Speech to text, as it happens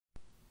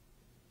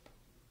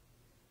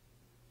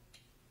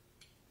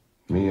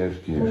մի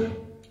երկիր,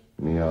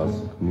 մի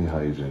ազգ, մի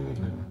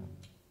հայրենիք,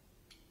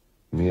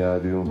 մի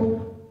արյուն,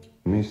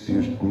 մի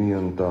սիրտ, մի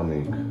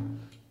ընտանիք,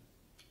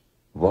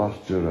 վառ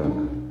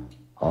ջրակ,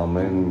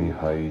 ամեն մի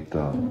հայի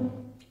տան,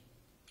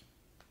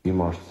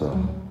 իմ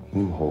Արցախ,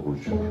 իմ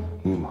հողուջուր,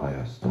 իմ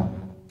Հայաստան։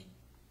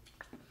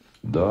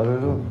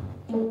 Դարերով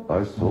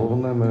այս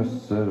հողն է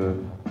մեզ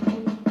սերել,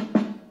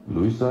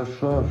 լույս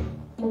աշխարհ,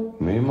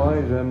 մի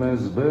մայր է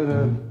մեզ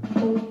բերել,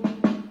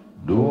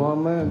 դու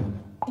ամեն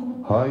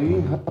հայի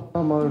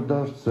համար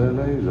դարձել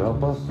էիր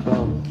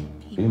ապաստան,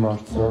 իմ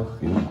Արցախ,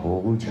 իմ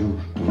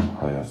հողուջուր, իմ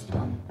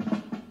Հայաստան։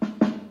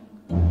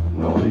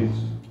 Նորից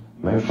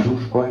մեր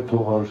շուրջ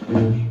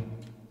պայթողարկեր,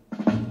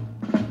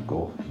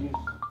 կողքից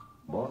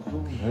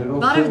բացում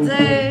հերոսին։ Բարև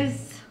ձեզ,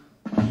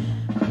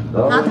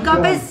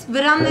 հատկապես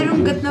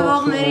վրաններում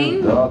գտնվողներին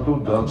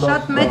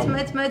շատ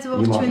մեծ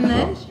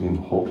ողջույններ։ Իմ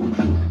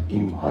հողուջուր,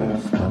 իմ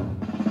Հայաստան,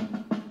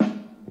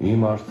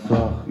 իմ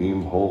Արցախ, իմ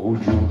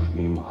հողուջուր,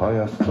 իմ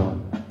Հայաստան։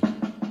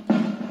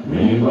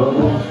 Մի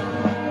բռունց,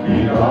 մի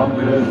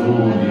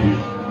կանգրեզունիր,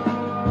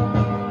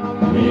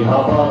 մի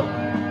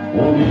հավատ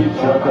ու մի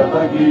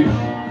ճակատագիր,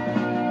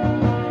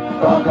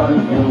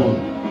 տականյուն,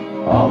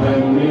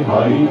 ամեն մի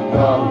հայի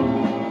տան,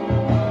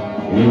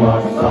 իմ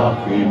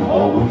Արցախ, իմ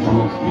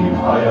հողուջուր, իմ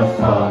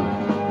Հայաստան,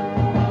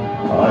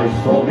 այս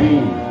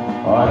հողին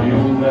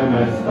արյունն է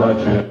մեզ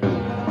տաճել,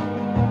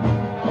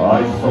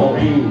 այս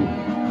հողին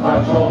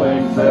խաչով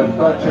ենք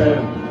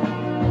սերտաճել,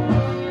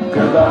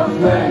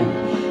 կդարձնենք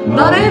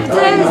Բարև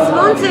ձեզ,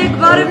 ոնց եք,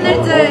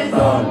 բարևներ ձեզ։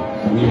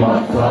 Իմ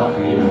Արցախ,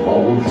 իմ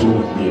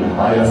հողուջուր, իմ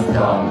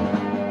Հայաստան,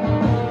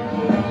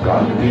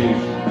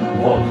 կանգնիր,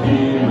 ոտքի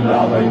իմ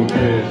լավ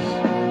ընկեր,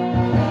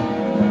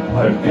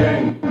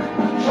 հրկենք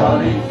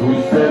շալից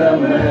հույսերը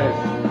մեր,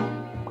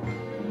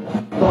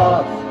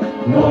 բաց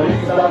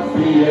նորից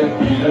դարձվի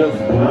երկիրս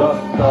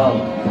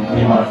Վրաստան,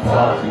 իմ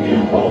Արցախ,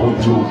 իմ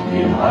հողուջուր,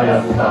 իմ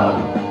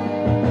Հայաստան,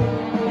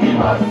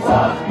 իմ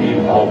Արցախ, իմ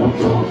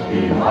հողուջուր,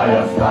 իմ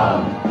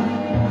Հայաստան,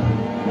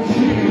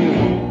 չի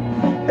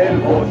էլ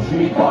ոչ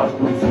մի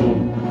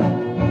պարտություն,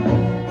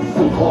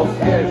 սուտ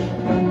խոսքեր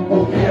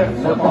ու կեղծ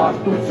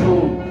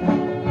հպարտություն,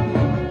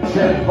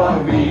 չեր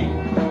վարվի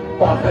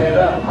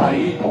պատերը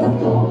հայի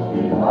օտոր,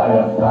 իմ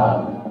Հայաստան,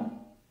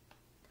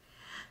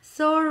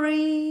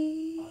 Sorry։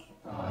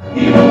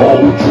 իմ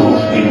հողուջուր,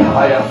 իմ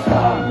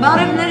Հայաստան,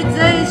 Բարևներ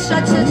ձեզ,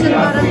 շատ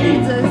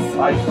բարևներ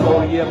ձեզ։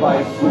 այսօր և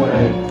այսօր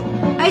է,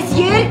 Այս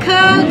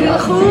երգը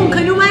գլխում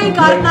քնում ենք,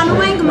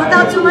 արտանում ենք,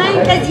 մտածում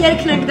ենք, այս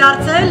երգն եք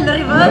դարձել,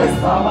 լրիվս։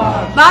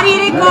 Բարի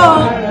երեկո,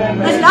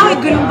 այս լավ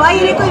եք գրում, բարի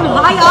երեկո իմ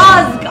հայ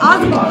ազգ,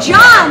 ազգ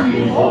ջան,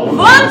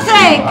 ոնց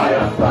եք։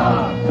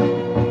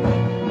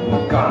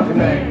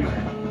 կանգնենք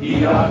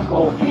իրար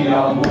կողքի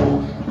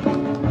ամուր,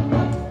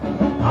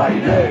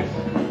 հայրեր,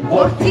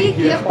 Որդիկ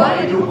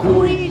եղբայր ու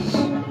քույր,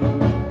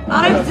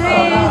 բարև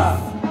ձեզ։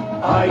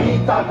 Այի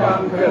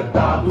տականքը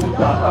դատու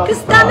դատաստան,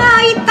 Կստանա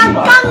այ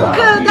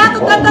տականքը,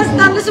 դատու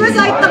դատաստան, լսում ես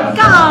այ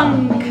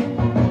տականք։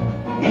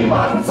 իմ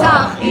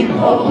Արցախ, իմ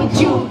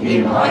հողուջուր,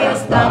 իմ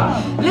Հայաստան,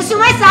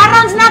 լսում ես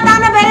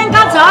առանձնատանը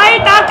վերընկած հայ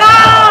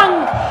տականք,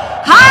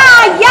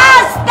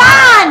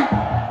 Հայաստան,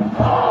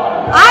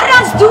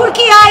 առանց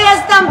թուրքի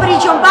Հայաստան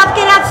պրիչոմ,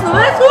 պատկերացնում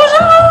ես ուժս։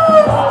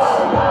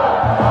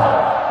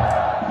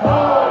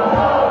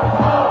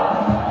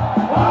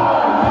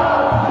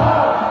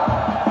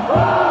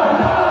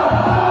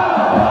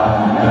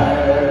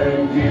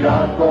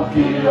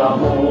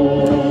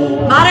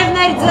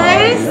 Բարևներ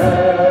ձեզ,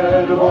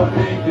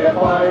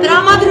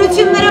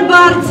 տրամադրությունները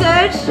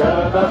բարձր,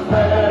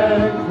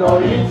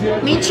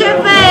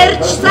 մինչև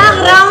վերջ, սաղ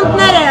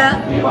ռաունդները,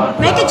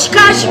 մեկը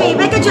չկաշվի,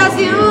 մեկը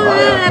չասի,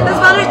 այդպես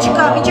բաներ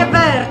չկա, մինչև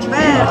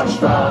վերջ,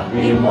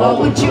 իմ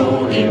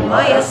հողուջուր, իմ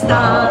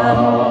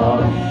Հայաստան,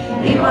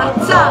 իմ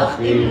Արցախ,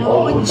 իմ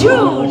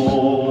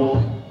հողուջուր,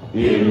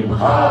 իմ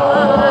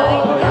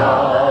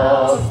Հայաստան։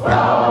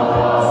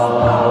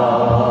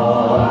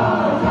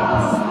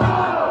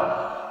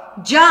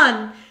 Ջան,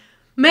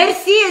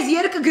 մերսի ես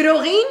երկը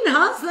գրողին,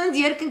 հա, սենց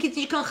երկնքից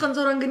ինչքան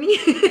խնձորան գնի,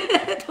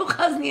 թող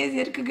ազնի ես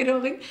երկը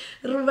գրողին,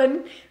 Ռուվեն,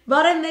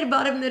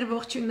 բարևներ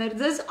ողջույններ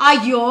ձեզ,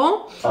 այո,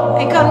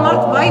 այնքան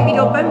մարդ, վայ, մի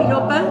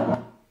րոպե,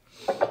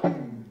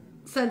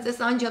 սենց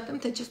ես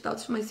անջատեմ, թե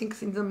չստացվում ես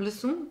ինքս ինձ եմ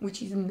լսում,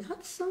 which is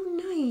not so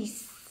nice,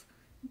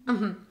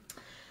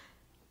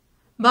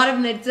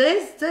 Բարևներ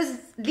ձեզ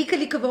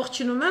լիքը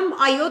ողջունում եմ,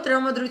 այո,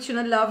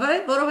 տրամադրությունը լավ է,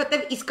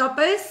 որովհետև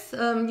իսկապես,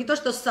 не то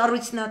что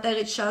սառույցն է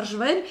տեղից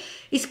շարժվել,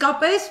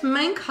 իսկապես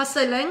մենք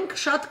հասել ենք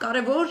շատ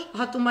կարևոր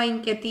հատումային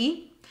կետի,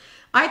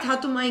 այդ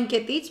հատումային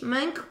կետից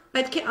մենք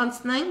պետք է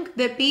անցնենք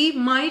դեպի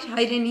մայր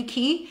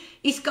հայրենիքի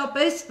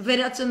իսկապես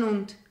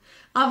վերածնունդ,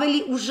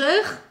 ավելի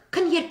ուժեղ,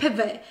 քան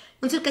երբևէ,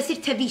 ոնց որ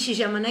կասիր թե վիշի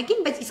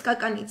ժամանակին, բայց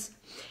իսկականից,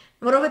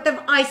 որովհետև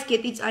այս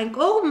կետից այն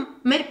կողմ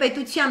մեր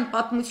պետության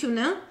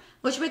պատմությունը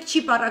ոչ մեկ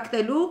չի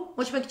պարակտելու,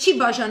 ոչ մեկ չի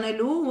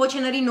բաժանելու, ոչ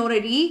հների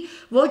նորերի,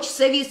 ոչ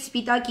սևի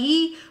սպիտակի,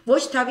 ոչ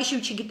թավիշի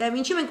ու չգիտեմ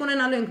ինչի, մենք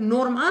ունենալու ենք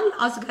նորմալ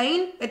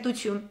ազգային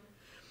պետություն։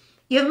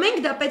 Եվ մենք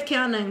դա պետք է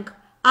անենք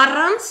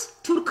առանց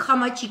թուրք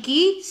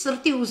խամաճիկի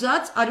սրտի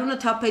ուզած արյունը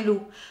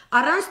թափելու,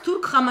 առանց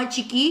թուրք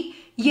խամաճիկի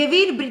եւ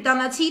իր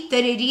բրիտանացի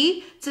տերերի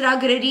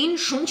ծրագրերին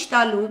շունչ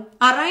տալու,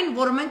 առայն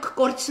որ մենք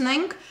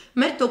կորցնենք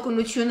մեր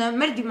տոկունությունը,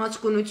 մեր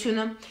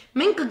դիմացկունությունը,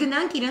 մենք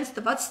կգնանք իրենց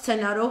տված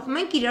սցենարով,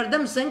 մենք իրար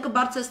դեմ զենք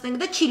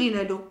կբարձրացնենք, դա չի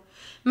լինելու։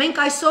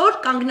 Մենք այսօր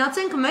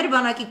կանգնած ենք մեր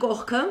բանակի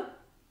կողքը,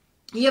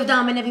 եւ դա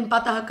ամենևին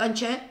պատահական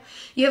չէ,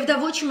 եւ դա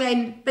ոչ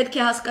միայն պետք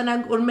է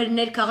հասկանանք, որ մեր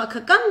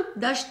ներքաղաքական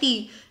դաշտի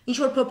ինչ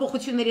որ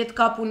փոփոխությունների հետ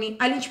կապ ունի,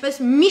 այլ ինչպես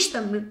միշտ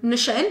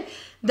նշեն,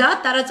 դա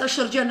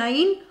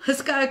տարածաշրջանային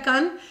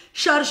հսկայական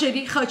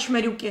շարժերի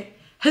խաչմերուկ է,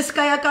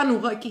 հսկայական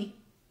ուղղակի։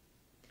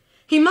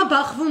 Հիմա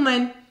բախվում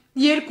են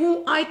երկու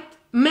այդ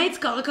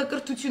մեծ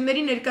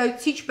քաղաքակրթությունների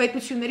ներկայացուցիչ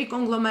պետությունների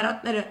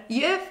կոնգլոմերատները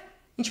եւ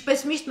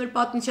ինչպես միշտ մեր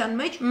պատմության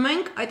մեջ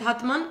մենք այդ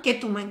հատման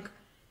կետում ենք։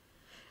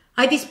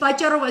 Այդ իսկ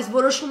պատճառով այս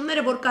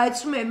որոշումները, որ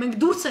կայացում են, մենք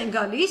դուրս են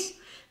գալիս,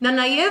 դա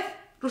նաեւ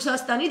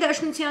Ռուսաստանի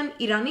Դաշնության,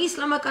 Իրանի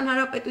Իսլամական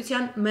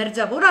Հանրապետության,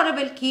 Մերձավոր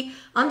Արևելքի,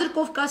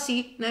 Անդրկովկասի,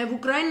 նաեւ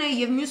Ուկրաինայի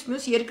եւ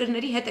մյուս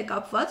երկրների հետ է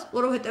կապված,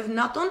 որովհետեւ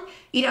ՆԱՏՕ-ն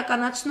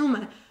իրականացնում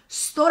է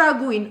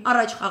ստորագույն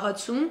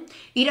առաջխաղացում,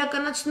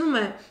 իրականացնում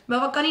է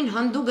բավականին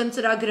հանդուգն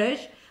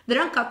ծրագրեր,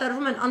 դրանք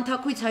կատարվում են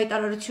անթակույց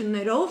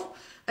հայտարարություններով,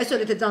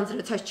 այսօր եթե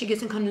ձանձրեցած չի,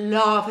 ես այնքան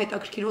լավ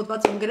հետաքրքիր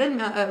հոդված եմ գրել,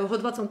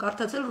 հոդված եմ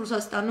կարդացել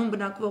Ռուսաստանում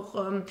բնակվող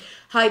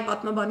հայ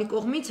պատմաբանի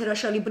կողմից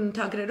հրաշալի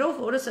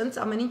բնութագրերով, որը սենց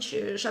ամեն ինչ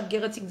շատ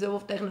գեղեցիկ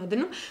ձևով տեղն է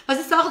դնում,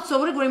 բայց սա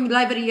սովորեք, որ իմ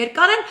լայվերը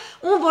երկար են,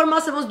 ում որ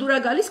մասը ոնց դուր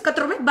է գալիս,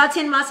 կտրում եք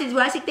բացի այն մասից,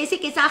 որ ասեք,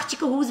 տեսեք, այս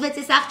աղջիկը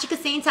հուզվեց, այս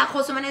աղջիկը սենց է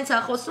խոսում, հենց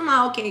է խոսում,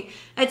 օքեյ,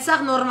 այդ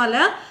սա նորմալ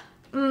է։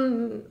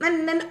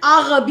 Են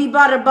աղը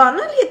բիբարը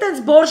բանել, եթե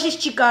բորշից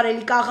չի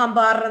կարելի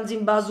կաղամբա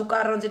առանձին բազուկ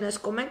առանձին այս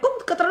կոմենքում,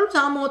 կտրելուց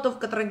համոհոտով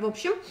կտրեք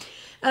ոբշիմ,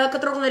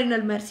 կտրողներին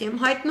էլ մերսի եմ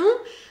հայտնում,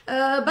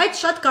 բայց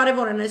շատ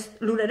կարևոր են այս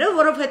լուրերը,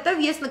 որովհետև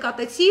ես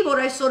նկատեցի,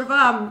 որ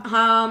այսօրվա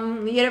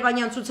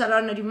երևանյան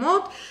ցուցարարների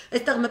մոտ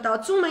այստեղ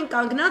մտածում են,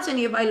 կանգնած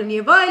են եւ այլն,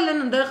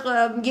 այնտեղ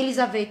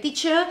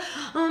Ելիզավետիչը,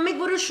 մեկ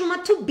որոշում է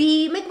to be,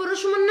 մեկ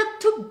որոշում է not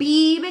to be,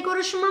 մեկ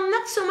որոշում է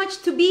not so much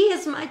to be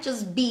as much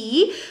as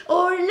be,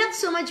 or not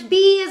so much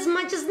be as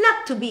much as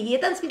not to be,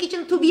 այդպես մի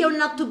քիչ to be or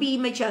not to be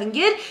մեջ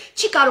անգել,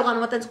 չի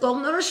կարողանում այդպես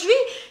կողմնորոշվի,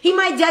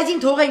 հիմա այդ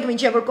ձայձին թողենք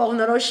մինչև որ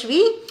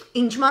կողմնորոշվի,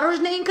 ինչ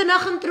մարոժներին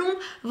կնախընտրում,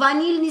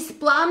 վանիլնիս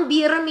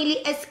պլամբիրը միլի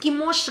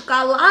էսկիմո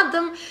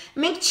շոկոլադը,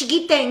 մենք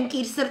չգիտենք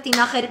իր սրտի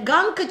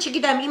նախերգանքը,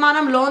 չգիտեմ,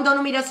 իմանամ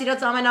Լոնդոնում իր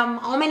սիրած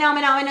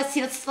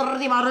ամենասիրած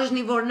սրտի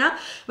մարոժնի որն է,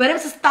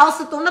 վերև սս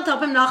 10 տոննա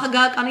թափեմ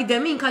նախագահականի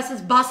դեմը, ինքը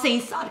այսպես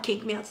բասեին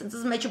սարքենք միած,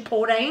 սս մեջը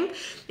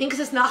փորենք,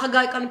 ինքը սս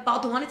նախագահականի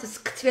պատուհանից սս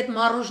կծվի այդ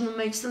մարոժնու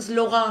մեջ, սս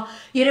լողա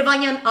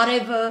Երևանյան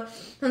արևը,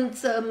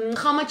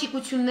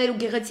 խամաճիկություններ ու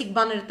գեղեցիկ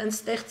բաներ տենց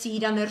ստեղծի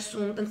իր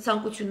ներսում, տենց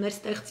ցանկություններ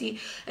ստեղծի,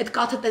 այդ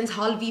կաթը տենց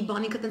հալվի,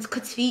 բանիկը տենց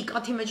քցվի,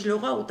 կաթի մեջ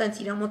լողա ու տենց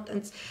իր մոտ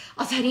տենց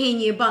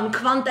ազարին է բան,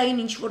 քվանտային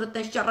ինչ որը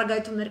տենց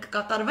ճառագայթումներ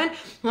կկատարվեն,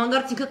 ու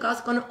հանգարց ինքը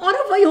կասկանը,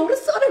 արա վայ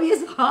հորս արև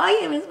ես հայ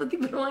եմ, ես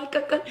մտի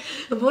բրոյկական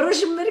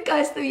որոշումներ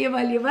կայացնեմ եւ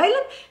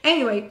այլն։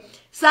 Anyway,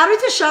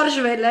 սառույցը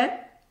շարժվել է։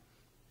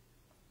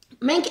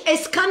 Մենք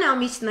այսքան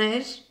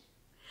ամիսներ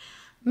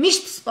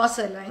միշտ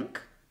սպասել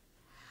ենք։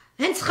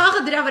 Հենց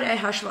խաղը դրա վրա է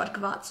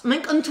հաշվարկված։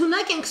 Մենք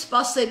ընդունակ ենք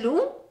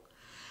սպասելու,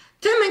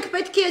 թե մենք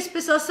պետք է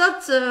այսպես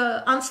ասած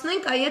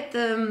անցնենք այդ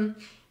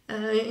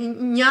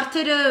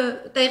նյարդերը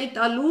տեղի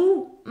տալու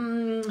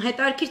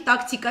հետարքիր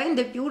տակտիկային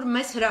դեպի ուր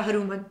մեզ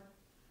հրահրում են։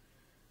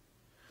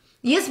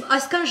 Ես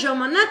այսքան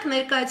ժամանակ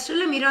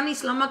ներկայացրել եմ Իրանի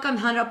Իսլամական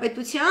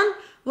Հանրապետության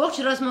ողջ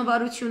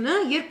ռազմավարությունը,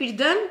 երբ իր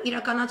դեմ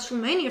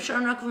իրականացվում են եւ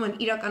շարունակվում են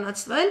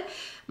իրականացվել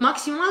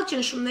մաքսիմալ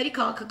ճնշումների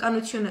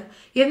քաղաքականությունը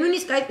եւ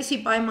նույնիսկ այդպիսի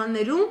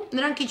պայմաններում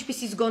նրանք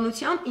ինչպիսի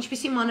զգոնությամբ,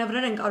 ինչպիսի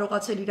մանևրեր են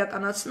կարողացել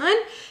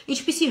իրականացնել,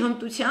 ինչպիսի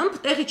հմտությամբ,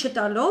 տեղի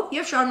չտալով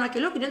եւ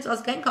շարունակելով իրենց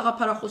ազգային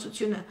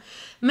քաղաքապարախոսությունը։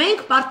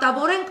 Մենք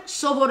պարտավոր ենք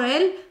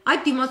սովորել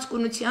այդ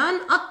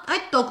դիմացկունության,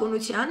 այդ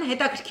տոկունության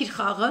հետաքրքիր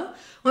խաղը,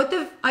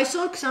 որովհետեւ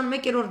այսօր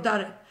 21-րդ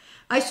դար է։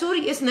 Այսօր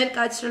ես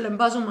ներկայացրել եմ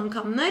բազում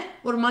անգամներ,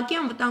 որ ՄԱԿ-ի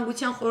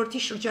անվտանգության խորհրդի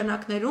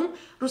շրջանակներում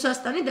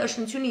Ռուսաստանի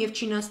Դաշնությունը եւ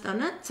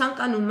Չինաստանը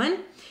ցանկանում են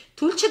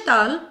թույլ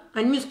չտալ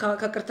այն մյուս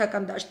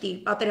քաղաքակրթական դաշտի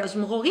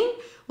պատերազմողին,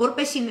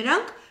 որպեսզի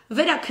նրանք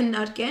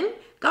վերաքննարկեն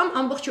կամ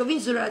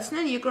ամբողջովին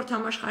զորացնեն երկրորդ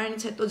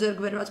համաշխարհայինից հետո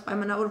ձեռք բերված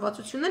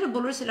պայմանավորվածությունները,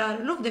 բոլորս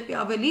հրահրելով դեպի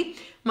ավելի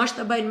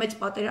մասշտաբային մեծ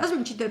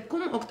պատերազմ, ինչի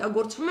դեպքում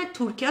օգտագործվում է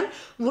Թուրքիան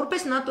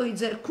որպես ՆԱՏՕ-ի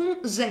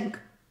ձեռքում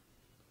զենք։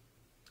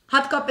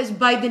 Հատկապես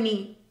Բայդենի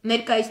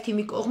ներկայիս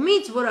թիմի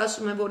կողմից, որ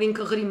ասում է, որ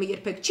ինքը Ղրիմը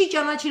երբեք չի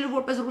ճանաչել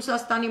որպես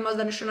Ռուսաստանի մաս,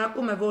 դա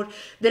նշանակում է, որ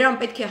դրան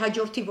պետք է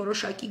հաջորդի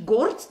որոշակի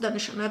գործ, դա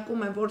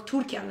նշանակում է, որ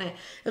Թուրքիան է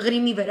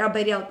Ղրիմի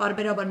վերաբերյալ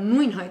պարբերաբար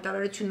նույն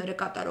հայտարարությունները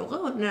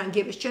կատարողը, նրանք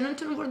եւս չեն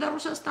ընդունում, որ դա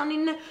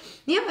Ռուսաստանինն է,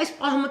 եւ այս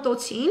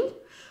պահմտոցին,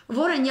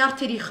 որը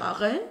նյարդերի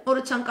խաղ է,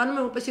 որը ցանկանում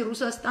է որպեսզի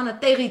Ռուսաստանը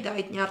տեղի տա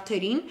այդ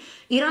նյարդերին,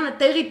 Իրանը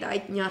տեղի տա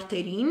այդ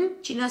նյարդերին,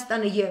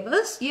 Չինաստանը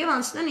եւս, եւ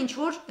անցնեն ինչ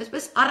որ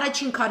այսպես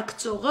առաջին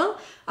քարկծողը,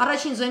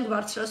 առաջին զենք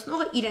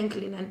բարձրացնողը իրենք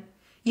լինեն։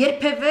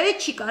 Երբևէ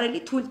չի կարելի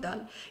թույլ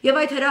տալ։ Եվ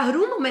այդ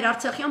հրահրումը մեր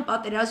Արցախյան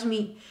պատերազմի,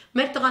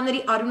 մեր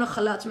տղաների արյունը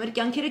խլած, մեր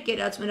կյանքերը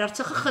կերած, մեր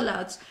Արցախը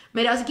խլած,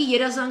 մեր ազգի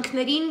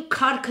երազանքներին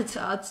քար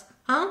գցած,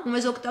 ու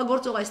մեզ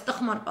օգտագործող այս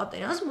տխմար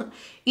պատերազմը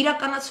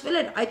իրականացվել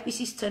էր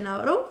այդպիսի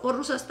սցենարով, որ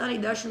Ռուսաստանի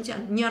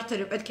Դաշնության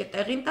նյարդերը պետք է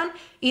տեղին տան,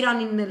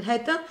 Իրանինն էլ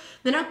հետը,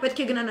 նրանք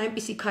պետք է գնան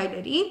այնպիսի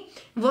քայլերի,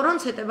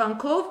 որոնց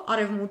հետևանքով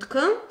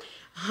Արևմուտքը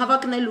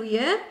հավակնելու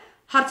է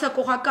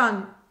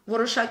հարձակողական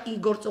որոշակի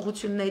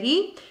գործողությունների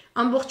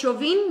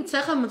ամբողջովին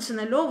ցեխը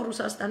մտցնելով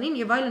Ռուսաստանին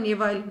եւ այլն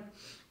եւ այլն։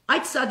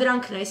 Այդ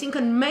սադրանքն է,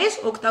 այսինքն մեզ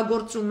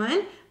օգտագործում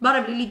են,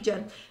 բարև Լիլիթ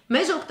ջան,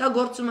 մեզ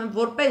օգտագործում են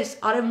որպես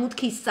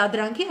արևմուտքի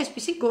սադրանքի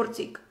այսպիսի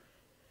գործիք։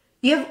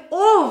 Եվ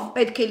ով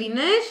պետք է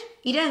լիներ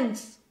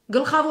իրենց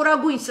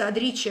գլխավորագույն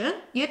սադրիչը,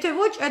 եթե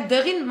ոչ այդ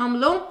դեղին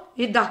մամլո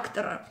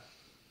ռեդակտորը։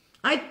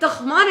 Այդ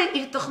տխմարը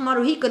իր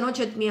տխմարուհի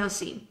կնոջ հետ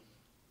միասին,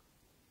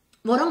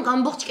 որոնք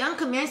ամբողջ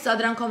կյանքը միայն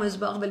սադրանքով են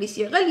զբաղվելիս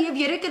եղել եւ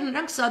երեքը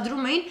նրանք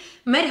սադրում էին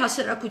մեր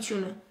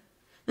հասարակությունը։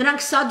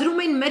 Նրանք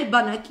սադրում էին մեր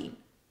բանակին։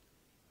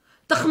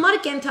 Տխմար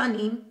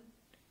կենթանին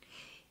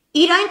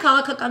իր այն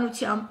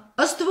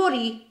քաղաքականությամբ ըստ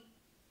որի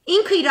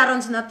ինքը իր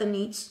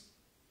առանձնատնից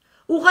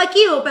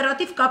ուղղակի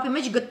օպերատիվ կապի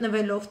մեջ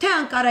գտնվելով թե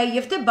Անկարայի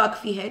եւ թե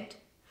Բաքվի հետ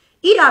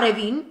իր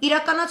արևին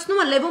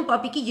իրականացնում է Լևոն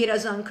Պապիկի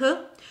երազանքը,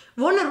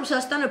 որն է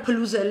Ռուսաստանը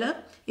փլուզելը,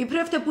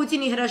 իբրև թե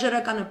Պուտինի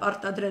հրաժարականը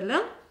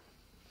պարտադրելը,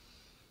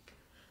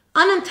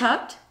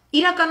 անընդհատ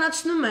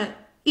իրականացնում է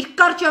իր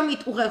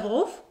կարճամիտ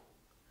ուղեղով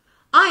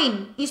այն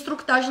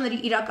ինստրուկտաժների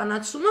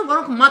իրականացումը,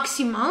 որոնք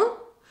մաքսիմալ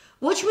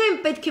ոչ միայն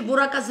պետք է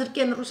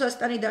որակազրկեն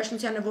Ռուսաստանի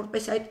Դաշնությանը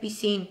որպես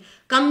այդպիսին,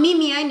 կամ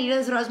միայն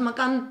իրենց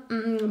ռազմական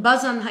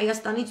բազան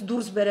Հայաստանից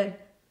դուրս բերեն,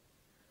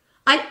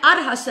 այլ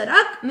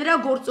առհասարակ նրա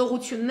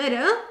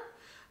գործողությունները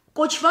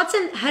կոչված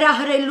են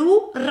հրահրելու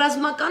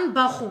ռազմական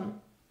բախում։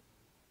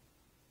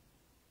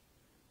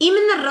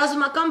 Իմенно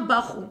ռազմական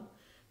բախում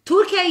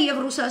Թուրքիայի եւ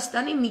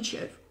Ռուսաստանի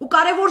միջև։ Ու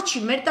կարևոր չի,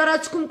 մեր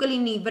տարածքում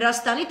կլինի,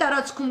 Վրաստանի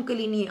տարածքում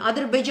կլինի,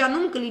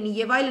 Ադրբեջանում կլինի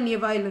եւ այլն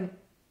եւ այլն։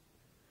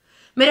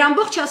 Մեր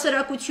ամբողջ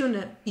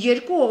հասարակությունը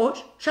 2 օր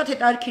շատ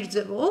հետաքրքիր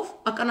ձևով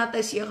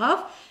ականատես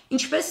եղավ,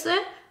 ինչպես է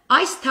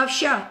այս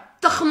թավշյա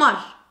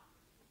տխմար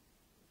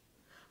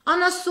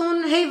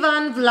անասուն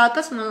հեյվան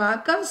վլակաս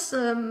մլակաս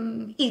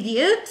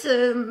իդիոտ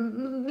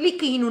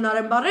լիքը հինունար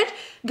են բառեր,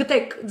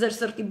 գտեք ձեր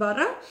սրտի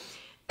բառը,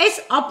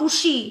 այս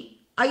ապուշի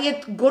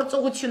այդ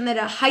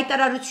գործողությունները,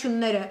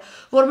 հայտարարությունները,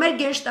 որ մեր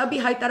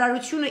գենշտաբի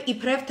հայտարարությունը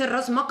իբրև թե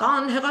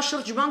ռազմական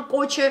հեղաշրջման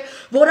կոչ է,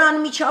 որ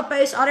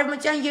անմիջապես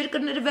արևմտյան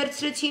երկրները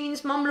վերցրեցին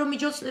ինձ մամլո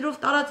միջոցներով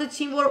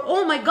տարածեցին, որ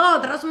oh my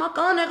god,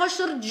 ռազմական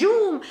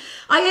հեղաշրջում,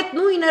 այդ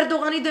նույն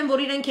Էրդողանի դեմ,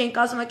 որ իրենք են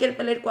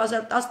կազմակերպել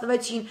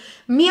 2016-ին,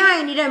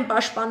 միայն իրեն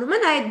պաշտպանում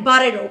են այդ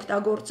բառերը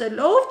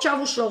օգտագործելով,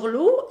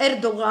 Չավուշօղլու,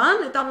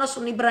 Էրդողան, այդ Աննա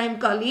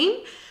Աբրահամյան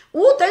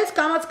ու տենց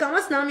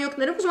կամած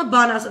նամյոկներով ուզում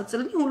բան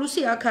ասացել,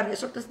 հուլուսի ակար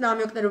այսօր տես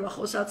նամյոկներով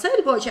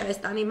խոսացել, ոչ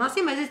Հայաստանի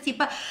մասին, մեզ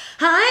տիպը,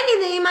 հայն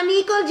իմանա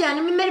Նիկոլ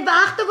ջան, մեր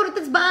վախտը որ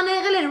այդպես բան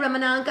եղել էր,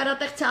 ուրեմն Անկարա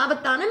տեղ ցավը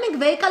տանը, մենք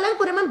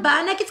վեկալանք ուրեմն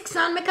բանակից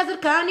 21000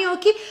 քանի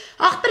հոգի,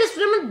 ախպերս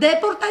ուրեմն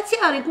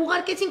դեպորտացիա արինք,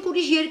 ուղարկեցինք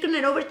ուրիշ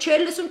երկրներ, ով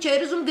չէր լսում,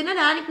 չէր ուզում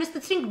գնալ, հանիք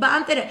նստեցրինք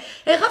բանտերը։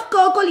 Եղավ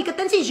կոկոլիկը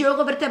տենց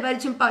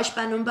ժողովրդավարություն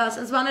պաշտպանում, բաս,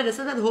 այս բաները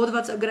ասած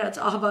հոդվածը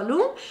գրած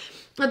ահվալում։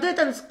 Դե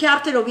տենց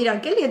քարտերով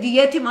իրանք էլ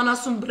եթիմ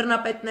անասուն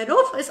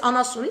բռնապետներով, այս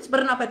անասունից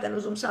բռնապետ են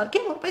ուզում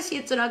սարքեն, որպես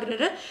այդ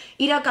ծրագրերը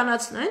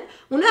իրականացնեն,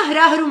 ու նա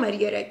հրահրում էր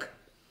երեք։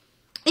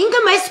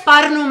 Ինքը մեզ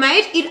սպառնում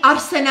էր իր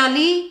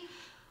արսենալի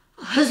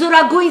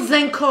հզորագույն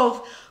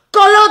զենքով,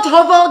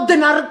 Կոլոթովո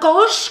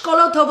դնարկոշ,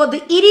 Կոլոթովո դի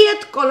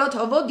իրիետ,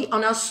 Կոլոթովո դի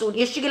անասուն։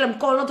 Ես չգիտեմ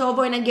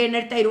Կոլոթովոյն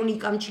ընկերներ տերունի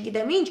կամ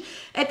չգիտեմ ինչ,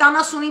 այդ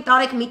անասունին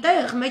տարեք մի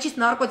տեղ, մեջից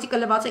նարկոտիկը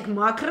լվացեք,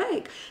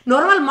 մաքրեք,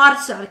 նորմալ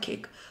մարդ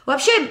սարքեք։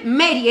 Вообще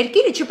մեր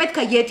երկիրը չպետք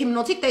է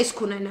եթիմնոցի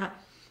տեսք ունենա։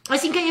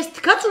 Այսինքն ես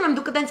թքած ունեմ,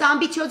 դուք այտենց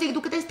ամբիցիոզ եք,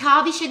 դուք այտենց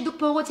թավիշ եք, դուք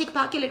փողոց եք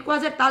փակել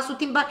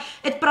 2018-ին բան,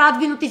 այդ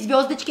Պրադվինուտի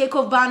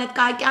звездочкекով բան, այդ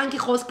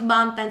կայքյանքի խոսք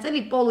բան, տենց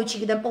էլի պոլու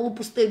չգիտեմ,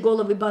 պոլուպուստի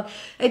գոլովի բան,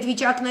 այդ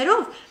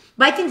վիճակներով,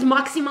 բայց ինձ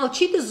մաքսիմալ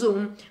չի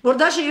դզում, որ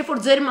դաշը երբ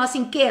որ ձեր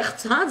մասին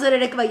կեղծ, հա, ձեր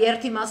երեկվա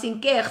երթի մասին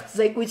կեղծ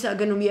զեկույց է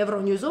գնում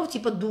Եվրոնյուզով,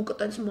 տիպը դուք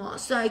այտենց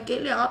մասա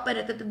եկել է,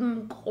 ապեր այդ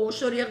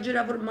խոշոր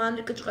եղջերավոր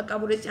մանր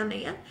կճղակավորեսյան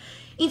է,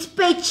 Ինձ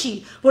պետք չի,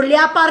 որ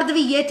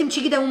լեապարդվի եթիմ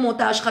չգիտեմ ու մոտ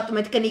է աշխատում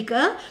այդ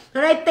կնիկը,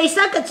 որ այդ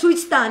տեսակը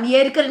ցույց տան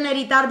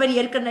երկրների, տարբեր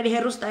երկրների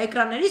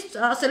հեռուստաէկրաններից,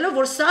 ասելով,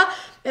 որ սա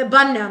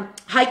բանն է,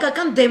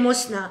 հայկական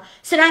դեմոսն է,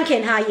 սրանք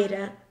են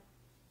հայերը։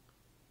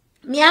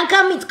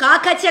 Միանգամից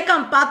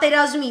քաղաքացիական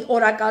պատերազմի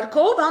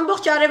օրակարգով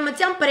ամբողջ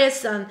արևմտյան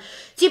պրեսան,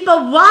 տիպը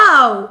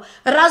վաու,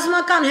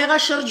 ռազմական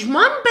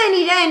հեղաշրջման բեն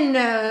իրեն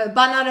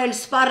բանարել,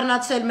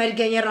 սպառնացել մեր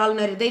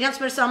գեներալները, դե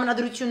իրանց մեր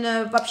սահմանադրությունը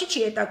вообще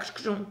չի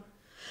հետաքրքրում։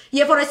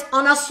 Երբ որ այս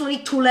անասունի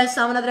թուլեն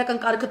սահմանադրական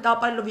կարգը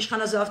տապալելով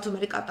իշխանազավթում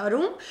էր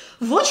կատարում,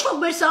 ոչ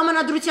ոք մեր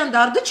սահմանադրության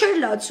դարդը չէր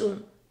լացում։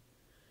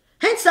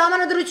 Հենց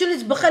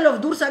սահմանադրությունից բխելով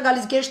դուրս է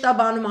գալիս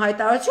գեշտաբանում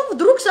հայտարարություն,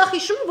 դրուք սա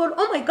հիշում, որ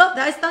oh my god,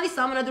 Հայաստանի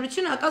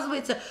սահմանադրությունը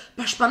оказывается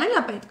պաշտպանել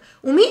է պետք։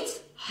 Ումից?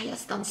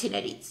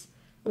 Հայաստանցիներից։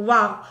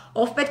 Վաու,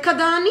 ով պետք է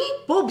դա անի,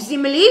 Բոբ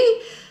Զիմլի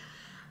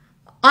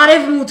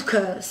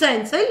արևմուտքը,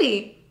 սենց էլի,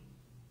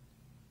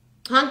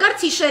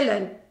 հանկարծ հիշել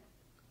են,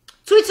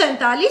 ցույց են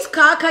տալիս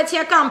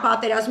քաղաքացիական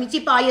պատերազմի,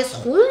 տիպ այս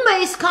խումբը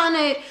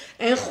այսքան է,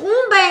 այն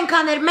խումբը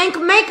այնքան էր, մենք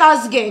մեկ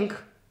ազգ ենք,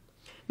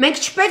 մենք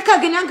չպետք է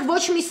գնանք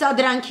ոչ մի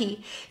սադրանքի,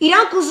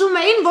 իրանք ուզում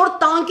էին, որ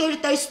տանկեր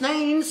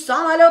տեսնեին,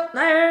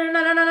 սամալյոտներ,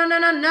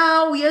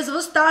 ու ես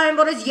վստահ եմ,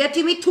 որ այս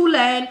եթիմի թուլ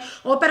են,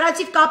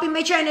 օպերատիվ կապի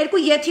մեջ են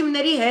երկու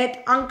եթիմների հետ,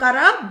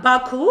 Անկարա,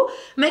 Բաքու,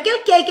 մեկ էլ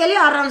կեկելի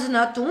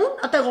առանձնատուն,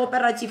 այդտեղ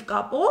օպերատիվ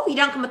կապով,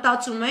 իրանք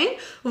մտածում էին,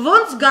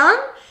 ոնց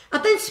գան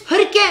Ատենց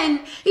փրկեն,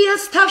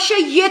 իրենց թավշե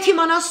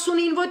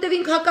եթիմանասունին, որտև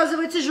ինք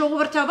հակազվեցի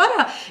ժողովրդավար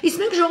է,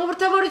 իսկ մենք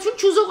ժողովրդավարություն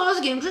չուզող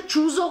ազգ ենք,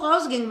 չուզող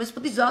ազգ ենք, մեզ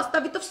պետք է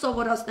զաստավիտով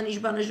սովորացնեն ինչ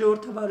բան է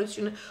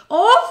ժողովրդավարությունը։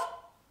 Ով?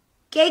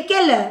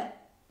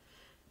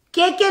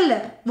 Կեկելը,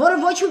 որը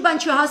ոչ մի բան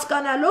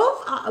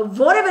չհասկանալով,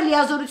 որևէ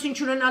լիազորություն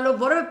չունենալով,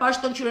 որևէ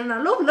պաշտոն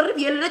չունենալով, լրիվ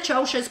Ելենա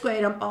Չաուշեսկու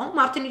էր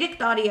անպահում, արդեն 3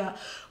 տարի է։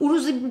 Ուր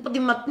ուզի պետք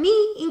է մտնի,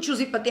 ինչ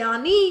ուզի պետք է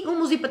անի,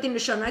 ում ուզի պետք է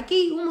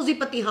նշանակի, ում ուզի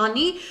պետք է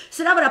հանի,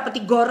 սրա վրա պետք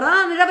է գոռա,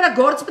 նրա վրա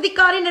գործ պետք է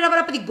կարի, նրա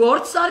վրա պետք է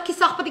գործ սարքի,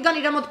 սաղ պետք է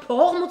գան իր մոտ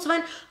փող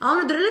մուծվեն,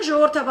 անունը դրել են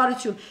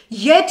ժողովրդավարություն։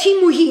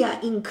 Եթիմուհի է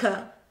ինքը։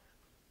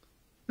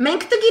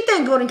 Մենք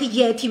գիտենք, որ ինքը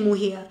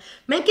եթիմուհի է։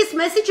 Մենք այս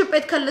մեսեջը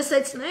պետք է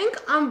լսեցնենք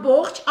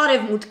ամբողջ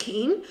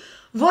արևմուտքին,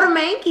 որ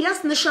մենք իրենց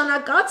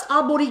նշանակած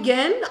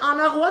աբորիգեն,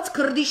 անաղված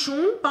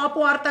քրդիշուն,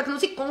 պապու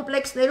արտակնոցի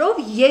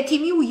կոմպլեքսներով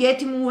եթիմի ու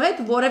եթիմու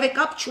հետ որևէ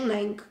կապ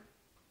չունենք։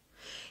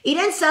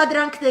 Իրենց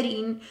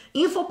սադրանքներին,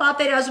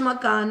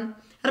 ինֆոպատերազմական,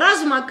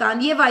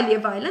 ռազմական եւ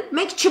այլն,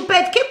 մենք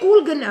չպետք է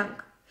կուլ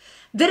գնանք։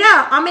 Դրա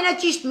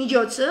ամենաճիշտ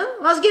միջոցը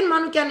Վազգեն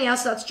Մանուկյանի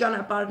ասած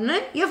ճանապարհն է,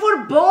 երբ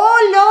որ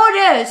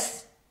բոլորս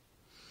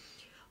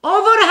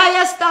ով որ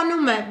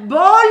Հայաստանում է,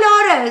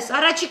 բոլորս,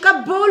 առաջիկա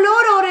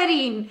բոլոր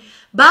օրերին,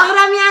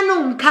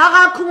 Բաղրամյանում,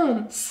 քաղաքում,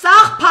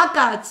 սաղ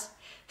փակած,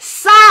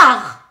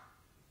 սաղ,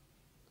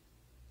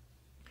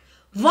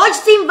 ոչ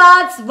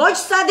ծինված, ոչ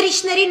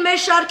սադրիչներին մեր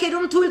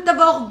շարքերում թույլ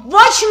տվող,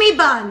 ոչ մի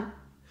բան,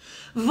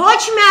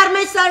 ոչ մի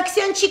Արմեն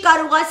Սարգսյան չի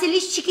կարող ասել,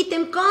 ես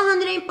չգիտեմ, կա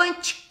հանրային բան,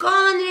 չկա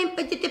հանրային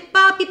բան,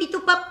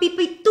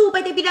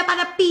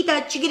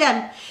 չգիտեմ,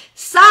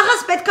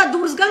 սաղս պետքա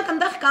դուրս գանք,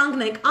 ընդեղ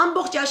կանգնենք,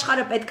 ամբողջ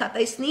աշխարհը պետքա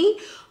տեսնի,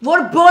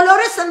 որ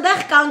բոլորս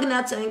ընդեղ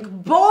կանգնած ենք,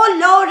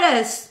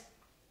 բոլորս,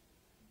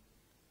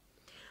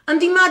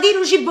 Ընդդիմադիր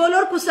ուժի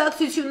բոլոր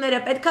կուսակցությունները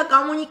պետքա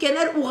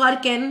կոմունիկեներ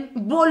ուղարկեն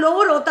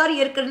բոլոր օտար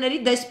երկրների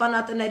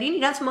դեսպանատներին,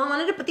 իրենց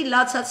մամաները պետք է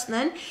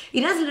լացացնեն,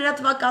 իրենց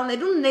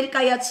լրատվականներում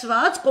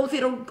ներկայացված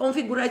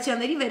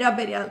կոնֆիգուրացիաների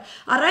վերաբերյալ,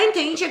 առայն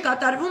թե ինչ է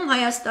կատարվում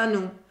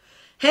Հայաստանում։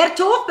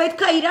 Հերթով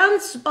պետքա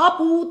իրանց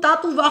պապու,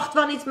 տատու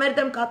վախտվանից մեր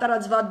դեմ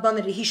կատարած վատ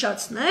բաները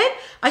հիշացնել,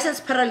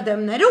 այսպես փռել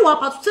դեմները ու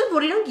ապացուցել,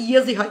 որ իրանք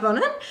եզի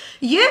հայվան են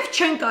եւ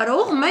չեն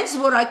կարող մեզ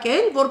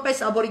որակել որպես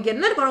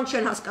աբորիգեններ, որոնք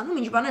չեն հասկանում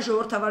ինչ բան է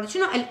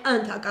ժողովրդավարությունը, այլ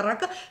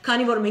ընդհակառակը,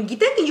 քանի որ մենք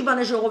գիտենք ինչ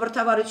բան է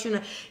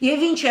ժողովրդավարությունը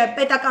եւ ինչ է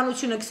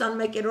պետականությունը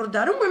 21-րդ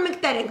դարում, որ մենք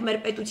տեր ենք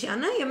մեր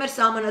պետությանը եւ մեր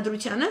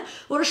սահմանադրությանը,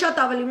 որը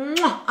շատ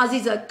ավելի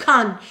ազիզը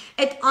քան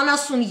այդ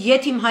անասուն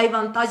եթիմ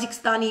հայվան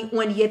Տազիկստանի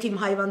ու այն եթիմ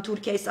հայվան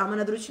Թուրքիայի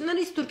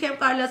սահմանադրություններից Թուրքիայում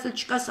կարելի ասել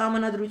չկա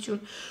սահմանադրություն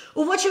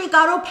ու ոչ մի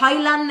կարող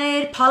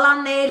փայլաններ,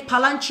 փալաններ,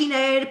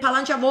 փալանչիներ,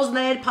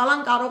 փալանչավոզներ,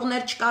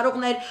 փալանկարողներ,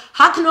 չկարողներ,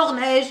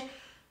 հակնողներ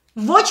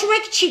ոչ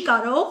մեկ չի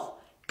կարող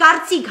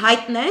կարծիք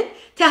հայտնել,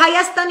 թե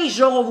Հայաստանի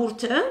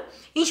ժողովուրդը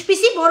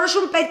ինչպիսի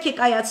որոշում պետք է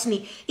կայացնի,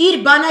 իր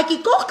բանակի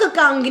կողքը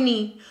կանգնի,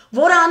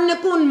 որը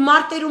աննկուն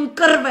մարտերում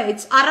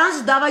կռվեց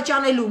առանց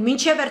դավաճանելու,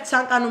 մինչև էր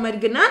ցանկանում էր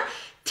գնան,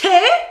 թե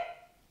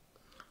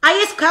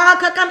այս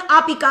քաղաքական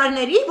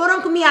ապիկարների,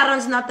 որոնք մի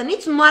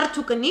առանձնատնից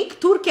մարդու կնիկ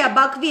Թուրքիա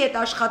Բաքվի հետ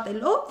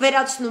աշխատելով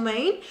վերացնում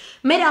էին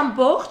մեր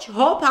ամբողջ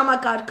հոբ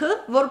համակարգը,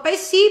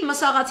 որպեսզի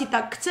մսաղացի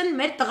տակ գցեն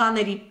մեր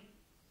տղաներին։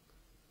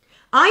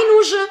 Այն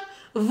ուժը,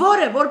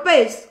 որը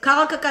որպես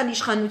քաղաքական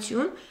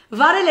իշխանություն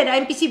վարել էր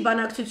այնպիսի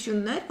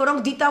բանակցություններ,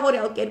 որոնք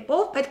դիտավորյալ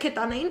կերպով պետք է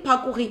տանեին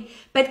փակուղի,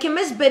 պետք է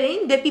մեզ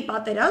բերեին դեպի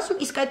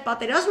պատերազմ, իսկ այդ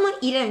պատերազմը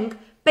իրենք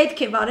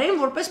պետք է վարեն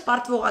որպես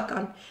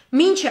պարտվողական։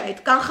 Մինչ այդ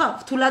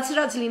կանխավ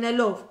թուլացրած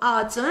լինելով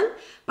ԱԱՑ-ն,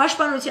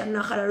 Պաշտպանության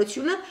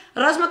նախարարությունը,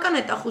 ռազմական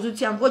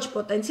հետախուզության ոչ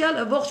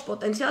պոտենցիալը, ողջ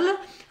պոտենցիալը,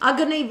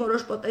 ԱԳՆ-ի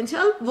որոշ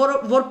պոտենցիալ,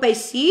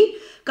 որպեսզի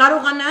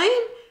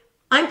կարողանային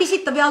այնպիսի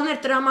տվյալներ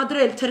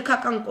տրամադրել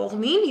թրքական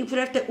կողմին,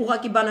 իբրև թե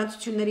ուղղակի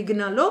բանակցությունների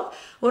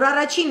գնալով, որ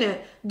առաջինը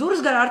դուրս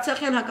գար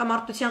Արցախյան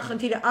հակամարտության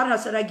խնդիրը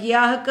առհասարակ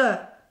ԵԱՀԿ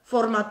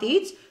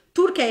ֆորմատից,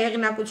 Թուրքիայի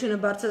հեղինակությունը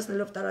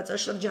բարձրացնելով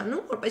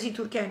տարածաշրջանում, որպեսզի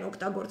Թուրքիային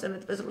օգտագործեն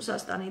այդպես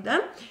Ռուսաստանի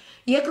դեմ,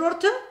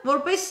 երկրորդը,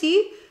 որպեսզի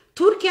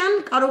Թուրքիան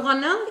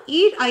կարողանա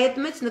իր այդ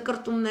մեծ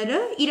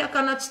նկրտումները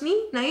իրականացնի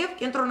նաև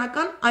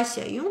Կենտրոնական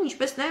Ասիայում,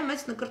 ինչպես նաև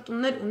մեծ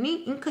նկրտումներ ունի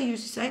ինքը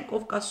Հյուսիսային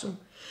Կովկասում։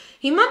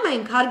 Հիմա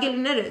մենք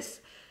հարգելիներս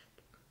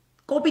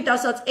կոպիտ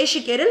ասած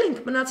էշի կերել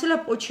ենք, մնացել է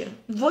պոչը,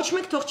 ոչ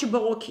մեկ թող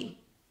չբողոքի,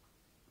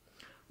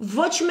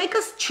 ոչ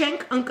մեկս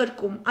չենք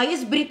ընկրկում,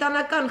 այս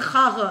բրիտանական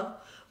խաղը,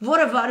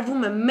 որը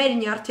վարվում է մեր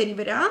նյարդերի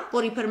վրա,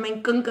 որ իբր մենք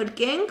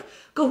կընկրկենք,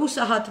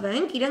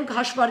 կհուսահատվենք, իրենք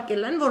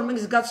հաշվարկել են, որ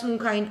մենք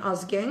զգացմունքային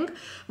ազգ ենք,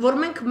 որ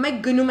մենք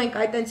մեկ գնում ենք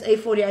այդ այնց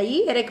էյֆորիայի,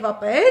 երեկվա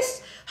պես,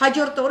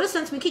 հաջորդ օրը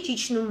սենց մի քիչ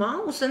իջնում է,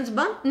 ու սենց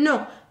բան, no,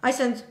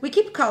 այսենց we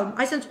keep calm,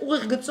 այսենց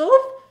ուղիղ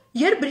գծով,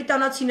 երբ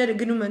բրիտանացիները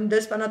գնում են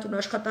դեսպանատուն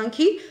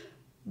աշխատանքի,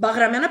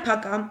 Բաղրամյանը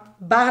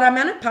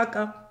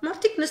փակա,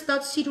 մարդիկ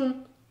նստած սիրուն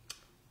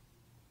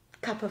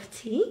cup of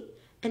tea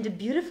and a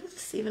beautiful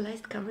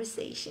civilized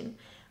conversation.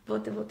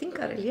 Ոտին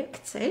կարելի է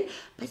գցել,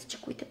 բայց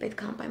ճկույթը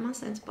պետք է անպայման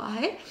սենց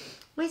պահել,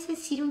 ու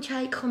այսպես սիրուն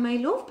չայ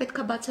խմելով պետք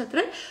է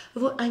բացատրել,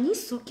 որ անի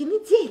սոկինի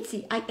ձեցի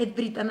այդ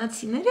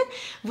բրիտանացիները,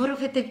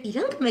 որովհետև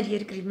իրանք մեր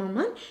երկրի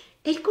մաման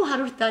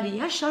 200 տարի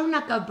է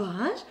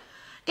շարունակաբար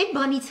այդ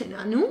բանից են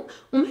անում,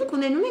 ու մենք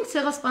ունենում ենք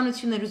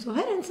ցեղասպանություններ ու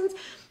զոհեր, հենց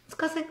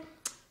ասենք,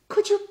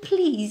 could you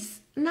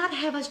please not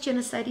have us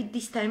genocided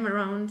this time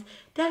around?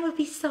 That would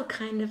be so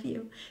kind of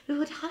you. We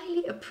would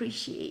highly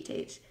appreciate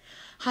it.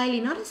 Highly,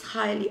 not as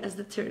highly as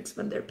the Turks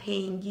when they're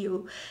paying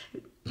you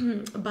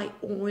by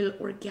oil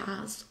or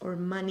gas or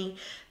money.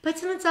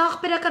 Բայց նրանց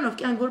աղբերականով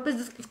կյանք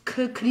որպես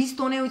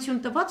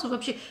քրիստոնեություն տված, ու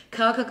вообще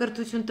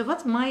քաղաքակրթություն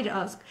տված մայր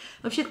ազգ։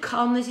 Вообще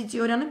քալնեսի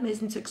թեորիանը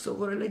մեզնից է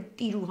սովորել այդ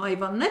տիր ու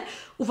հայվաններ,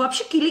 ու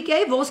вообще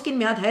Կիլիկիայի ոսկին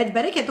մի հատ հետ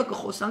բերեք, հետո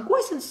կխոսանք, ու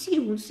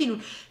այսինքն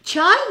սիրուն,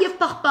 չայ եւ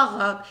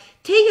պաղպաղակ,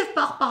 թե եւ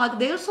պաղպաղակ,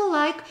 they also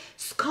like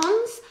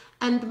scones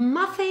and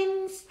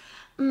muffins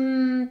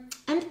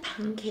and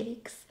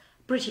pancakes.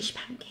 British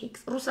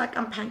pancakes,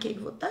 ռուսական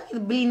pancake ոտ է,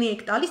 բլինի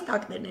եք տալիս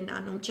տակներն են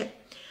անում, չէ։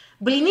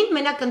 Բլինին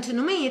մենակ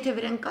ընդունում են, եթե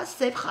վրան կա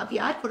սև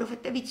խավիար,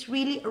 որովհետև it's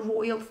really a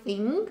royal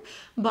thing,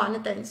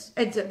 բանը տենց,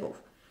 այդ ձևով։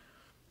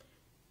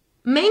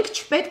 Մենք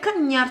չպետք է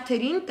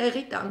նյարդերին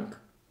տեղի տանք։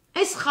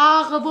 Այս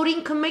խաղը, որ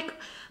ինքը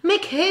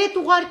մեկ հետ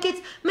ուղարկեց,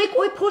 մեկ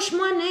օй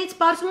փոշմանեց,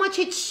 բարձումա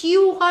չէ չի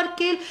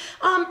ուղարկել,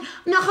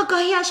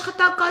 նախագահի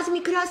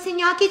աշխատակազմի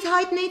գրասենյակից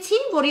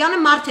հայտնեցին, որ յանը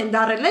մարդ են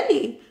դարել էլի։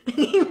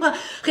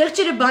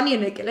 Խեղճերը բանի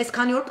են եկել,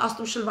 այսքանի օր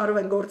աստու շլվարով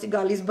են գործի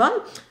գալիս բան,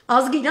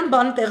 ազգը իրան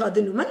բանի տեղա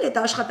դնում են, այդ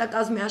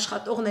աշխատակազմի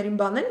աշխատողներին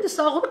բաներն, դե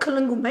սաղով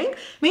քլնգում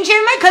ենք,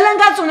 մինչև մենք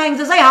քլնգած ունենք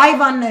ձեզ այ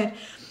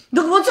հայվաններ։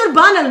 Դուք ոնց որ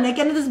բան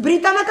ելնեք, այնպես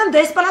բրիտանական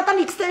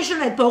դեսպանատան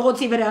extension է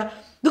փողոցի վրա։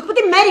 Դուք պետք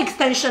է մեր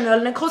extension-ը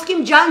ելնեք, խոսքի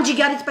իմ ջան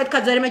ջիգարից պետք է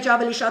ձեր մեջ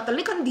ավելի շատ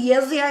ելնի, քան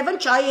դիեզի հայվան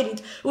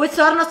չայերից, ու այդ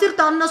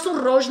սառնասիրտ աննասուն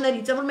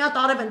ռոժներից, որ մի հատ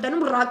արև են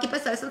տենում ռակի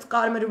պես այսպես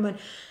կարմերում են։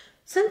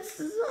 Սենց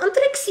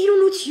ընտրեք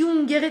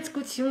սիրունություն,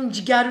 գեղեցկություն,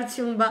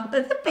 ջգարություն, բան,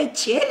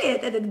 պետք չէ էլի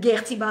այդ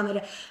գեղցի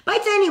բաները։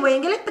 Բայց anyway,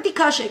 անգել պետք է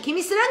քաշեք,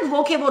 հիմի սրանք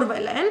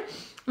ոգևորվել են,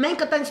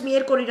 մենք այտենց մի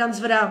երկու օր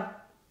իրանց վրա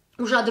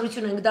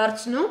ուշադրություն ենք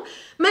դարձնում,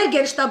 մեր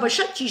գենշտաբը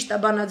շատ ճիշտ է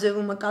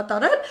բանաձևումը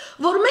կատարել,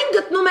 որ մենք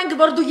գտնում ենք,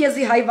 որ դու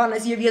եզի հայվան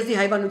ես եւ եզի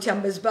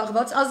հայվանությամբ ես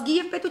զբաղված ազգի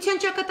եւ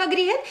պետության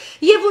ճակատագրի հետ,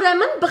 եւ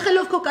ուրեմն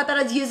բխելով քո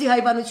կատարած եզի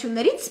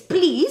հայվանություններից,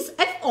 please,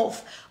 F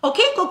off,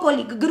 okay,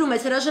 կոկոլիկ, գրում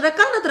ես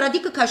հրաժարականը,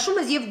 ռադիկը քաշում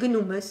ես եւ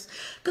գնում ես։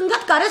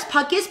 Կնգատ կարես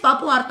փակես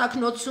պապու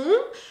արտակնոցում,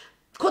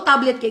 քո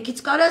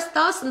տաբլետկեքից կարես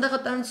տաս, ընդեղ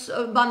այտենց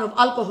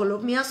բանով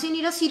ալկոհոլով միասին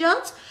իրա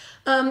սիրած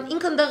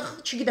ինքը ընդեղ,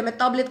 չգիտեմ, այդ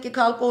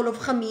տաբլետկեքը ալկոհոլով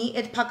խմի,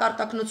 այդ փակ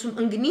արտակնոցում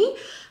ընգնի,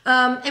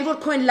 այն որ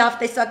քո են լավ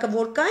տեսակը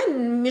որ կային,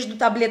 միջդու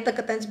տաբլետը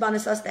կտենց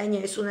բանը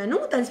սաստանյա ես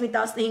ունենում, տենց մի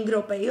 15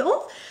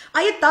 րոպեով,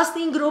 այդ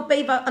 15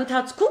 րոպեի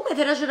ընթացքում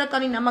այդ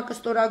հրաժարականի նամակը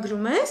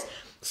ստորագրում ես,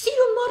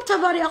 սիրուն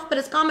մարդավարի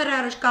աղբերս կամերայի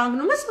առաջ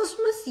կանգնում ես,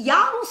 ասում ես,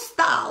 «Яу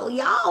ստալ,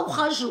 яу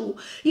խաժու»։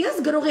 Ես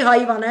գրողի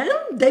հայվան եմ,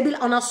 դեբիլ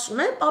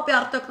անասուն եմ, պապի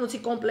արտակնոցի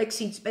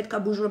կոմպլեքսից պետք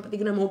է բուժումը պետք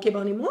է գնամ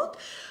հոգեբանի մոտ,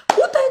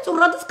 ու տենց ու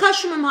ռադից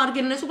քաշում եմ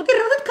հարգելն ես, ու պետք է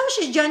ռադից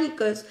քաշես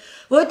ջանիկս,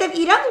 որովհետև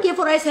իրանք,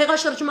 երբ որ այս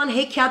հեղաշրջման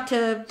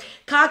հեքիաթը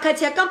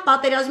քաղաքացիական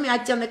պատերազմի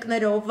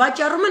ատյանեկներով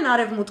վաճառում են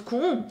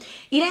արևմուտքում,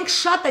 իրենք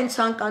շատ են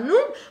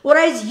ցանկանում,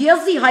 որ այս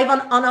եզի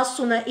հայվան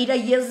անասունը իր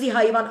եզի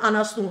հայվան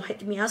անասնու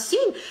հետ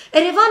միասին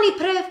Երևան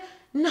իբրև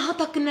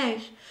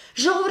նահատակներ,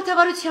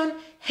 ժողովրդավարության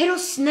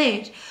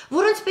հերոսներ,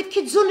 որոնց պետք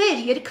է ձոներ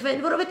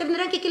երգվեն, որովհետև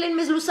նրանք եկել են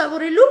մեզ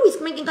լուսավորելու,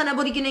 իսկ մենք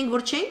ինքանաբորի գնենք,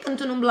 որ չենք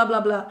ընդունում բլա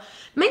բլա բլա։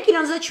 Մենք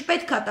իրանց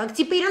չպետք է տանք,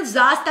 տիպը իրանց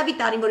զաստավի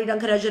տարին, որ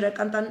իրանք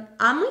հրաժարական տան,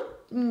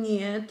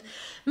 нет։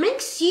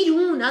 Մենք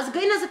սիրուն,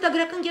 ազգային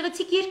ազատագրական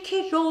գեղեցիկ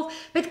երգերով,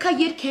 պետք է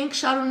երգենք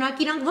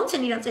շարունակ, իրանք ոնց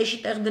են իրանց էշի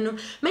տեղ դնում։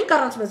 Մենք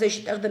առանց մեզ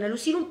էշի տեղ դնելու,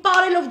 սիրուն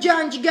պարելով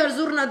ջան, ջիգար,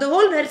 զուռնա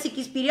դհոլ,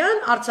 Ներսիկի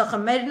Սպիրյան,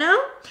 Արցախը մերն է,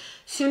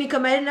 Սյունիքը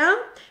մերն է,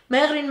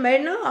 Մեղրին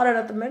մերն է,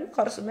 Արարատը մերն է,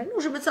 Խարսը մերն է,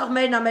 ուժը մեցաղ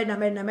մերն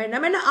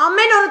է,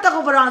 ամեն օրը տեղ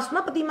որ անցնում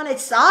է, պետք է իմանալ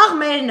սաղ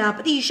մերն է,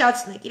 պետք է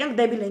հիշացնեք, իրանք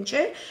դեբիլ են,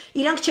 չէ,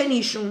 իրանք չեն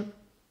հիշում։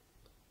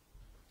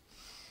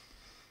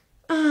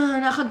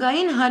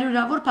 Նախագահին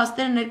հարյուրավոր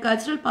փաստեր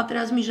ներկայացրել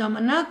պատերազմի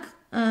ժամանակ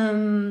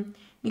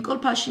Նիկոլ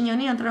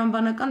Փաշինյանի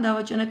անդրամբանական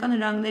դավաճանական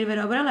հրահանգների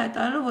վերաբերյալ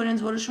հայտարարելով, որ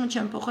իրենց որոշումը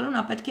չեն փոխելու,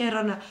 նա պետք է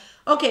հեռանա։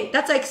 Okay,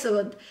 that's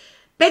excellent.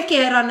 Պետք է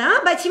հեռանա,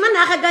 բայց հիմա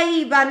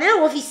նախագահի բանը,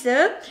 օֆիսը,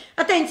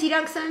 այտենց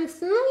իրանք սենց,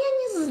 ну я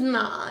не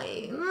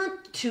знаю,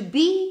 to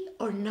be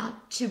or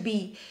not to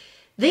be.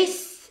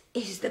 This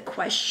is the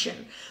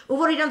question. Ու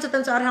որ իրանց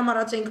այտենց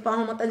արհամարած ենք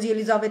պահում, այտենց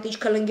Ելիզավետիչ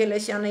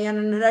Քլնգելեսյանը,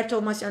 Նրայր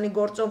Թովմասյանի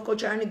գործով,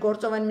 Կոչարյանի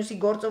գործով,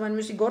 այն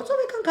մյուսի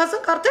գործով, եկան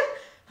հասանք արդեն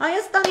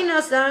Հայաստանին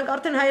ասանք,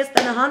 արդեն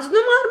Հայաստանը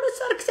հանձնում Արմեն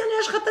Սարգսյանի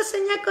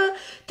աշխատասենյակը,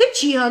 թե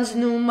չի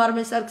հանձնում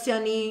Արմեն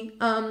Սարգսյանի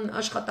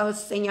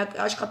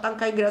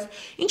աշխատանքային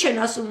գրած։ Ինչ են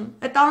ասում,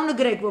 այդ անունը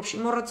գրեք,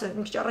 ոբշի, մոռացեք,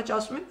 մի քիչ առաջ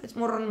ասում եմ, բայց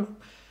մոռանում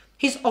եմ։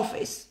 His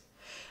office։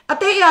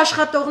 Ատեղի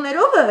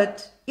աշխատողներով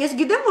ես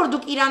գիտեմ, որ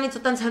դուք Իրանից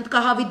այտենց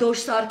հնդկահավի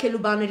դոշ սարքելու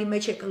բաների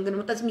մեջ եք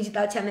ընկնում, այտենց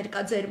մեդիտացիաներ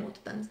կա ձեր մոտ,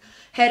 այտենց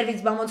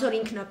հերվից բամոնց որ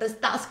ինքն այտենց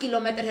 10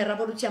 կիլոմետր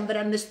հեռավորության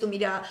վրա նստում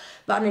իր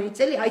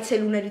բաներից էլի,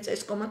 այցելուներից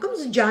էս կոմակում,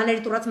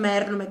 ջաների տուրած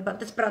մեռնում եք, բան,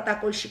 այտենց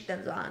պրոտոկոլ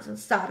շիպտեն զանց,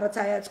 սառած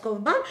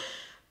հայացքով բան,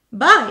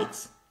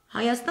 բայց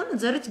Հայաստանը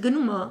ձեռից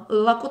գնում է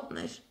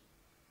լակոտներ։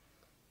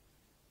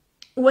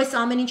 Ու այս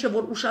ամեն ինչը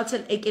որ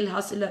ուշացել եկել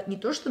հասելը, не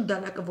то что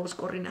դանակը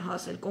ոսկորին է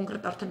հասել,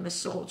 կոնկրետ արդեն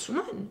մեզ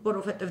սղոցում են,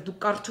 որովհետև դուք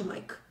կարդում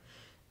եք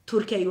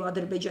Թուրքիայի ու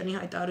Ադրբեջանի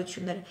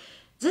հայտարարությունները։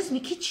 Ձեզ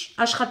մի քիչ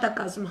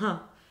աշխատակազմ, հա։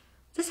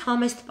 Ձեզ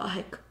համեստ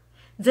պահեք։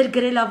 Ձեր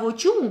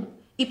գրելավոճում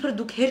իբր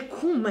դուք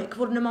հերքում եք,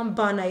 որ նման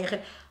բան է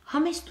եղել,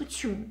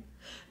 համեստություն։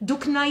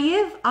 Դուք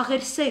նաև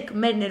աղերսեք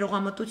մեր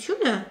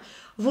ներողամտությունը,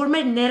 որ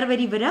մեր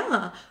ներվերի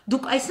վրա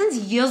դուք այսպես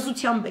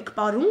եզությամբ եք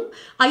ապարում,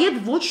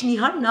 այդ ոչ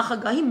նիհար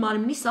նախագահի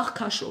մարմնի սաղ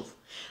քաշով։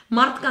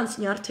 Մարդկանց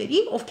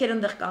նյարդերի, ովքեր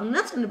այնտեղ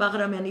կանգնած են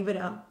Բաղրամյանի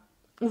վրա,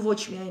 ու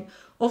ոչ միայն,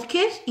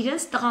 ովքեր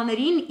իրենց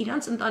տղաներին,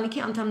 իրենց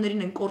ընտանիքի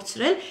անդամներին են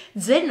կորցրել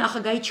ձեր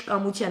նախագահի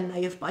չկամության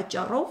նաև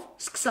պատճառով,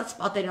 սկսած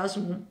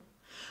պատերազմում,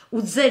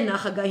 ու ձեր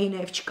նախագահի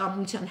նաև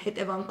չկամության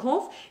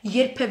հետևանքով,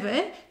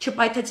 երբևէ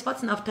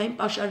չպայթեցված նավթային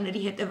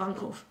պաշարների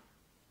հետևանքով։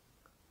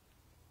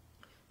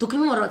 Դուք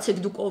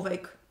մոռացեք դուք ով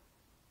եք։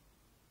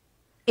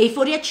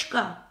 Էյֆորիա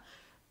չկա։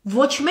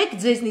 Ոչ մեկ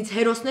ձեզնից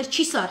հերոսներ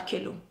չի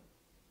սարքելու։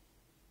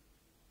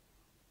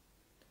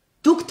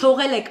 Դուք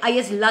թողել եք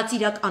այս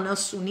լացիրակ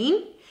անասունին,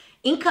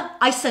 ինքը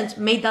այսենց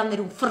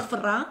մեյդաններում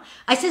ֆրֆռա,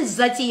 այսենց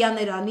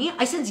զատիյաներ անի,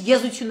 այսենց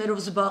եզություններով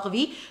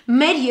զբաղվի,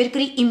 մեր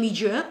երկրի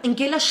իմիջը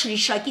ընկել է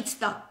շրիշակից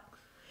տակ։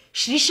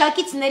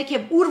 Շրիշակից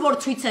ներքև ուր որ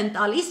ցույց են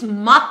տալիս,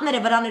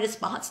 մատները վրաներս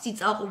պահած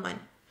ծիծաղում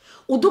են։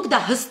 Ու դուք դա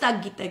հստակ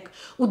գիտեք,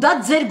 ու դա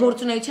ձեր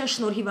գործունեության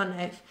շնորհիվ է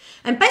նաև։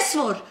 Այնպես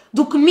որ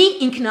դուք մի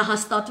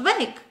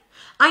ինքնահաստատվեք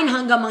այն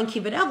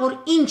հանգամանքի վրա, որ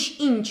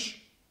ինչ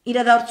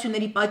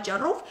իրադարձությունների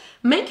պատճառով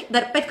մենք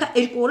դեռ պետք է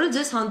 2 օր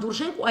ձեզ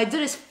հանդուրժենք ու այդ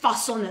ձեր այս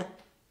ֆասոնը,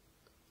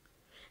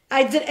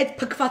 այդ ձեր այդ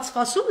փքված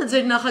ֆասոնը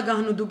ձեր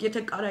նախագահն ու դուք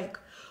եթե կարայք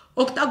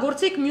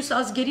օգտագործեք մյուս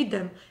ազգերի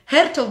դեմ,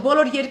 հերթով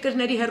բոլոր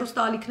երկրների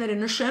հերոստալիքները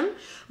նշեմ,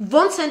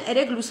 ոնց են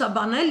երեք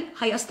լուսաբանել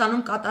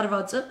Հայաստանում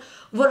կատարվածը,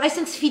 որ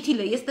այսինքն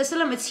ֆիտիլ է, ես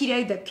տեսել եմ այդ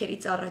Սիրիայի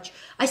դեպքերից առաջ,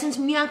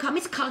 այսինքն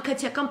միանգամից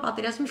քաղաքացիական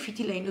պատերազմի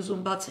ֆիտիլ էին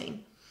ուզում բացեին։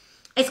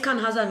 Այսքան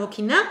հազար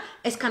հոգինա,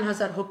 այսքան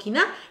հազար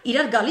հոգինա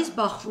իրար գալիս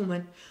բախվում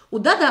են։ Ու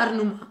դա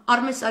դառնում է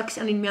Արմեն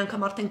Սարգսյանին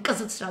միանգամ արդեն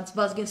կզծրած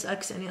Վազգեն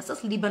Սարգսյանի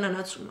ասած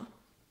լիբանանացումը։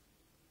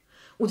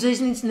 Ու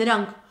ձեզնից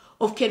նրանք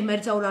ովքեր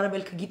մերձավոր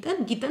արևելքը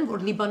գիտեն,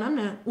 որ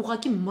Լիբանանը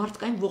ուղղակի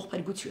մարդկային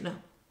ողբերգություն է։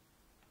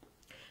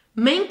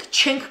 Մենք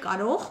չենք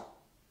կարող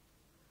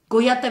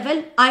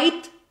գոյատևել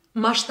այդ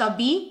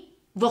մասշտաբի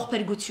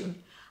ողբերգություն։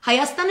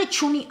 Հայաստանը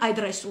չունի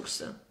այդ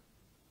ռեսուրսը։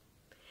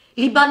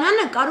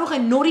 Լիբանանը կարող է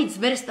նորից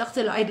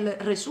վերստեղծել այդ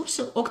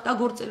ռեսուրսը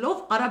օգտագործելով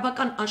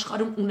արաբական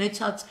աշխարհում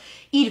ունեցած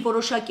իր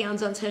որոշակի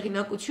անձանց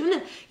հեղինակությունը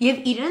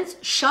եւ իրենց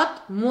շատ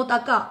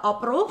մոտակա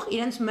ապրող,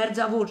 իրենց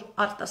մերձավոր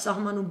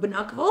արտասահմանում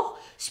բնակվող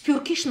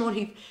սփյուռքի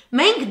շնորհիվ։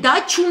 Մենք դա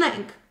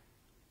չունենք։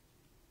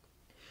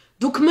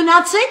 Դուք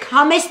մնացեք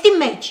համեստի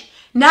մեջ,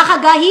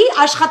 նախագահի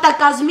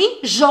աշխատակազմի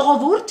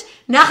ժողովուրդ,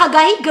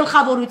 նախագահի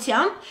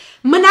գլխավորությամբ,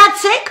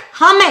 մնացեք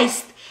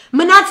համեստ,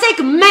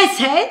 մնացեք մեզ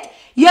հետ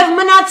Եվ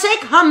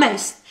մնացեք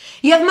համեստ,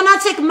 եւ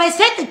մնացեք մեզ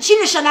հետ չի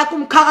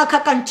նշանակում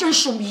քաղաքական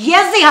ճնշում,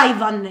 եզի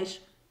հայվաններ։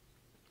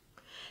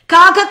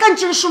 Քաղաքական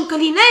ճնշում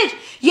կլիներ,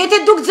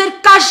 եթե դուք ձեր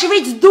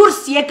կաշվից դուրս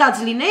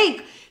եկած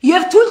լինեիք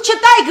եւ թույլ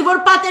չտայիք,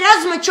 որ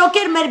պատերազմը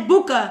չոքեր մեր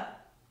բուկը։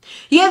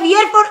 Եվ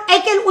երբ որ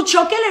եկել ու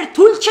չոքել էր,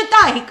 թույլ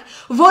չտայիք,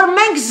 որ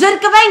մենք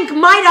զրկվենք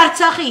Մայր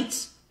Արցախից։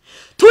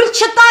 Թույլ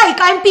չտայիք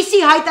այնպիսի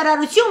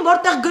հայտարարություն,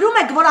 որտեղ գրում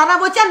եք, որ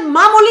առավոտյան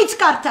մամուլից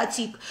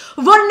կարդացիք,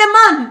 որ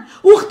նման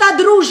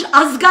ուխտադրուժ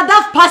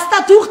ազգադավ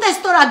փաստաթուղթ է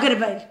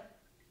ստորագրվել։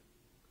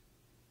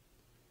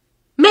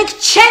 Մենք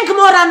չենք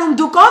մոռանում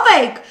դուք ով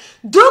եք,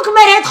 դուք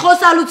մեր հետ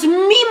խոսալուց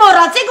մի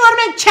մոռացեք, որ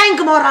մենք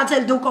չենք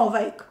մոռացել դուք ով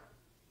եք։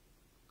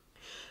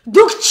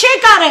 Դուք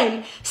չեք արել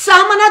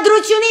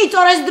սահմանադրությունից,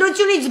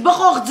 օրենսդրությունից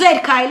բխող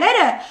ձեր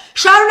քայլերը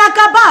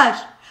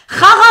շարունակաբար,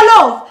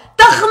 խաղալով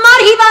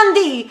տխմար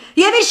հիվանդի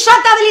եւ իր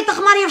շատ ավելի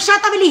տխմար եւ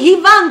շատ ավելի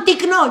հիվանդ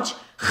տիկնոջ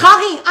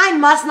խաղի այն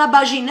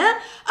մասնաբաժինը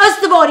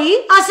ըստ որի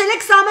ասել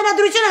եք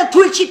սահմանադրությունը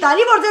թույլ չի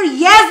տալի որտեղ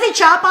եզի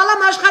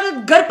չապալամ աշխարհը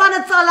գրպանը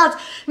ցալած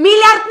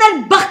միլիարդներ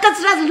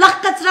բխկացրած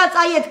լախկացրած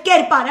այդ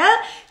կերպարը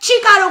չի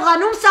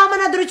կարողանում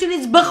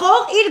սահմանադրությունից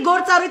բխող իր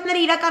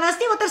գործառույթները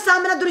իրականացնել որտեղ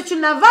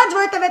սահմանադրությունն է վատ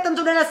որովհետեւ այդ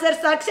ընդունել է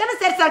Սերժ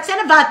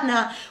Սարգսյանը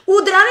վատնա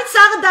ու դրանից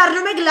սաղը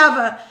դառնում է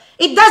լավը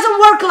it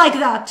doesn't work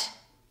like that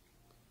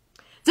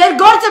Ձեր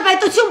գործը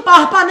պետություն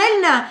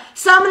պահպանելն է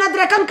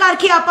սահմանադրական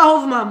կարգի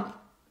ապահովմամբ։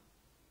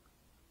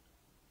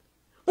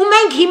 Ու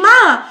մենք հիմա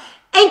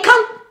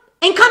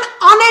այնքան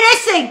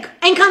աներես ենք,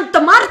 այնքան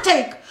տմարդ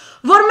ենք,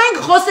 որ մենք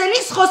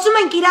խոսելիս խոսում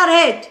ենք իրար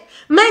հետ։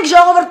 Մենք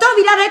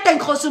ժողովրդով իրար հետ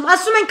ենք խոսում,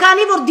 ասում ենք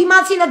քանի որ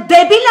դիմացինը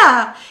դեբիլ է,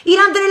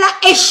 իրան դրել է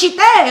էշի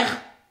տեղ,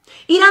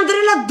 իրան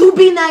դրել է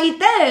դուբինայի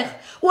տեղ,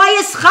 ու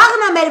այս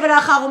խաղն է մեր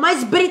վրա խաղում,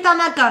 այս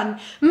բրիտանական,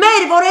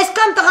 մեր, որ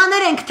այսքան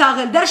տղաներ ենք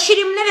թաղել, դեռ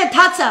շիրիմները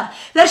թացա,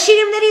 դեռ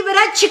շիրիմների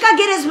վրա չկա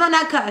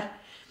գերեզմանակար,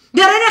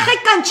 դեռ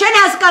երեխեք կան չեն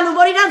հասկանում,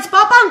 որ իրանց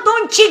պապան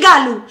տուն չի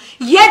գալու,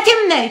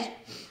 եթիմներ,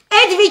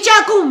 այդ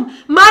վիճակում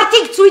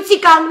մարդիկ ցույցի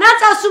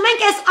կանգնած ասում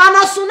ենք այս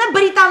անասունը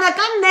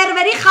բրիտանական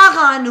ներվերի խաղ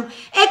է անում,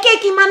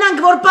 եկեք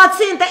իմանանք, որ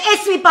պացիենտը,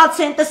 այս մի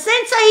պացիենտը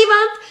սենց է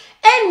հիվանդ,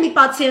 այն մի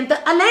պացիենտը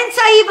ալենց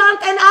է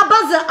հիվանդ, այն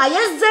աբազը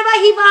այս ձև է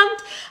հիվանդ,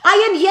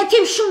 այն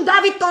եթիմ Շուն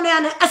Դավիթ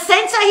Տոնեանը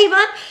ասենց է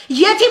հիվանդ,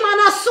 եթիմ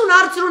անասուն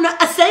Արծրունը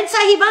ասենց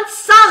է հիվանդ,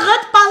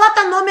 սաղըտ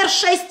պալատա նոմեր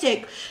 6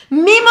 եք,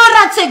 մի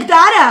մոռացեք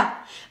դարա,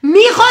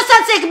 մի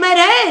խոսացեք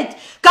մեր հետ,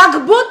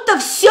 как будто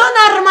все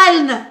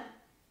нормально,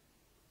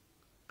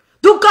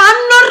 դուք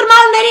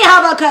աննորմալների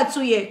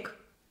հավաքածու եք,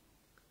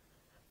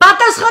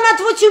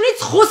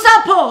 պատասխանատվությունից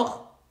խուսափող,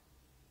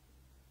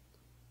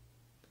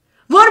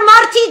 որ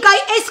մարդիկ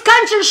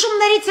այսքան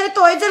ճնշումներից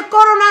հետո, այդ ձեր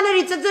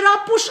կորոնաներից, այդ ձեր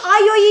ապուշ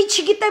այոյի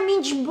չգիտեմ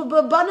ինչ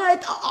բանը,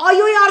 այդ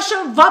այոյի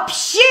արշավ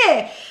վապշե,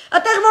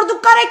 այդտեղ որ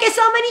դուք կարեք այս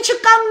ամեն ինչը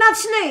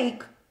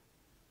կանգնացնեիք,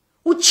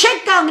 ու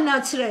չեք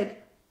կանգնացրել,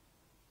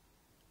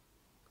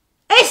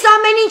 այս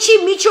ամեն ինչի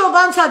միջով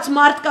անցած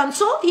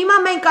մարդկանցով, հիմա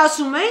մենք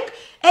ասում ենք,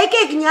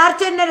 եկեք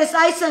նյարդերներս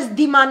այսպես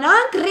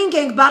դիմանանք, ռինգ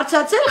ենք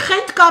բարձացել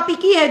խենթ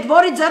կապիկի հետ,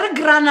 որի ձեռը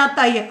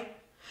գրանատա է,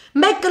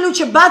 մեկ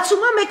կլուչը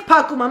բացում է, մեկ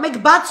փակում է, մեկ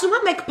բացում է,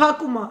 մեկ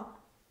փակում է,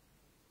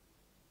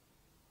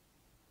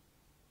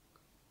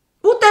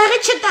 ու տեղի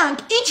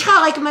չտանք, ինչ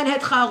խաղ եք մեր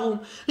հետ խաղում,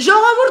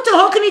 ժողովուրդը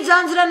հոգնի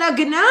ձանձրանա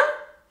գնա,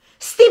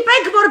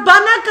 ստիպեք, որ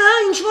բանակը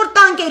ինչ-որ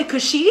տանկեր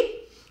քշի,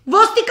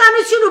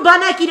 ոստիկանություն ու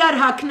բանակ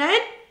իրար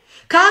հակնեն,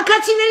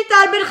 քաղաքացիների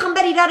տարբեր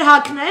խմբեր իրար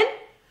հակնեն,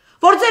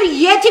 որ ձեր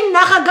եթիմ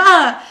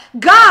նախագահը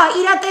գա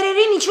իրա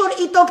տերերին ինչ-որ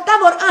իտոք տա,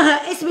 որ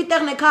այս մի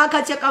տեղն է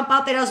քաղաքացիական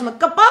պատերազմը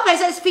կպավ,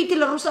 այս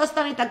ֆիտիլը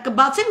Ռուսաստանի տակ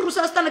կբացեն,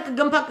 Ռուսաստանը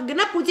կգմփա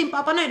կգնա, Պուտին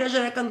պապանը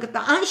հրաժարական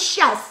կտա,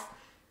 անշաս։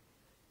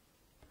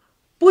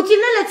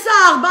 Պուտինն էլ այդ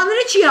սաղ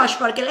բաները չի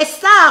հաշվարկել, այս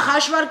սաղ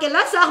հաշվարկել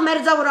է, սաղ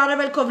մերձավոր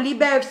արևելքով,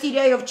 Լիբիայով,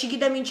 Սիրիայով,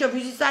 չգիտեմ ինչով,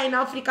 Հյուսիսային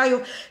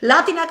Աֆրիկայով,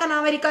 Լատինական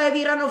Ամերիկայով,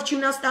 Իրանով,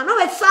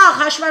 Չինաստանով, այդ սաղ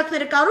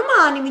հաշվարկները կարում է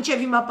անի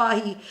մինչև հիմա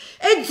պահի,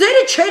 այդ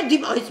ձերը չէր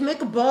դիմ, այս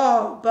մեկը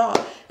բա,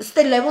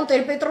 ստե Լևոն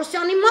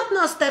Տեր-Պետրոսյանի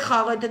մատնա ստե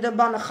խաղ, այդ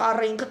բանը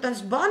խառը ինքը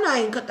տենց բան է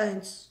ինքը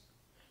տենց,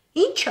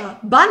 ինչ է,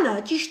 բան է,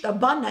 ճիշտ է,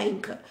 բան է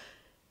ինքը,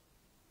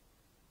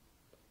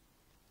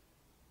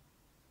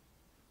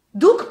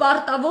 դուք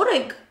պարտավոր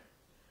եք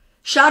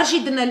շարժի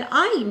դնել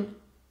այն,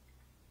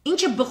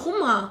 ինչը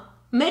բխում է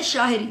մեր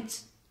շահերից,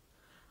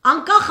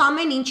 անկախ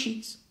ամեն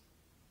ինչից,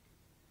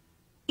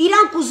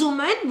 իրանք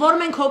ուզում են, որ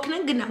մենք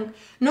հոգնենք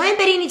գնանք,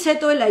 նոյեմբերինից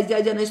հետո էլ այս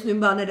դյադյան այս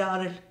նույն բաները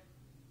արել,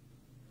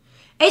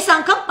 այս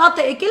անգամ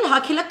պատ է եկել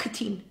հակելա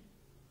քթին,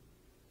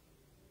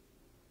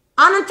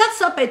 անընդհատ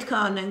սա պետք է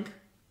անենք,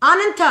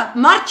 անընդհատ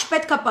մարդ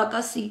չպետք է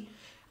պակասի,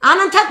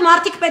 անընդհատ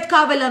մարդիկ պետք է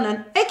ավելանան,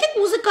 եկեք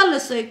մուզիկա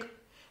լսեք,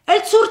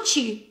 էլ ցուրտ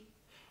չի,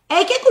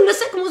 եկեք ու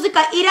լսեք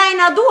մուզիկա,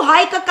 իրայնադու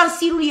հայկական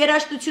սիրուն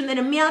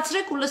երաժշտությունները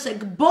միացրեք ու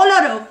լսեք,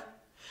 բոլորով,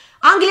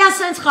 Անգլիան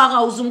սենց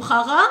խաղա ուզում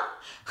խաղա,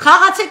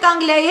 խաղացեք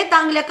Անգլիայի հետ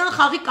անգլիական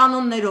խաղի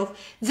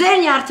կանոններով, ձեր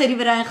նյարդերի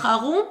վրա են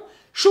խաղում,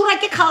 շուր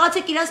եկեք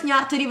խաղացեք իրանց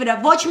նյարդերի վրա,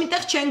 ոչ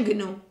միտեղ չեն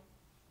գնում։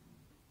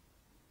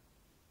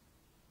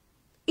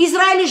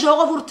 Իսրայելի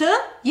ժողովուրդը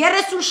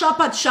 30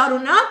 շաբաթ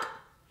շարունակ,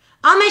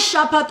 ամեն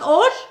շաբաթ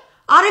օր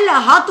արել է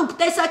հատուկ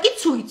տեսակի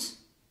ցույց,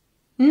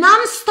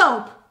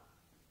 non-stop։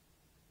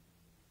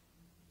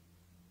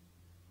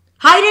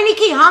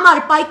 Հայրենիքի համար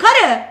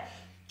պայքարը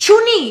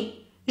չունի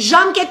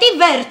ժամկետի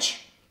վերջ,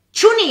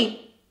 չունի,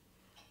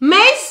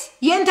 մեզ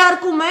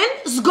ենթարկում են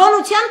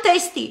զգոնության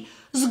տեստի,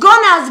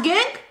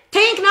 զգոնազգենք,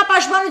 թե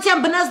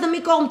ինքնապաշտպանության բնազդը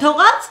մի կողմ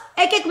թողած,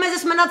 եկեք մեզ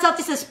ես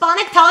մնացածիս ես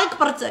սպանեք, թաղեք,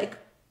 պրծեք։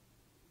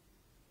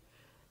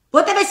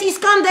 Որտև ես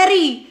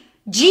Իսկանդերի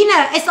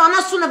ջինը, այս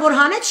անասունը, որ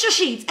հանեց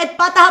շշից, այդ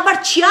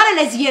պատահաբար չի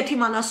արել այս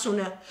եթիմ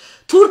անասունը,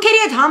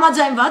 թուրքերի հետ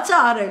համաձայնված է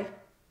արել։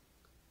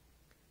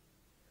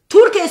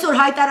 Թուրքը այսօր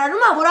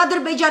հայտարարում է, որ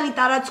Ադրբեջանի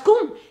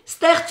տարածքում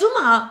ստեղծում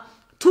է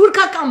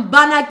թուրքական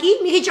բանակի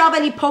մի քիչ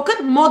ավելի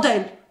փոքր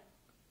մոդել։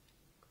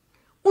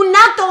 Ու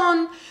ՆԱՏՕ-ն,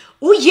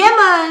 ու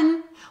Եմեն,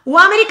 ու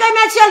Ամերիկայի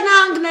Միացյալ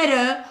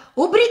Նահանգները,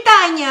 ու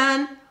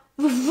Բրիտանիան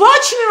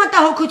ոչ մի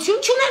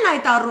մտահոգություն չունեն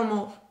այդ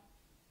առումով։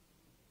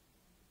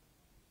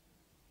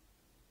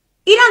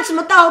 Իրանց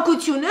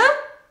մտահոգությունը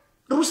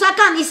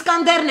ռուսական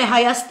Իսկանդերն է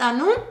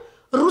Հայաստանում,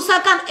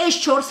 ռուսական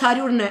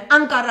S400-ն է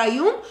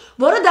Անկարայում,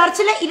 որը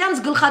դարձել է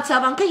իրանց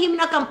գլխացավանքը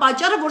հիմնական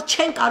պատճառը, որ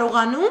չեն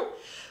կարողանում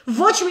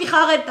ոչ մի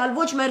խաղեր տալ,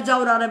 ոչ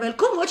մերձավոր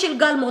արևելքում, ոչ էլ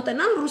գալ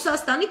մոտենան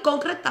Ռուսաստանի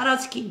կոնկրետ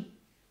տարածքին։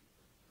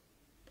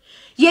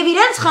 Եվ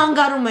իրենց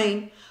խանգարում էին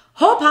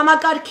հոբ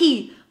համակարգի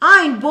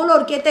այն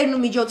բոլոր կետերն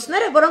ու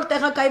միջոցները, որոնք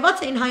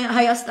տեղակայված էին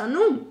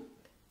Հայաստանում,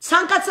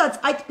 ցանկացած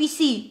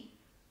այդպիսի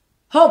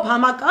հոբ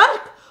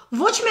համակարգ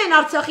ոչ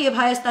միայն Արցախի եւ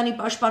Հայաստանի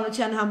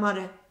պաշտպանության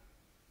համար է,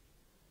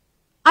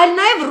 այլ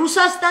նաև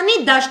Ռուսաստանի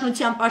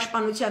Դաշնության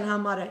պաշտպանության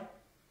համար է։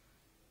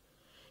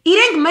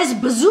 Իրենք մեզ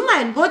բզում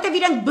են, որտեղ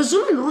իրենք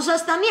բզում են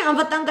Ռուսաստանի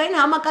անվտանգային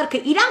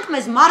համակարգը, իրանք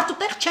մեզ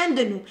մարդուտեղ չեն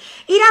դնում։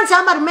 Իրանց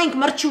համար մենք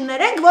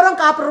մրջյուններ ենք,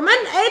 որոնք ապրում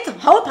են այդ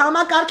հոտ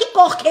համակարգի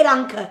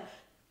կողքերանքը,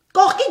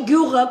 կողքի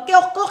գյուղը,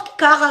 կողքի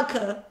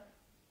քաղաքը։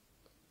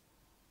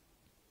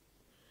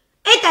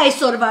 Այդ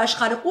այսօրվա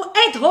աշխարհը ու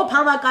այդ հոտ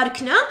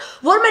համակարգն է,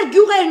 որ մեր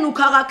գյուղերն ու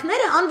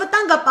քաղաքները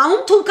անվտանգ է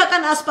պահում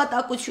թուրքական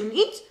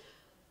ասպատակությունից,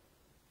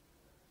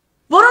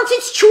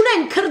 որոնցից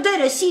չունեն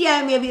քրդերը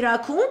Սիրիայում եւ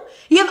Իրաքում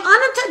եւ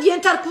անընդհատ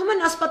ենթարկվում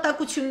են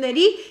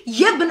ասպատակությունների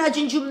եւ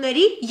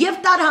բնաջնջումների եւ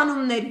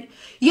տարհանումների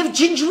եւ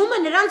ջնջվում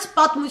է նրանց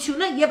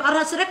պատմությունը եւ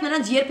առհասարակ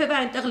նրանց երբևէ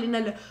այնտեղ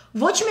լինելը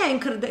ոչ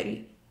միայն քրդերի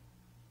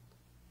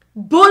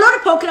բոլոր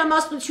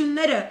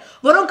փոքրամասնությունները,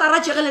 որոնք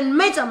առաջ եղել են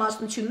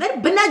մեծամասնություններ,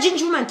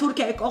 բնաջնջվում են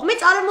Թուրքիայի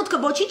կողմից, արևմուտքը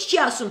ոչինչ չի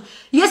ասում։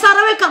 Ես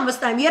առավել քան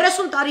վստահ եմ,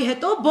 30 տարի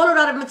հետո բոլոր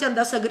արևմտյան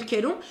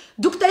դասագրքերում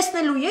դուք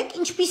տեսնելու եք,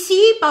 ինչպիսի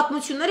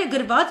պատմություններ է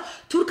գրված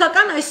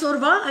թուրքական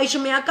այսօրվա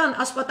այժմեական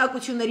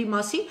ասպատակությունների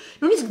մասին,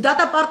 նույնիսկ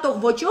դատապարտող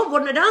ոճով,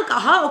 որ նրանք,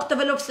 ահա,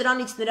 օգտվելով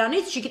սրանից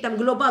նրանից, չգիտեմ,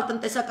 գլոբալ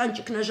տնտեսական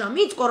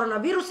ճգնաժամից,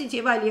 կորոնավիրուսից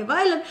եւ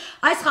այլն,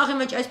 այս խաղի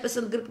մեջ այսպես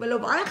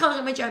ընդգրկվելով, այն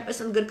խաղի մեջ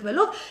այնպես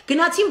ընդգրկվելով,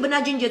 գնացին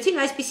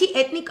բնաջնջեցին այսպես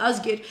էթնիկ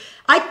ազգեր,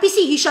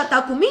 այդպիսի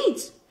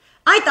հիշատակումից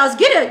այդ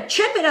ազգերը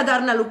չեն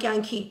վերադառնալու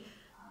կյանքի։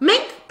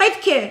 Մենք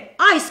պետք է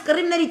այս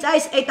կռիվներից,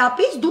 այս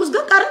էտապից դուրս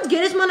գանք առանց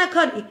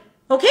գերեզմանակարի,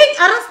 օքեյ,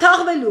 առանց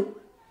թաղվելու։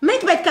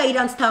 Մենք պետք է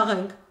իրանց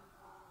թաղենք։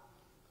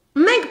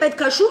 Մենք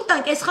պետք է շուտ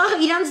տանք այս խաղը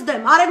իրանց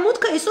դեմ։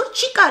 Արևմուտքը այսօր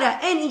չի կարա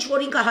այն ինչ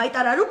որ ինքը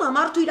հայտարարում է,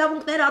 մարդու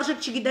իրավունքներ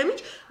արժեք չգիտեմ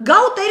ինչ, գա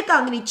ու տեր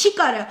կանգնի, չի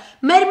կարա։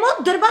 Մեր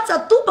մոտ դրված է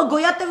տուփը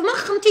գոյատևման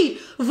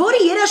խնդիր,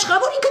 որի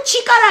երաշխավոր ինքը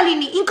չի կարա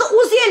լինի։ Ինքը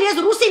ուզի էլ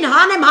ես ռուսին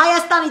հանեմ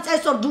Հայաստանից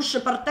այսօր դուրս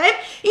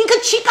շպրտեմ,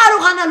 ինքը չի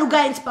կարողանալու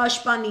գա ինձ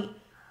պաշտպանի։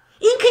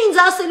 Ինքը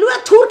ինձ ասելու է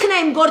թուրքն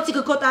է իմ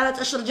գործիքը քո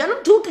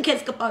տարածաշրջանում, թուրքը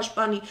քեզ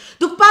կպաշտպանի։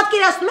 Դուք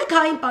պատկերացնում եք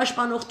հային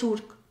պաշտպանող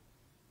թուրք։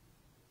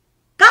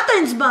 Կա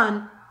տենց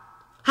բան։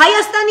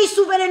 Հայաստանի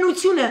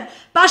սուվերենությունը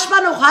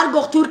պաշտպանող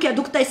հարգող Թուրքիա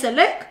դուք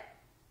տեսել եք։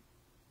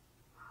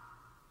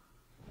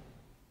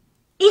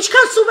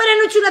 Ինչքան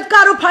սուվերենություն այդ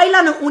Կարո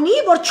Փայլանը ունի,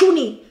 որ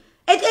չունի։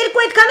 Այդ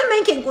երկու այդքանը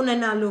մենք ենք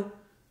ունենալու։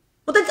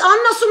 Ոտենց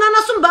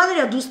աննասուն բաներ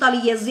է դուրս տալի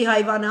եզի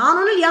հայվանը,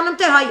 անոնել յանեմ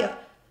թե հայը։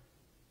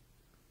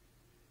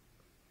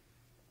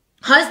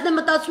 Հայաստանը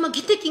մտածում է,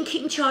 գիտեք ինքը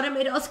ինչ արել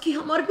մեր ազգի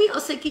համար, մի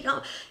ասեք իր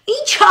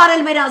ինչ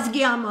արել մեր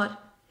ազգի համար։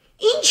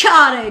 Ինչ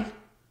արել։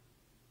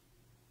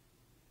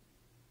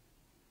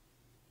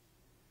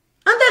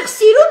 Անդեղ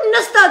սիրուն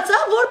նստած է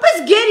որպես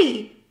գերի,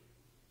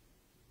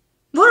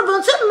 որ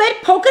ոնց է մեր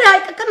փոքր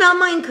հայկական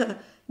համայնքը,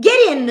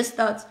 գերի են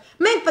նստած,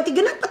 մենք պետք է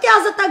գնանք, պետք է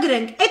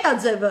ազատագրենք, այդ է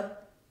ձևը,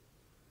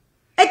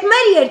 այդ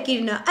մեր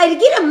երկիրն է,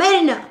 այրգիրը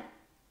մերն է,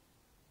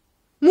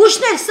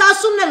 մուշն էլ,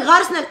 սասումն էլ,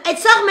 ղարսն էլ,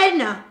 այդ սաղ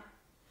մերն է,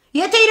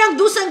 եթե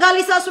իրանք դուս են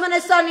գալիս ասում են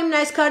այս սարն իմն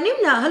է, այս քարն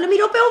իմն է, հլը մի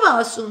րոպեով է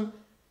ասում,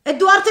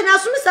 այդ դու արդեն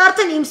ասում ես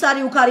արդեն իմ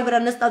սարի ու քարի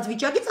վրա նստած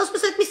վիճակից, ասում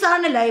ես այդ մի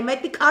սարն էլ է իմը,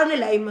 այդ մի քարն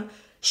էլ է իմը,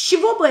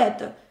 շիվո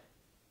բետ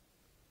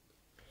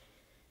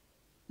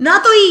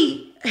ՆԱՏՕ-ի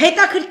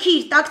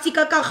հետաքրքիր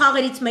տակտիկական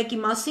խաղերից մեկի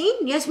մասին,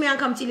 ես մի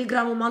անգամ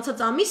Տելեգրամում անցած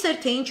ամիս էր,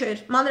 թե ինչ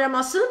էր,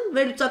 մանրամասն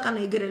վերլուծական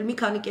էի գրել մի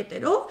քանի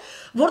կետերով,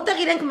 որտեղ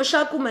իրենք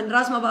մշակում են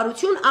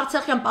ռազմավարություն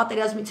Արցախյան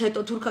պատերազմից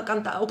հետո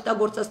թուրքական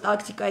օգտագործած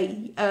տակտիկայի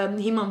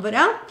հիման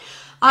վրա,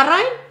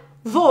 առայն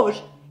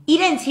որ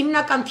իրենց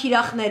հիմնական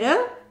թիրախները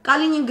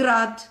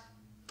Կալինինգրադ,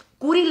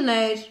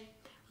 Կուրիլներ,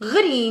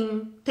 Ղրիմ,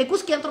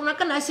 թեկուզ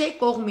կենտրոնական Ասիայի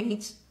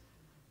կողմից,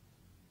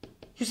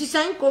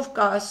 Հյուսիսային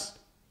Կովկաս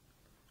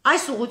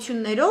այս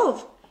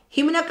ուղություններով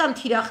հիմնական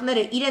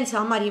թիրախները իրենց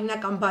համար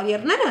հիմնական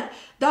բարիերները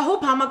դա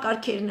հոբ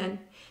համակարգերն են,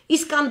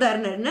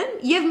 Իսկանդերներն են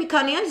եւ մի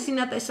քանի այլ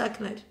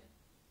զինատեսակներ։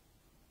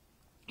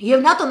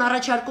 Եվ ՆԱՏՕ-ն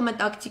առաջարկում է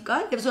տակտիկա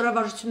եւ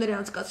զորավարժություններ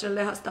անցկացրել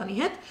Լեհաստանի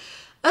հետ,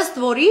 ըստ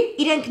որի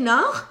իրենք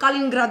նախ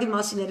Կալինինգրադի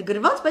մասին էր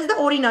գրված, բայց դա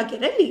օրինակ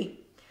էր էլի։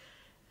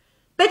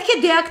 Պետք է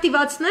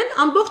դեակտիվացնեն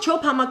ամբողջ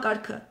հոբ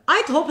համակարգը։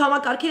 Այդ հոբ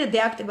համակարգերը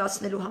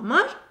դեակտիվացնելու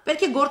համար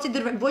պետք է գործի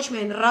դրվեն ոչ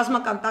միայն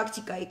ռազմական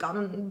տակտիկայի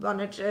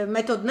կանոն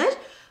մեթոդներ,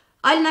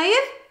 այլ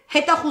նաև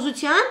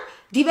հետախուզության,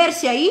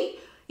 դիվերսիայի,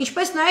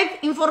 ինչպես նաև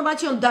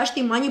ինֆորմացիոն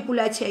դաշտի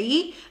մանիպուլյացիայի,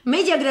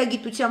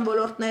 մեդիագրագիտության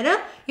ոլորտները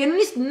եւ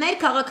նույնիսկ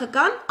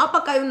ներքաղաքական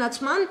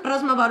ապակայունացման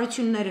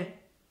ռազմավարությունները։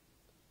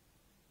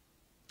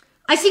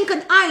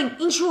 Այսինքն այն,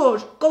 ինչ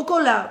որ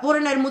կոկոլա,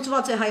 որը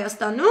ներմուծված է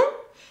Հայաստանում,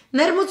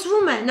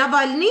 ներմուծվում է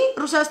Նավալնի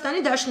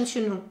Ռուսաստանի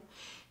Դաշնությունում։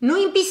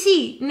 Նույնպիսի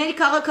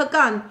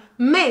ներքաղաքական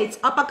մեծ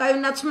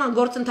ապակայունացման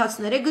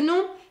գործընթացներ է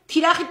գնում,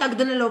 թիրախի տակ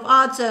դնելով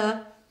ԱԱԾ,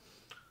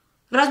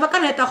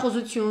 ռազմական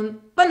հետախուզություն,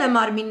 ՊՆ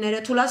մարմինները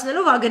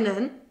թուլացնելով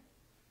ԱԳՆ-ն,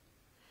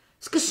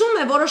 սկսում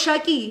է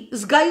որոշակի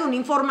զգայուն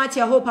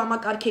ինֆորմացիա հոբ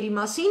համակարգերի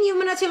մասին եւ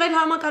մնացել այն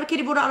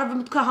համակարգերի, որ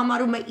արևմուտքը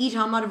համարում է իր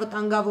համար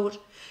վտանգավոր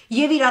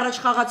եւ իր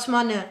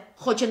առաջխաղացմանը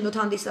խոչընդոտ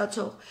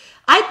հանդիսացող։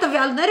 Այդ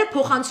տվյալները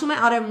փոխանցում է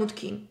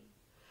արևմուտքին։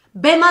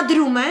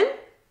 Բեմադրում են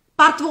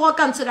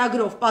պարտվողական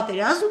ծրագրով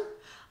պատերազմ,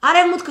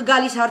 արևմուտքը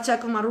գալիս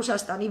հարձակվում է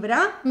Ռուսաստանի վրա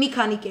մի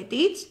քանի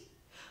կետից,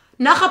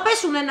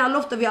 Նախապես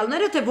ունենալով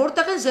տվյալները, թե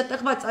որտեղ են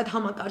զետեղված այդ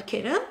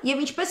համակարգերը եւ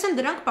ինչպես են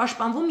դրանք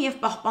պաշտպանվում եւ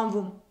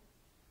պահպանվում։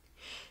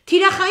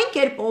 Թիրախային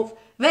կերպով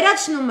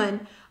վերացնում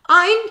են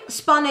այն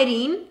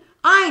սպաներին,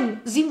 այն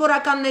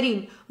զինվորականներին,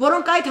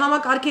 որոնք այդ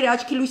համակարգերը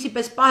աչքի լույսի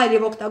պես պահել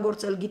եւ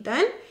օգտագործել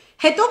գիտեն,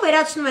 հետո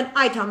վերացնում են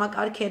այդ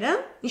համակարգերը,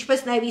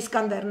 ինչպես նաեւ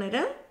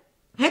իսկանդերները,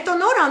 հետո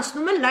նոր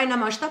անցնում են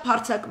լայնամասշտաբ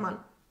հարձակման։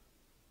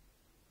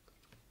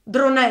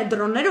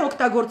 Դրոնները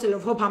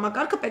օգտագործելով հոբ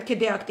համակարգը պետք է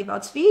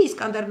դեակտիվացվի,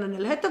 իսկանդերներն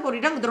էլ հետը, որ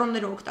իրանք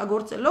դրոնները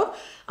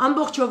օգտագործելով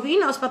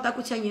ամբողջովին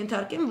ասպատակության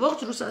ենթարկեն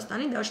ողջ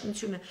Ռուսաստանի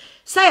Դաշնությունը։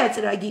 Սա է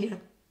ծրագիրը։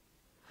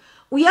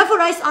 Ու երբ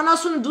որ այս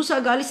անասունը դուրս է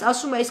գալիս,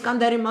 ասում է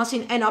Իսկանդերի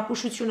մասին այն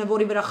ապուշությունը,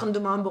 որի վրա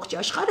խնդում է ամբողջ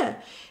աշխարհը,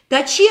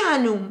 դա չի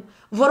անում,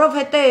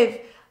 որովհետև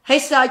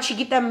հեսա,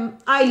 չգիտեմ,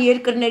 այլ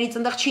երկրներից,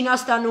 այնտեղ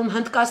Չինաստանում,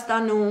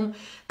 Հնդկաստանում,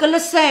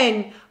 կլսեն,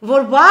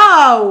 որ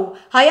վաու,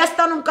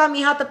 Հայաստանում կա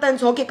մի հատ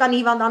տենց հոգեկան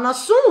հիվանդ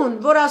անասուն,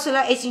 որ ասել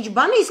է, այս ինչ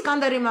բան է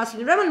Իսկանդերի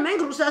մասին, ուրեմն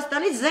մենք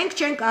Ռուսաստանից զենք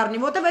չենք առնի,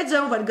 որտեվ այդ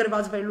ձևով էր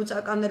գրված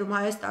վերլուծականներում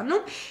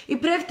Հայաստանում,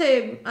 իբրև թե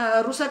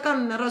ռուսական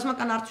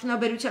ռազմական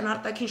արդյունաբերության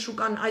արտաքին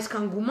շուկան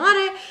այսքան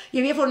գումար է,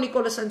 եւ երբ որ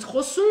Նիկոլը սենց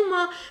խոսում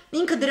է,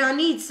 ինքը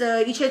դրանից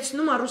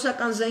իջեցնում է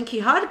ռուսական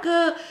զենքի հարկը,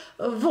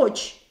 ոչ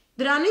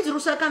Դրանից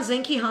ռուսական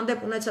զենքի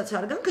հանդեպ ունեցած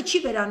հարգանքը չի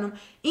վերանում,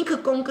 ինքը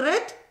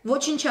կոնկրետ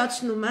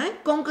ոչնչացնում է,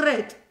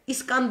 կոնկրետ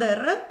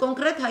Իսկանդերը,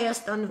 կոնկրետ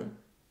Հայաստանում։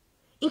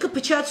 Ինքը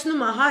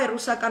փչացնում է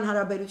հայ-ռուսական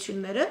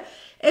հարաբերությունները,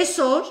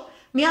 այսօր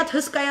մի հատ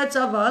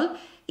հսկայածավալ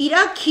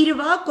իրա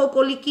քիրվա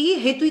կոկոլիկի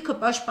հետույքը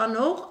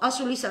պաշտպանող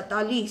ասուլիս է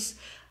տալիս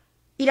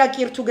իրա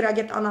կիրթու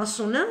գրագետ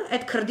անասունը,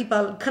 այդ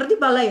քրդի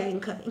բալայա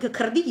ինքը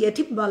քրդի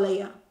եթի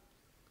բալայա։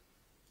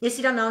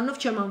 Ես իրան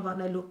անունով չեմ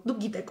անվանելու,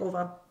 դուք գիտեք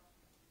ով է։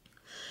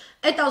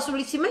 Այդ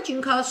ասուլիսի մեջ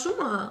ինքը ասում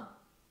է,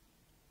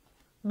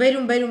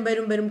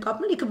 բերում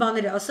կապնել, ինքը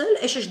բաներ է ասել,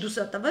 էշեշ դուս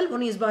է տվել,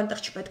 որ ինձ բան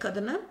տեղ չպետք է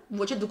դնեմ,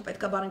 ոչ է դուք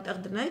պետք է բան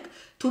տեղ դնեք,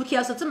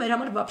 Թուրքիա ասացը մեր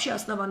համար վաբշի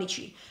ասնավանի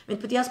չի։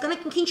 Մենք պետք է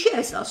հասկանանք ինքը ինչի է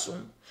այս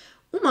ասում։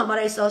 Ում համար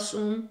է այս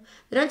ասում։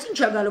 Դրանց ինչ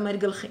է գալու մեր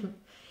գլխին։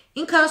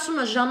 Ինքը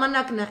ասում է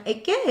ժամանակն է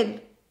եկել,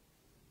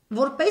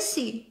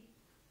 որպեսի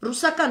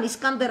ռուսական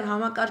Իսկանդեր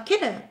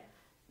համակարգերը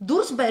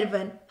դուրս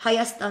բերվեն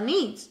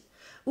Հայաստանից,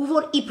 ու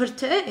որ իբր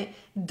թե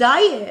դա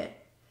է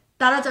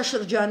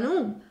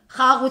տարածաշրջանում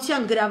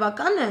խաղաղության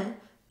գրավականը,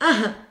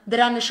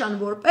 դրա նշան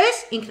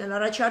որպես ինքն էլ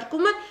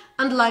առաջարկում է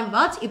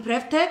ընդլայնված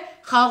իբրև թե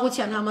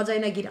խաղաղության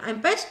համաձայնագիր,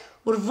 այնպես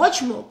որ ոչ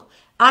ոք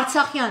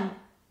Արցախյան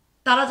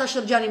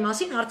տարածաշրջանի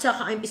մասին,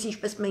 Արցախը այնպես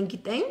ինչպես մենք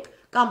գիտենք,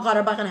 կամ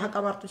Ղարաբաղյան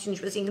հակամարտություն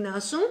ինչպես ինքն է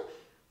ասում,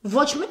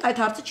 ոչ մեկ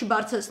այդ հարցը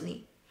չբարձրացնի։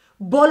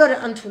 Բոլորը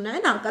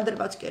ընդունեն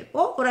հարկադրված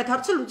կերպով, որ այդ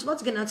հարցը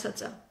լուծված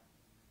գնացած է։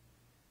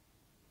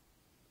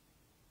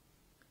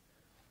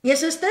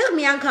 Ես այստեղ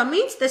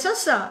միանգամից տեսա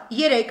սա,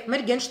 երեք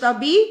մեր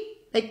գենշտաբի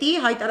պետի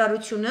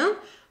հայտարարությունը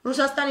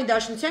Ռուսաստանի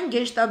Դաշնության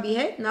գենշտաբի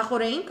հետ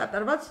նախորդին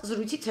կատարված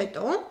զրույցից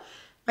հետո,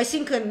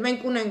 այսինքն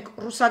մենք ունենք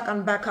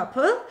ռուսական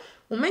բեքափը,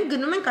 ու մենք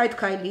գնում ենք այդ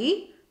քայլի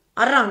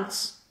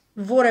առանց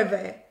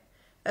որևէ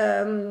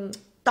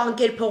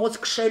տանկեր փողոց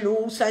քշելու,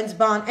 սենց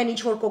բան, այն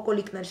ինչ որ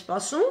կոկոլիկներ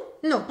սպասում,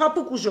 նո,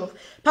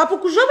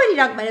 փափուկ ուժով են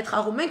իրանք մեր հետ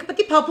խաղում, մենք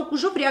պետք է փափուկ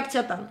ուժով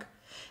ռեակցիա տանք։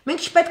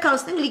 Մենք չպետք է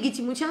անցնենք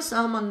լեգիտիմության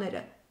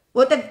սահմանները,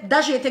 որտեղ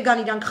դաժե եթե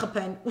գան իրանք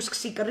խփեն ու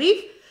սկսի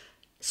կռիվ,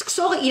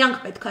 սկսողը իրանք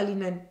պետք է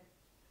լինեն։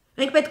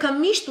 Մենք պետք է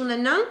միշտ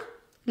ունենանք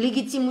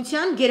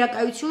լեգիտիմության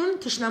գերակայություն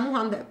թշնամու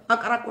հանդեպ,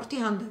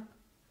 հակառակորդի հանդեպ։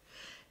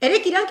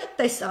 Երեք իրանք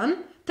տեսան,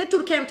 թե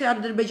Թուրքիայում թե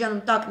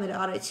Ադրբեջանում տակները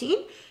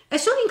արեցին,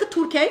 այսօր ինքը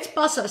Թուրքիայից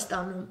պաս է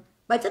ստանում,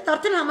 բայց այդ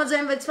արդեն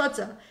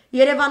համաձայնվեցված է։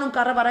 Երևանում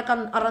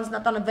կառավարական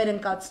առանձնատանը վեր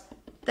ընկած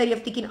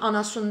Տեր Տիկին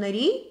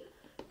անասունների,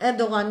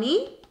 Էրդողանի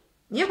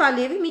եւ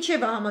Ալիևի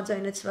միջև է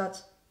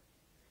համաձայնեցված։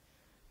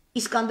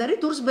 Իսկանդերի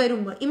դուրս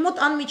բերումը։ Իմ մոտ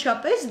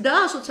անմիջապես դա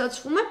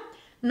ասոցիացվում է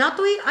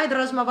ՆԱՏՕ-ի այդ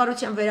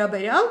ռազմավարության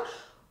վերաբերյալ,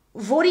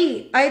 որի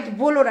այդ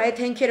բոլոր այդ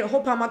հենքերը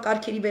հոբ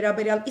համակարգերի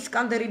վերաբերյալ,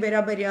 Իսկանդերի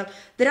վերաբերյալ,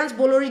 դրանց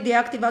բոլորի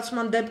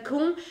դեակտիվացման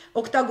դեպքում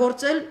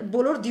օգտագործել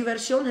բոլոր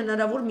դիվերսիոն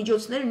հնարավոր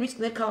միջոցները,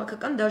 նույնիսկ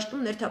ներքաղաքական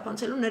դաշտում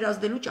ներթափանցելու,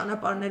 ներազդելու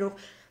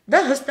ճանապարհներով։ Դա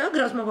հստակ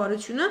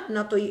ռազմավարությունը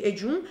ՆԱՏՕ-ի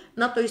էջում,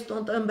 ՆԱՏՕ-ի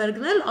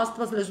Ստոլտենբերգն էլ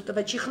Աստված լեզու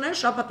տվեց չի խնել,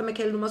 շաբաթը մեկ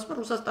էլ ասում է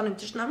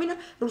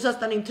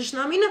Ռուսաստանի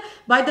թշնամինը,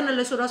 Բայդենը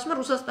այսօր ասում է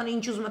Ռուսաստանի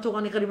ինչ ուզում է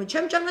թողանի գրիմը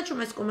չեմ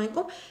ճանաչում, այս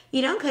կոմենկով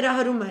իրանք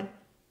հրահրում են։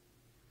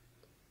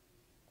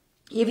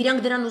 Եվ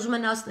իրանք դրան ուզում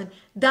են ասնեն։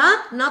 Դա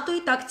ՆԱՏՕ-ի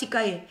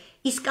տակտիկա է։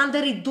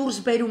 Իսկանդերի դուրս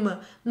բերումը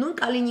նույն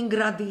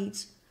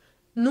Կալինինգրադից,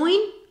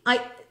 նույն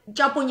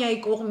Ճապոնիայի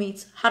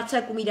կողմից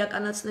հարձակում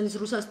իրականացնելիս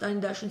Ռուսաստանի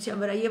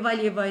Դաշնության վրա եւ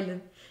այլն։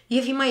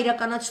 Եվ հիմա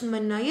իրականացնում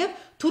են նաև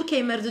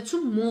Թուրքիայի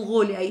մերձեցում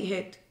Մոնղոլիայի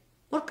հետ,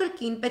 որ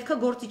կրկին պետք է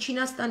գործի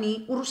Չինաստանի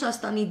ու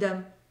Ռուսաստանի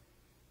դեմ։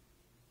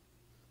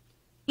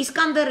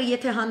 Իսկանդերը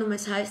եթե հանում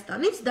ես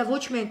Հայաստանից, դա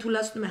ոչ միայն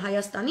թուլացնում է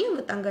Հայաստանի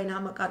անվտանգային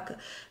համակարգը,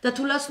 դա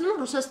թուլացնում է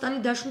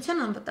Ռուսաստանի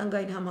Դաշնության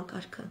անվտանգային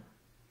համակարգը։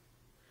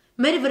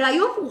 Մեր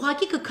վրայով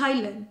ուղղակի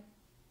կքայլեն,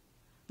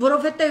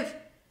 որովհետև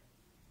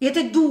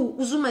եթե դու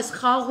ուզում ես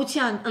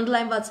խաղաղության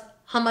ընդլայնված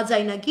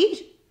համաձայնագիր,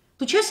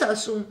 Դու չես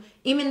ասում,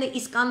 իմенно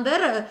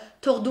Իսկանդերը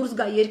թող դուրս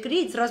գա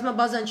երկրից,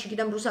 ռազմաբազան,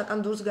 չգիտեմ,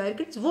 ռուսական դուրս գա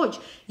երկրից, ոչ,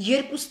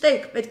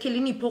 երկուստեք պետք է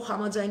լինի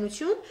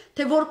փոխհամաձայնություն,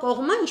 թե որ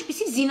կողմը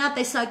ինչպիսի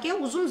զինատեսակ է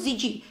ուզում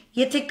զիջի։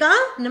 Եթե կա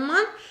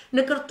նման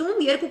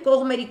նկրտում երկու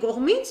կողմերի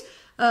կողմից,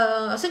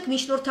 ասենք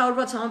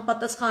միջնորդավորված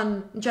համապատասխան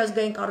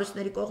միջազգային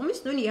կառույցների կողմից,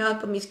 նույն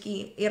ԵԱՀԿ Մինսկի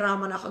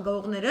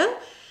համանախագահողները,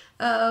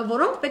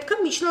 որոնք պետք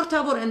է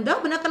միջնորդավոր են դա,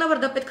 բնականաբար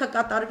դա պետք է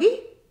կատարվի,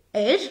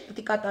 պետք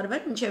է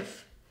կատարվեր մինչև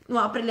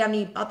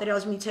ապրիլյանի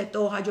պատերազմից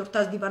հետո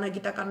հաջորդած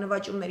դիվանագիտական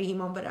նվաճումների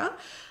հիման վրա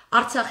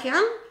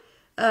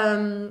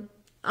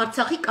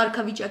Արցախի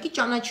կարգավիճակի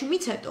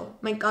ճանաչումից հետո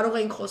մենք կարող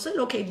ենք խոսել,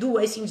 օքեյ, դու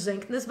այս ինչ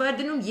զենքն ես վայր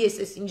դնում, ես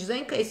այս ինչ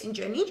զենքը, այս ինչ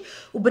են ինչ,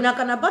 ու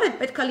բնականաբար այդ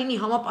պետք է լինի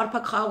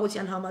համապարփակ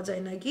խաղաղության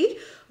համաձայնագիր,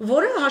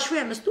 որը հաշվի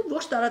է նստում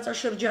ողջ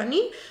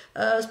տարածաշրջանի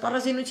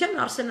սպառազինության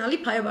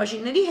արսենալի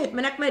փայավաժինների հետ,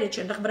 մենակ մերը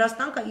չէ,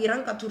 Վրաստան կա,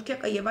 Իրան կա, Թուրքիա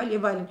կա եւ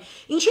այլն։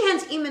 Ինչի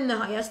հենց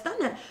իմенно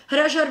Հայաստանը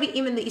հրաժարվի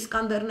իմенно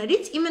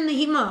Իսկանդերներից, իմенно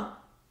հիմա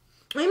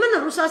իմенно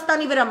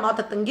Ռուսաստանի վրա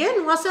մատը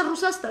տնկեն ու ասեն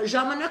Ռուսաստան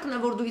ժամանակն է,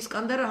 որ դու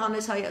Իսկանդերը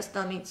հանես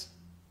Հայաստանից։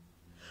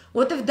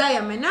 Որտեվ դա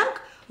է մենակ,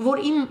 որ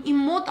իմ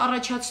մոտ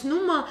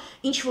առաջացնում է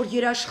ինչ-որ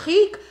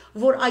երաշխիք,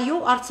 որ այո,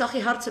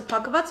 Արցախի հարցը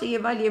փակված է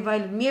եւ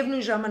այլն,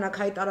 միևնույն ժամանակ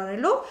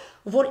հայտարարելով,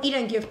 որ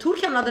իրենք եւ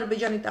Թուրքիան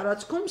Ադրբեջանի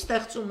տարածքում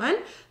ստեղծում են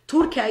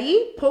Թուրքիայի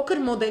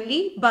փոքր մոդելի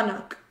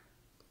բանակ։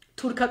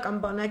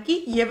 Թուրքական բանակի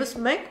եւս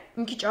մեկ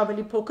մի քիչ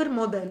ավելի փոքր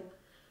մոդել։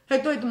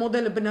 Հետո այդ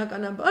մոդելը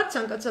բնականաբար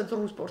ցանկացած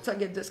ռուս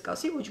փորձագետ դες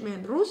կասի, ոչ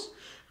միայն ռուս,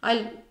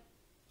 այլ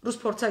ռուս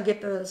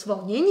փորձագետը с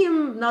волнением,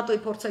 ՆԱՏՕ-ի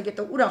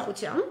փորձագետը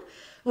ուրախությամբ,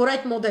 որ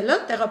այդ մոդելը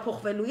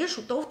տեղափոխվելու է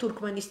շուտով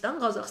Թուրքմենստան,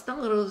 Ղազախստան,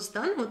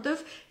 Ղրղզստան,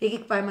 որտեղ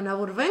եկեք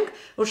պայմանավորվենք,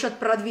 որ շատ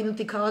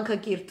պրադվինուտի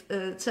քաղաքակիրթ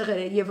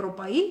ցեղերը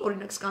Եվրոպայի,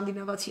 օրինակ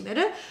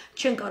սկանդինավացիները,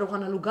 չեն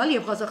կարողանալու գալ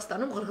եւ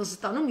Ղազախստանում,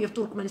 Ղրղզստանում եւ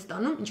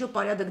Թուրքմենստանում ինչու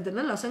պարյադակ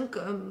դնել, ասենք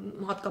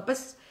հատկապես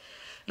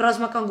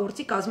ռազմական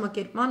գործի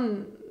կազմակերպման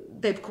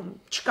դեպքում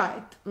չկա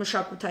այդ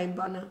մշակութային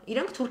բանը։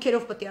 Իրանք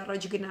թուրքերով պետք է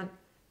առաջ գնան։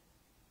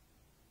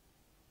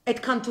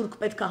 Այդքան թուրք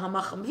պետք է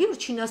համախմբվի, որ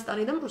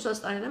Չինաստանի դեմ,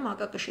 Ռուսաստանի դեմ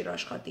հակակշիռ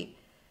աշխատի։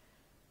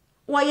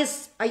 Ու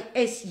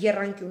այս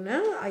երանգյունը,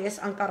 այս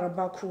Անկարա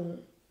Բաքու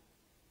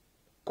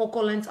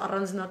կոկոլենց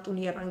առանձնատուն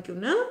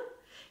երանգյունը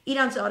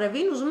իրանց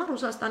արևին ուզում է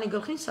Ռուսաստանի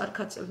գլխին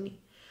սարքածելնի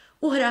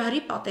ու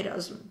հրահրի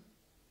պատերազմ։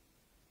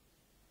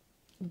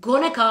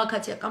 Գոնե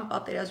քաղաքացիական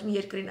պատերազմ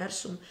երկրի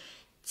ներսում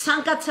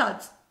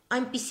ցանկացած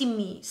այնպիսի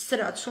մի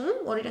սրացում,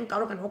 որ իրեն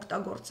կարող են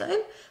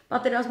օգտագործել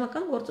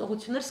պատերազմական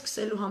գործողություններ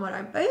սկսելու համար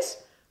այնպես,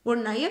 որ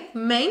նաև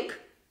մենք,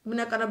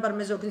 բնականաբար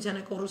մեզ օգնության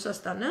եկող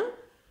Ռուսաստանը,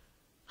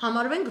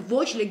 համարվենք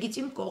ոչ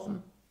լեգիտիմ կողմ։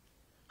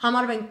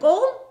 Համարվենք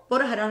կողմ,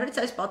 որը հրահրեց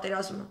այս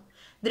պատերազմը։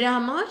 Դրա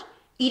համար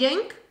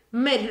իրենք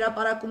մեր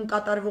հրապարակում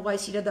կատարվող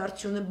այս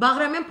իրադարձությունը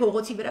Բաղրամյան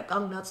փողոցի վրա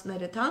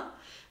կանգնածները, հա,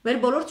 մեր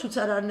բոլոր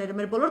ցուցարարները,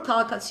 մեր բոլոր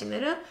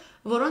քաղաքացիները,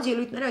 որոնց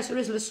ելույթները այսօր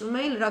ես լսում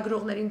էի,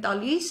 լրագրողներին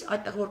տալիս,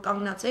 այդտեղ որ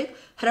կանգնած եք,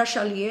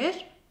 հրաշալի էր,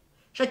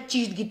 շատ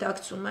ճիշտ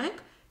գիտակցում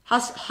եք,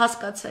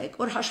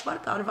 հասկացեք, որ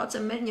հաշվարկը արված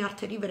է մեր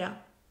նյարդերի վրա։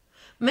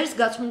 Մեր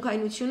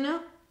զգացմունքայնությունը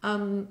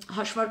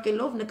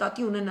հաշվարկելով,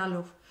 նկատի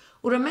ունենալով,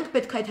 ուրեմն մենք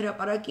պետք է այդ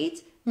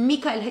հրապարակից մի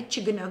քայլ հետ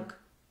չգնանք։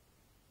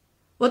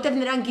 Որտեվ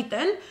նրանք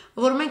գիտեն,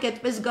 որ մենք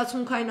այդպես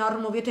զգացմունքային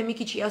առումով, եթե մի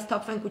քիչ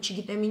հիասթափվենք ու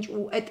չգիտեմ ինչ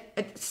ու այդ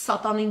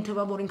սատանին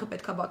թվա, որ ինքը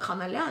պետքա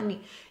բաքանալի անի,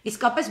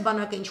 իսկապես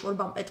բանակը ինչ որ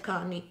բան պետքա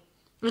անի։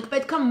 Մենք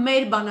պետքա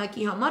մեր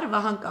բանակի համար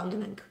վահան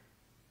կանգնենք։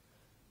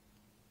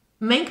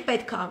 Մենք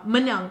պետքա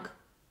մնանք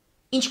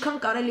ինչքան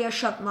կարելի է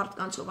շատ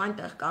մարդկանցով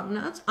այնտեղ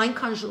կանգնած,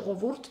 այնքան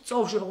ժողովուրդ,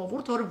 ծով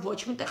ժողովուրդ, որը ոչ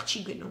միտեղ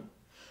չի գնում։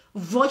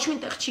 Ոչ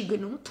միտեղ չի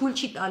գնում, թույլ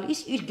չի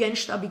տալիս իր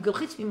գենշտաբի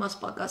գլխից մի մաս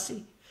պակասի։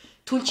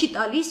 Թույլ չի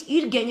տալիս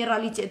իր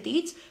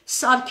գեներալիտետից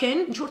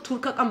սարքեն ինչ-որ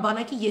թուրքական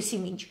բանակի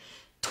եսիմ ինչ։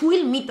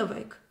 Թույլ մի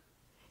տվեք։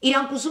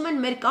 Իրանք ուզում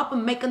են մեր կապը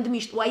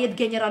մեկընդմիշտ ու այդ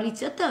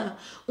գեներալիտետը,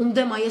 ում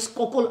դեմ այս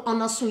կոկոլ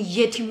անասուն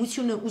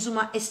եթիմությունը ուզում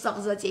է այս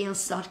սաղզացիան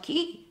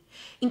սարքի,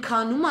 ինքը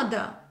անում է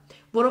դա,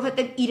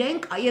 որովհետև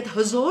իրենք այդ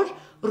հզոր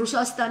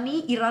Ռուսաստանի,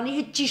 Իրանի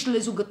հետ ճիշտ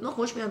լեզու գտնող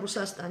ոչ միայն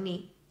Ռուսաստանի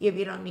եւ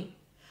Իրանի,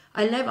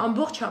 այլ նաեւ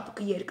ամբողջ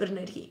հապկ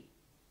երկրների։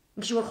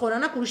 Ինչ որ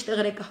խորանակ ուրիշ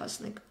տեղեր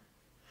կհասնենք։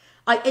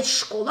 Այդ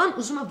շկոլան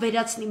ուզում է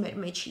վերացնի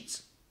մեր մեջից։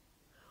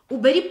 Ու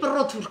բերի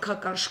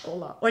պրոթուրքական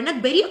շկոլա, օրինակ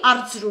բերի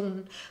Արցրուն,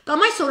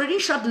 կամ այս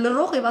օրերին շատ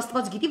լրող եւ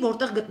Աստված գիտի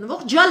որտեղ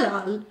գտնվող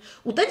Ջալալ,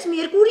 ու տենց մի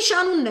երկու ուրիշ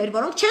անուններ,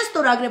 որոնք չեն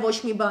ստորագրել ոչ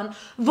մի բան։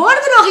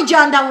 Որ գրողի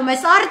ջանդամում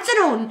ես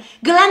Արցրուն,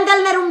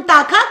 գլանդալներում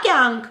տակա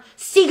կյանք,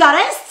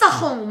 սիգարես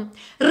ծխում,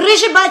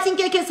 ռիժի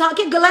բացինք եկես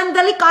հակի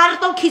գլանդալի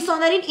կարտոլ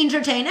քիսոներին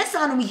entertain ես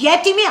անում,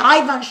 ետիմի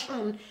հայվան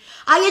շուն։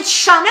 Այդ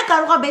շանը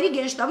կարող է բերի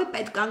գենշտաբի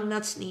պետք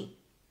կանգնացնի։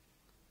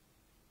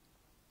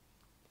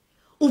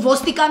 Ու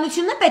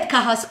ոստիկանությունը պետք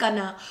է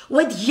հասկանա, ու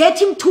այդ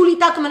յետիմ թուլի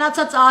տակ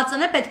մնացած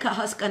ԱԱԾ-ն պետք է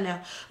հասկանա,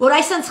 որ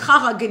այսպես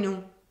խաղ է գնում։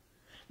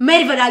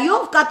 Մեր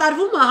վրայով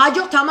կատարվում է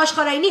հաջորդ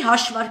համաշխարհայինի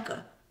հաշվարկը։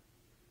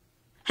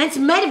 Հենց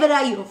մեր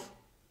վրայով։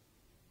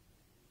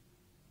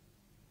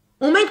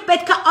 Ու մենք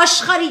պետք է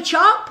աշխարհի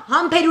չափ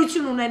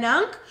համբերություն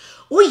ունենանք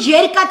ու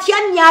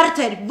երկաթյան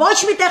նյարդեր, ոչ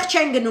միտեղ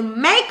չեն գնում,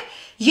 մեկ,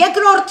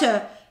 երկրորդը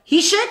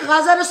Հիշեք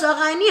Ղազարոս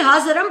աղայինի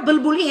հազարամ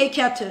բլբուլի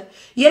հեքիաթը,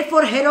 երբ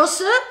որ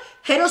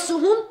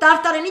հերոսուհուն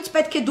տարտարենից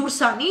պետք է դուրս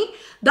անի,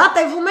 դա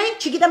տևում է,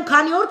 չգիտեմ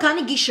քանի օր,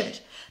 քանի գիշեր։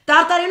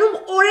 Տարտարենում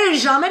օրեր,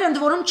 ժամեր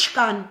ընդ որում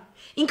չկան։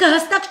 Ինքը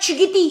հստակ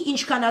չգիտի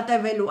ինչքան է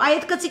տևելու։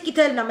 Այդ կծիկի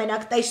թելն է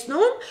մենակ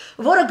տեսնում,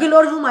 որը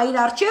գլորվում է իր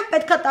առջև,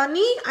 պետքա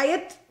տանի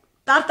այդ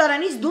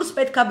տարտարանից դուրս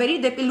պետքա բերի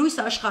դեպի լույս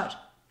աշխարհ։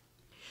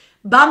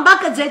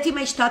 Բամբակը ձեթի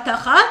մեջ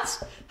թաթախած,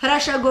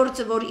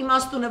 հրաշագործը, որ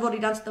իմաստուն է, որ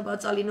իրանց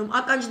տված է լինում,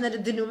 ականջները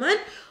դնում են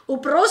ու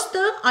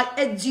պրոստը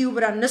այդ ձիու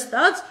վրա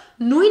նստած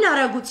նույն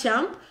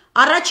արագությամբ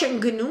առաջ են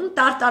գնում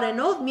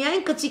տարտարենով,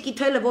 միայն կծիկի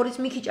թելը, որից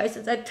մի քիչ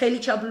այսպես այդ թելի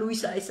չափ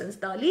լույս է այսպես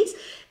տալիս,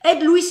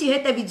 այդ լույսի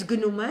հետևից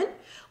գնում են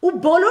ու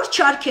բոլոր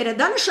չարքերը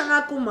դա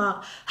նշանակում է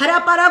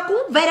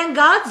հրապարակում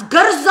վերընկած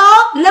գրզո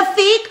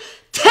լֆիկ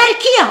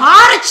թերքի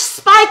հարճ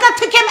սպայկա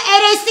թքեմ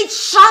երեսից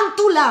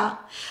շանտուլա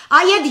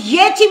այդ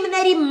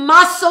եթիմների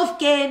մասով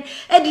կեն,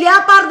 այդ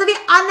լեապարդովի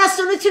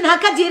անասունություն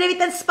հակած երևի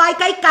տեն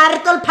սպայկայի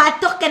կարտոլ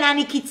փաթող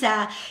կնանիքից է,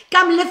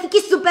 կամ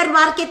լֆիկի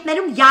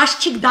սուպերմարկետներում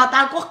յաշչիկ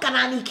դատարկող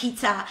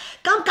կնանիքից է,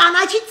 կամ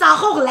կանաչի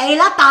ծախող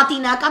լեյլա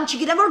տատինա, կամ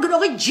չգիտեմ որ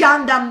գրողի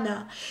ջանդամն է։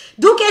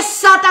 Դուք այս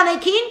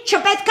սատանեքին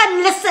չպետք է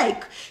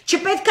լսեք,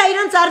 չպետք է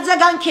իրանց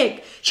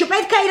արձագանքեք,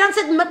 չպետք է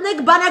իրանց հետ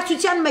մտնեք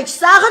բանակցության մեջ,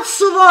 սաղը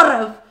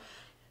սուվորով,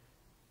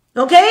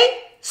 okay?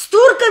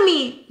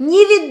 Стурками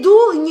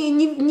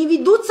не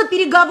ведутся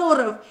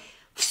переговоров.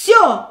 Все.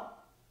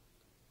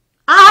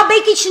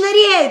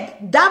 Ահաբեկիչների հետ,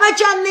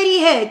 դավաճանների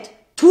հետ,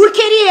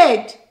 թուրքերի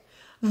հետ,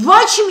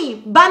 ոչ մի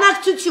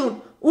բանակցություն,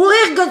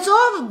 ուղիղ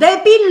գծով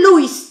դեպի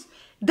լույս,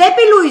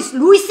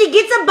 լույսի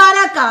գիծը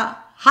բարակա,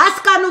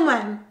 հասկանում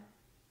եմ։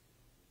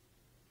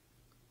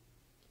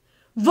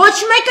 Ոչ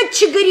մեկը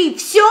չգրի,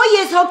 վсё,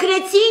 ես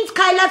հոգրեցի, ինձ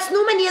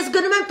քայլացնում են, ես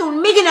գնում եմ տուն,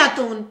 մի գնա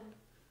տուն։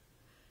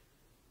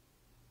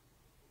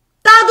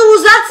 Տադու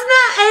ուզածն է,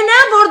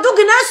 որ դու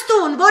գնաս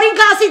տուն, որ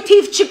ինքը ասի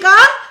թիվ չկա,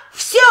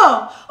 վсё,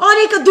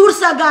 օրիկը դուրս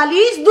է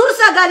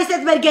գալիս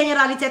այդ մեր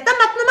գեներալից հետը,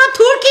 մտնում է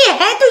թուրքի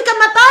հետ ու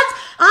կմտած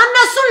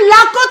աննասուն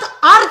լակոտ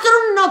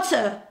արձրուն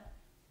նոցը։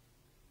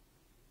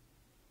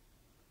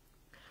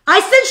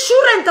 Այսեն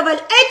շուր են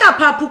տվել, այդ է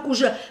փափուկ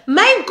ուժը,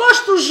 մենք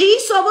կոշտ ուժի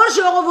սովոր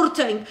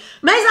ժողովուրդ ենք,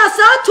 մեզ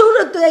ասա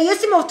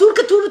եսիմով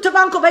թուրքը թուրը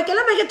թվանքով եկել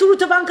է, մենք է թուրը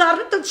թվանք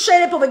առնի,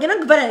 շերեպով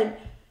եկենանք վրեն։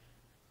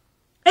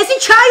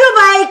 Այսին չայով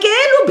է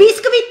եկել ու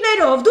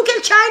բիսկվիտներով, դուք էլ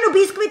չայն ու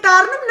բիսկվիտ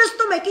առնում,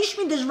 նստում եք, ինչ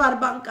մի դժվար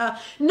բան կա,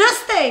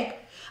 նստեք,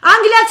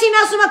 անգլիացին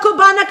ասում է, քո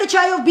բանակը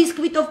չայով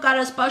բիսկվիտով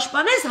կարաս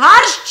պաշտպանես,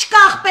 հարժ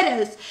չկա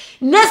ախպերս,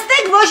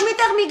 նստեք, ոչ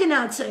միտեղ մի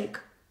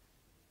գնացեք։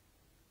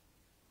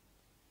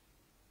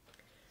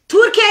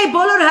 Թուրքիայի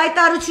բոլոր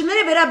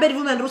հայտարարությունները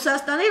վերաբերվում են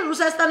Ռուսաստանին,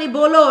 Ռուսաստանի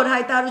բոլոր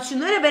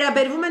հայտարարությունները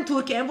վերաբերվում են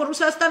Թուրքիային, որ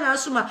Ռուսաստանը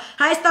ասում է,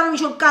 Հայաստանում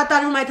ինչ որ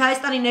կատարում այդ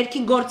Հայաստանի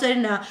ներքին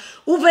գործերն է,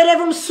 ու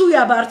վերևում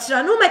սույա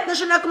բարձրանում, այդ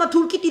նշանակում է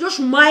Թուրքի տիրոջ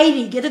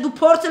մայրիկ, եթե դու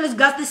փորձել ես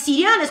գաս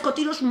Սիրիան, ես քո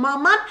տիրոջ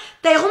մաման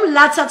տեղում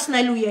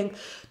լացացնելու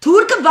ենք։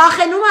 Թուրքը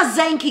վախենում է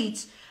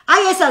զենքից։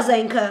 Այ էս է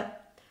զենքը։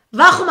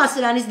 Վախում է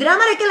սրանից, դրա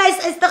համար եկել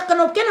այստեղ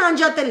կնոպկեն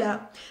անջատել է,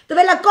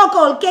 տվել է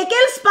կոկոլ,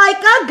 կեկել,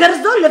 սպայկա,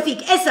 գրզո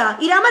լվիկ, էսա,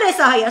 իր համար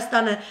էսա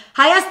Հայաստանը,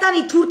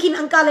 Հայաստանի թուրքին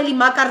ընկալելի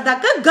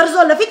մակարդակը,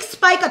 գրզո լվիկ,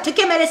 սպայկա,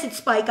 թքեմ երեսիդ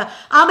սպայկա,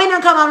 ամեն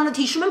անգամ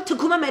անունդ հիշում եմ,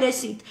 թքում եմ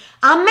երեսիդ,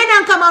 ամեն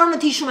անգամ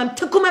անունդ հիշում եմ,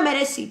 թքում եմ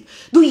երեսիդ,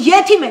 դու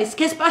եթիմ ես,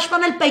 քեզ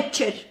պաշտպանել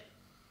պետք չէր,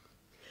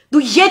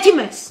 դու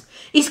եթիմ ես,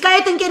 իսկ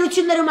այդ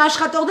ընկերություններում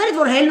աշխատողները,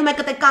 որ հելնում եք,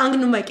 այդ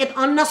կանգնում եք, այդ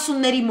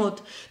աննասունների մոտ,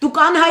 դուք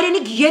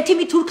անհայրենիք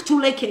եթիմի թուրք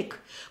թուլեք եք,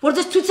 որ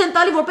ձեզ ցույց են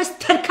տալի որպես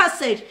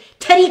թրքասեր,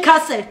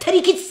 թրիկասեր,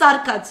 թրիկից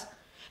սարկած։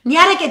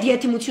 Նյարեք այդ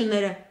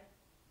եթիմությունները։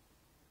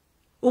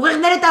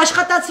 Ուղեղներդ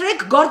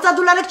աշխատացրեք,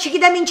 գործադուլարեք,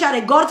 չգիտեմ ինչ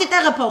արեք, գործի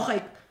տեղը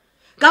փոխեք։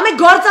 Կամ է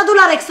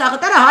գործադուլարեք սաղը,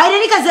 տարա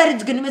հայրենիքա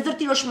ձերից գնում է ձեր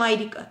տիրոջ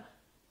մայրիկը։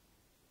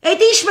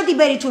 Այդ ինչ պետք է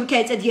բերի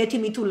Թուրքիայից այդ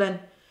եթիմի թուլեն,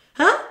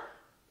 հա?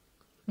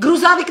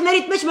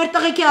 Գրուզավիկներիդ մեջ մեր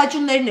տղեկի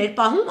աճուններն էր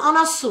պահում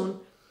անասուն,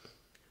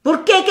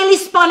 որ կեկելի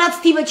սպանած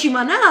թիվը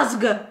չիմանա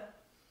ազգը։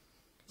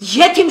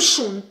 Եթիմ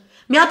շուն։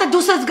 Մի հատ է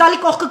դուս ես գալի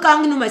կողքը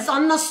կանգնում ես,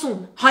 աննասուն,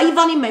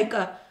 հայվանի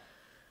մեկը,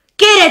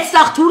 կեր էդ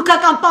սաղ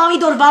թուրքական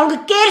պամիդոր վարունգը,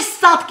 կեր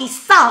սատկի,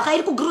 սաղ,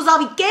 երկու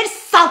գրուզավի, կեր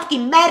սատկի,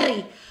 մերի,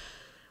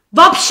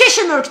 վապշե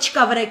շնորք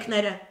չկա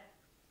վրեկները,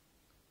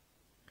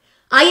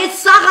 այդ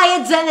սաղ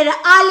այդ ձեները,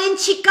 ալեն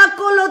չիկա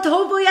կոլոտ,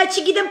 հովոյա,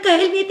 չգիտեմ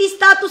կհելմետի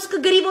ստատուս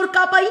կգրի, որ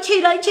կապա, ինչ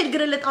էր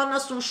գրել էդ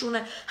աննասուն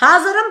շունը,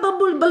 հազարան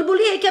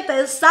բլբուլի հեկետ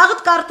է,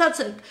 սաղըտ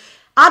կարդացեք,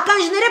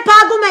 ականջները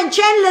փակում են,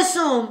 չեն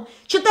լսում,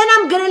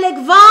 չտենամ գրել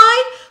եք վայ,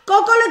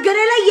 կոկոլը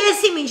գրել է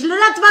ես իմ ինչ,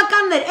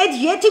 լրատվականներ, այդ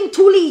եթիմ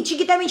թուլի,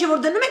 չգիտեմ ինչ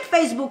որ դնում եք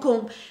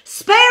Facebook-ում,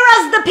 spare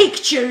us the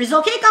pictures,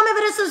 okay, կամ է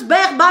վերեսս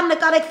բեղ բան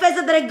նկարեք,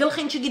 ֆեզը դրեք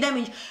գլխին,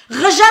 չգիտեմ ինչ,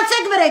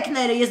 ղժացեք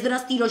վրեկները, ես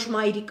դրանց տիրոջ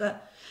մայրիկը,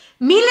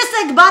 մի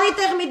լսեք բանի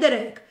տեղ մի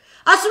դրեք,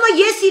 ասում է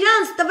ես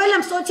իրանց տվել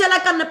եմ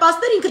սոցիալական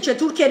նպաստներ, ինքը չէ,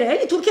 թուրքերը,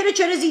 էլի, թուրքերը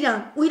չերեզ իրան,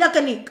 ու իրա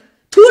կնիկ,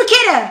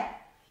 թուրքերը,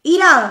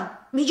 իրա,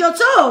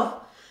 միջոցով,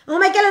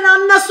 ում եկել են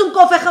աննասուն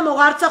կոֆե խմող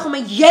Արցախում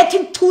են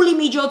եթիմ թուլի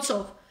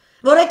միջոցով,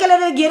 որ եկել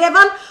են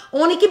Երևան,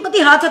 օնիկին պետք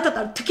է հացը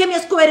տար, թքեմ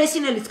ես քո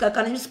երեսին էլ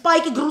իսկական,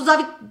 սպայկի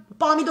գրուզավի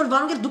պամիդոր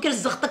վարունգեր դուք էլ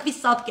զղտկվի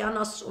սատկի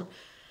անասուն։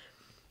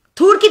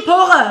 Թուրքի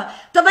փողը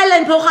տվել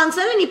են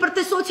փոխանցել են, իբր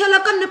թե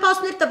սոցիալական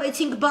նպաստներ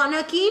տվեցինք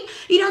բանակին,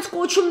 իրանց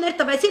կոչումներ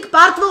տվեցինք,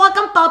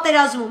 պարտվողական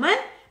պատերազմում է,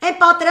 այն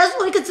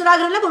պատերազմը ինքը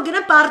ծրագրել է, որ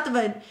գնա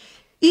պարտվեն։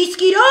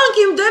 Իսկ իրանք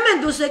իմ դեմ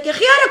են դուս եկել,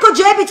 խիարը քո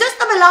ջեբից ես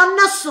տվել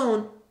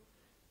աննասուն։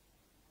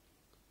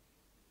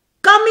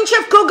 Կամ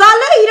մինչև քո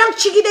գալը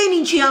իրանք չգիտեին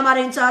ինչի համար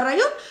են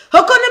ծառայում,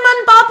 հոգո նման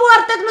պապու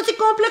արտեգնոցի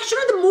կոմպլեքս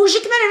չունեն,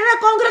 մուժիկներ են,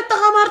 կոնկրետ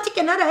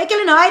տղամարդիկ են,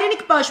 եկել են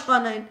հայրենիք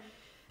պաշտպանեն։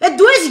 Այդ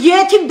դու ես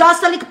եթիմ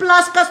դասալիկ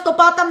պլասկաս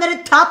տոպատամները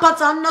թափած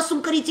աննասուն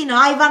կրիցին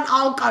հայվան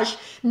ալկաշ,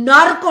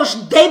 նարկոշ,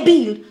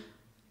 դեբիլ։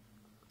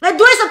 Այդ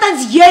դու ես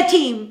այտենց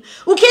եթիմ,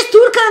 ու քեզ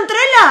թուրքը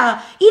ընտրել է,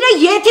 իր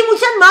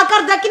եթիմության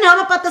մակարդակին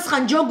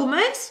համապատասխան ջոգում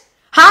ես,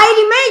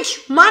 հայրի մեջ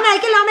ման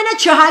եկել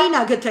ամենաչհային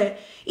ա գթե,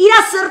 իր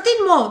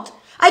սրտին մոտ,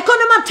 այքո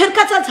նման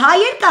թրկացած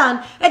հայեր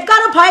կան, այդ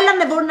Կարո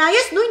Փայլյանն է, որ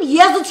նայես նույն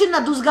եզությունն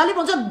է դու զգալի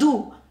ոնց է դու։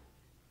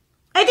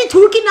 Այդ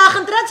թուրքի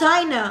նախընտրած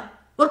հայն է,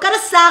 որ կարա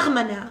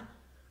սաղմն է։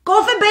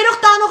 Կոֆե բերող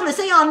տանողն ես,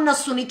 այ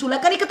աննասունի թուլ է,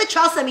 կանի կտե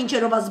չասեմ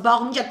ինչերով է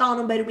զբաղում, ինչ է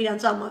տանում բերում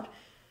իրանց համար։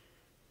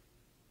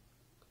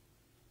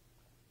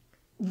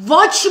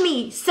 Ոչ մի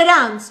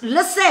սրանց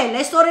լսել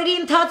այս օրերի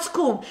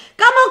ընթացքում,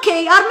 կամ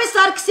օքեյ, Արմեն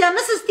Սարգսյանն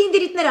ասես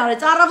տինդիրիտներ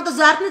արեց, առավոտը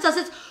զարթնեց,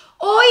 ասեց,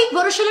 օй,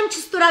 որոշել եմ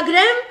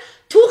չստորագրեմ,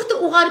 թուղթը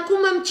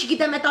ուղարկում եմ,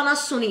 չգիտեմ, այդ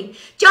անասունին,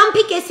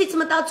 ճամփի կեսից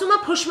մտածում է,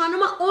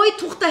 փոշմանում է, օй,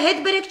 թուղթը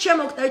հետ բերեք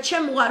չեմ օգտել,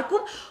 չեմ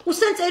ուղարկում, ու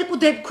սենց երկու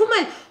դեպքում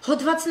էլ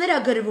հոդվածներ է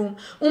գրվում,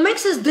 ու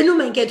մենք սենց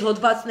դնում ենք այդ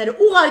հոդվածները,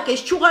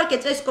 ուղարկես,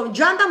 չուղարկես, այս կողմ,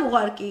 ջանդամ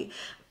ուղարկի,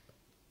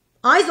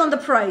 eyes on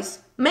the prize,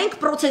 մենք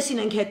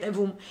պրոցեսին ենք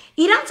հետևում,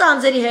 իրանց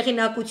անձերի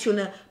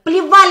հեղինակությունը,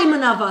 պլիվալի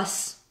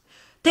մնավաս,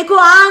 թե քո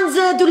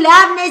անձը, դու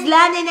լավն ես,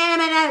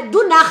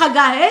 դու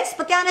նախագահ ես,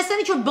 պետք է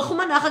անեսեն ինչ որ բխում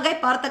է նախագահի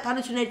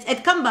պարտականություններից,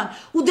 այդքան բան,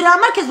 ու դրա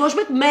համար քեզ ոչ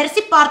մեկ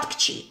մերսի պարտք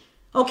չի,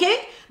 okay?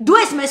 Դու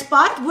ես մեզ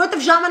պարտ,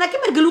 որովհետև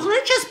ժամանակի մեր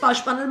գլուխները չես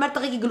պաշտպանել, մեր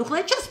տղեկի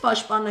գլուխները չես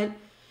պաշտպանել։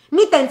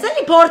 Մի տենց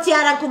էլի փորձի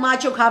արանքում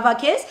աչոք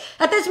հավաքես,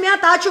 այդպես մի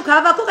հատ աչոք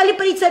հավաքող էլի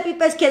պրինցեպի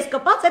պես քեզ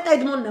կպած, այդ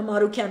Էդմոնն է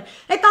Մարուկյան։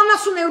 Այդ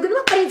անասուն է ու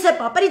գնում պրինցեպ,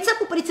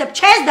 պրինցեպ ու պրինցեպ,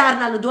 չես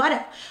դառնալու դու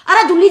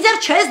արա դու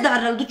լիդեր չես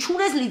դառնալու, դու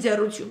չունես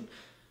լիդերություն։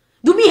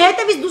 Դու մի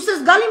հետևից դուս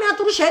ես գալի մի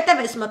հատ ուրիշ հետև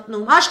ես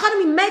մտնում, աշխարհը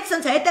մի մեծ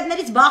սենց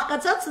հետևներից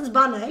բաղկացած սենց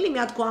բան է, էլի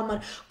մի հատ քո համար,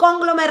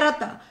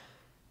 կոնգլոմերատ է։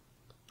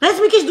 Հենց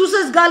մի քիչ դուս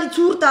ես գալի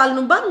ցուրտ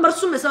ալնում բան,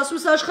 մրսում ես, ասում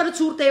ես աշխարհը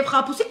ցուրտ է եւ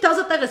խափուսիկ,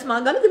 թազա տեղ ես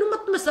ման գալի, գնում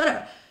մտնում ես արա։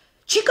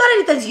 Չի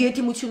կարելի այդպես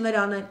եթիմություններ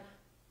անել։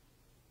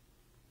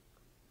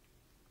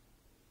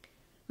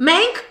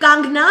 Մենք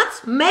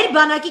կանգնած մեր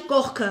բանակի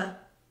կողքը։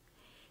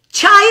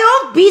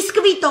 Չայով,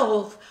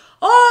 բիսկվիտով,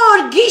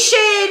 օր,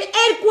 գիշեր,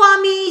 2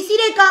 ամիս,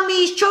 3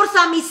 ամիս, 4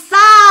 ամիս,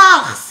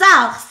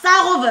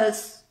 սաղովս։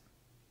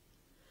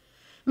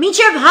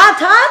 Մինչև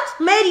հատ,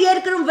 մեր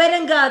երկրում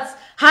վերընկած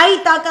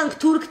հայիտականք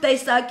թուրք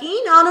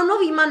տեսակին,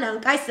 անոնով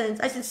իմանանք,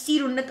 այսենց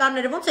սիրուն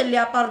նկարները ոնց է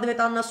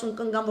լեապարդվետ աննասուն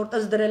կնգան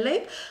որտես դրել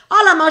էիք,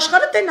 ալամ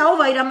աշխարհը տե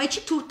նայով այրա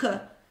մեջի թուրքը։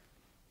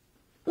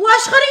 Ու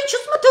աշխարհը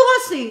ինչուց մը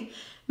թողասի։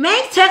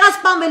 Մենք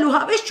ցեղասպանվելու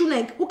հավես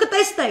չունենք ու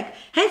կտեսնեք,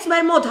 հենց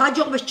մեր մոտ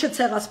հաջողվեց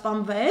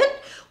չցեղասպանվել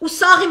ու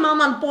սաղի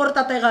մաման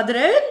պորտա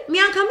տեղադրել,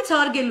 միանգամից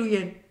հարգելու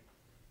են։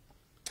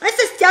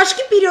 Այս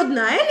տяжкий период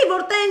նա էլի,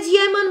 որ տենց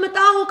Եմեն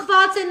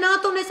մտահոգված է,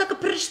 ՆԱՏՕ-ն էսա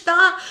կփրշտա,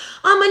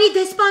 ԱՄՆ-ի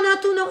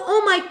դեսպանատունը, oh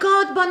my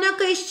god,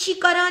 բանակը էս չի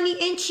կարանի,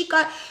 այն չի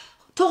կար։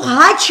 Թող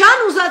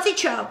հաչան ուզածի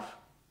չափ։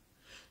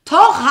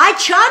 Թող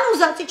հաչան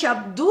ուզածի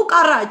չափ, դուք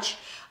առաջ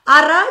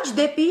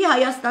դեպի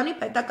Հայաստանի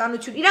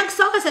պետականություն։ Իրանք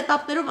սաղ էս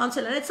էտապներով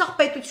անցել են, այդ սաղ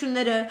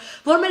պետությունները,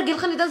 որ մեր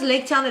գլխին դες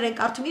լեկցիաներ են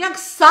կարդում,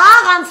 իրանք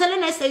սաղ անցել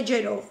են այս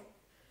էջերով։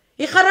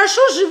 И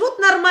хорошо живут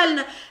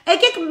нормально։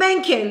 Եկեք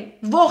մենք էլ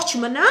ողջ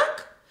մնանք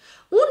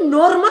ու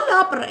նորմալ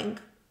ապրենք։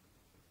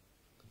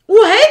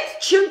 Ու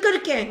հետ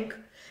չընկրկենք։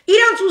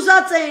 Իրանց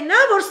ուզած են նա,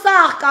 որ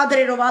սաղ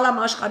կադրերով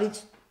ալամ աշխարից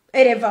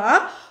երևա,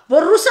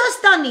 որ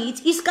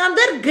Ռուսաստանից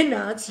Իսկանդեր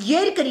գնաց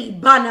երկրի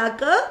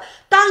բանակը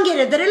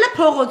տանկերը դրել է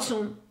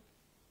փողոցում։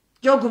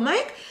 Յոգում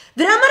եք,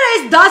 դրա համար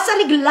այս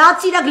դասալիկ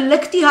լացիրակ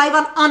լկտի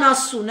հայվան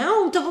անասուն է,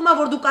 ում թվում է,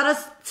 որ դու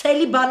կարաս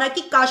ցելի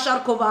բանակի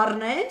կաշառքով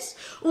առնես,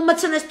 ու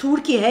մցնես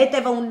Թուրքի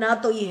հետևը ու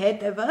ՆԱՏՕ-ի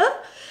հետևը,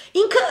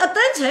 ինքը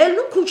այտենց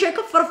հելնում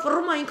քուչեկը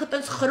ֆրֆռում է, ինքը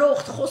այտենց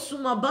խրոխտ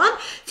խոսում է բան,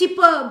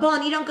 տիպը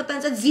բան իրանք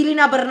այտենց այդ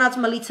զիլինա բռնած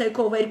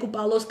մլիցեքով երկու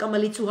պալոսկա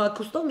մլիցու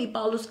հագուստով, մի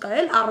պալոսկա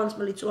էլ առանց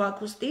մլիցու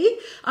հագուստի,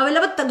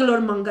 ավելավը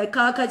տգլորման գայ,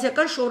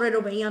 քաղաքացիական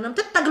շորերով են յանում,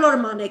 թե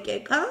տգլորման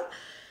եկեք, հա։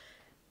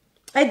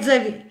 Այդ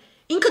ձևի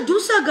Ինքը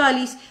դուս է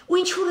գալիս ու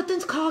ինչ որ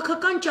այտենց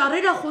քաղաքական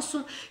ճառեր է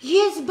խոսում,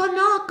 ես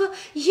բանակը,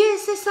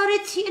 ես էս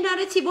արեցի, այն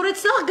արեցի, որ այդ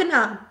սաղ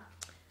գնա։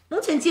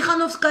 Ոնց են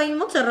Տիխանովսկային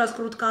ոնց է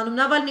ռասկրուտկանում,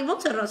 Նավալնին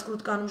ոնց է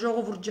ռասկրուտկանում,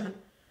 ժողովուրդ ջան։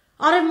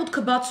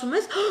 Արևմուտքը բացում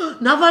ես,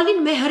 Նավալնին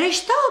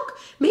մեհրեշտակ,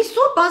 մեզ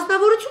սուր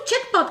բազմավորություն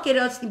չեք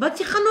պատկերացնի, բա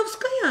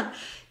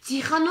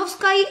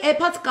Տիխանովսկայի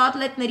էփած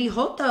կատլետների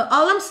հոտը,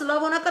 ալամ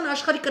սլավոնական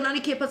աշխարհի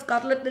կնանիք էփած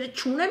կատլետները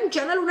չունեն,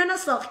 չանել ունենա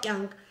սաղ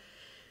կյանք։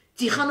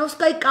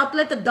 Տիխանովսկայի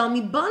կատլետը դա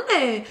մի բան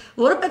է,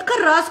 որը պետք է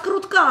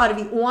ռասկրուտկա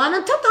արվի, ու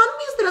անընդհատ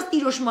անում ես դրած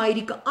տիրոջ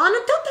մայրիկը,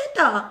 անընդհատ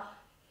էտա։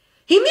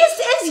 Հիմա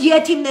այս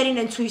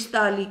յետիմներին են ցույց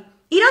տալի։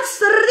 Իրանց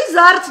սրրի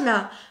զարթնա,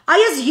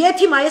 այս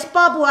յետիմ, այս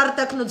պապու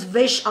արտակնոց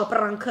վեշ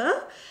ապրանքը,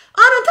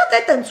 անընդհատ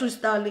այդ են ցույց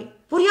տալի։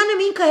 Որ յանը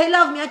ինքը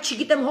հելավ մի հատ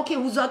չգիտեմ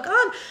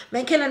հոգեհուզական,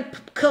 մենք էլ են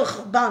քխ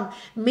բան,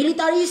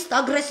 միլիտարիստ,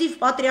 ագրեսիվ,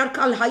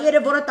 պատրիարքալ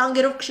հայերը, որը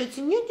տանգերով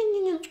քշեցին,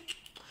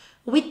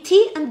 with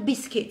tea and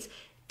biscuits.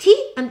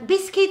 Tea and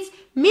biscuits,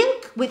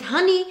 milk with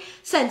honey,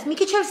 sense, մի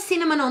քիչ էլ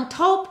cinnamon on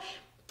top,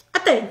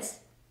 atենց։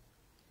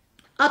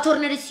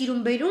 Աթոռները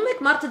սիրում բերում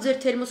եք, մարդը ձեր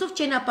թերմոսով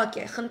ճենապակ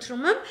է,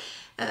 խնդրում եմ,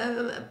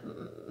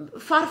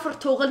 ֆարֆր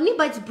թողլնի,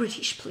 բայց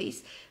British,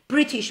 please,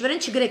 British,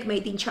 վերեն չգրեք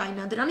made in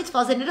China, դրանից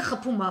ֆազերները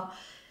խփում է,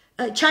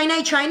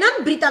 China-ի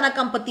China-ն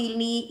բրիտանական պտի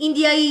լինի,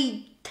 Ինդիայի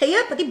թեյը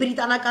պտի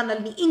բրիտանական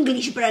լինի,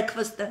 English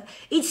breakfast-ը,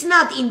 it's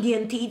not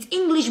Indian tea, it's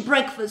English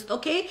breakfast,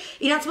 okay,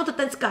 իրանց մոտ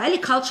տենց կա, էլի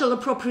cultural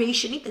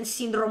appropriation-ի տենց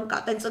սինդրոմ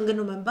կա, տենց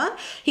ընգնում են բան,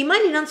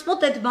 հիմա իրանց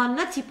մոտ այդ բանն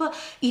է, տիպը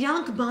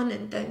իրանք բան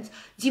են տենց,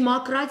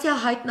 դեմոկրատիա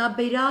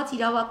հայտնաբերած,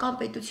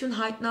 իրավական պետություն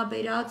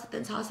հայտնաբերած,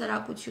 տենց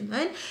հասարակություն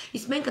են,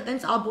 իսկ մենք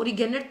տենց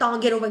աբորիգեններ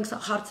տանգերով ենք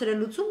սա հարցերը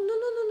լուծում,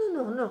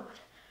 no.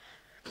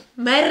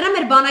 Մերրը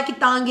մեր բանակի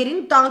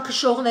տանգերին,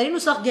 տանկշողներին,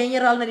 ու սաղ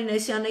գեներալներին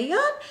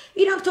էսյանեյան,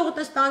 իրանք թողոտ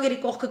ես տանգերի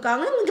կողքը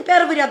կանգնեն, ինքը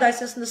պերվիրյադ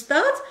այսես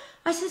նստած,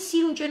 այսես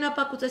սիրուն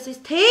ճենապակուց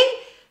այսես թեյ,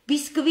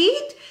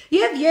 բիսկվիտ,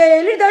 և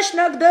ելիր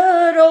դաշնակ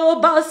դրո,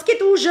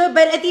 բասկիտ ուժը,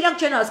 բեր, էտ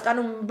իրանք չեն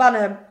հասկանում,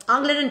 բանը,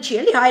 անգլերն չի,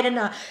 էլի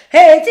հայրենա,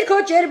 հեցի քո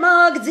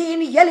ճերմակ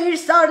ձին, ելիր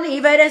սարնի,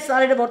 վեր են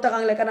սարերը, որտեղ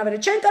անգլեկանավերը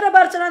չեն կարա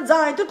բարձրան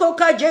ձայն, դու քո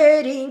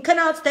քաջերին,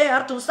 քնած թե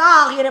արդու,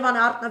 սաղ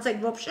երևանը արդնացեք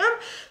ոպշեմ,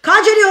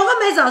 քաջերի հողը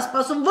մեզ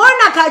ասպասում,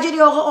 որն է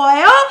քաջերի հողը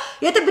օեո,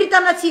 եթե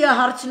բրիտանացի է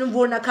հարցնում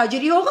որն է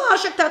քաջերի հողը,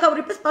 Արշակ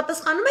թագավորի պես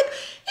պատասխանում եք,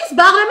 ես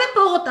բաղրեմ եմ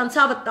պողոտան,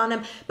 ցավդ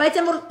տանեմ, բայց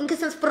եմ որ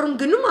ինքս ինձ ֆռում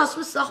գնում,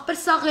 ասում սաղ պեր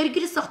սաղ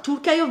երգիրը, սաղ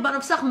Թուրքիայով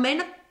բանով, սաղ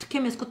մենը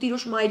թքեմ ես քո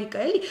տիրոջ մայրիկը,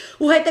 էլի,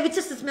 ու հետևից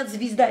ես մի հատ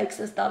զվիզդա եք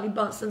սենց տալի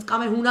բան, սենց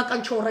կամ է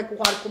հունական չորեք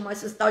ուղարկում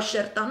այս սենց 10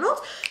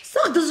 շերտանոց,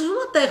 սաղ դզվում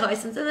է տեղ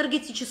այս, սենց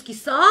էներգետիչեսկի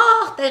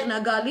սաղ տեղն է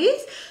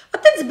գալիս,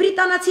 այդպես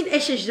բրիտանացին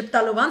էշ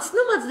ժպտալով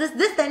անցնում,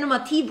 դες տենում է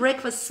tea,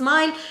 breakfast,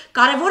 smile,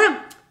 կարևորը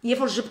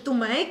երբ որ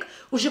ժպտում եք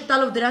ու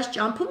ժպտալով դրանց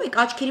ճամփում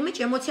եք, աչքերի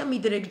մեջ էմոցիա մի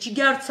դրեք,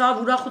 ջիգար,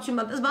 ցավ,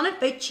 ուրախություն, այդպես բաներ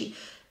պետք չի։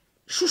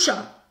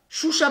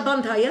 Շուշա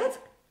բան հայած,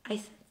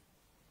 այս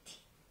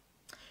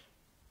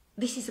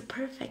This is a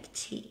perfect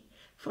tea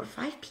for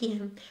 5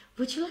 p.m.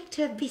 Would you like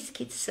to have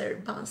biscuits, sir?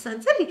 Բան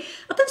սենց էլի,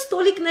 այդպես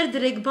ստոլիկներ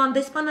դրեք, բան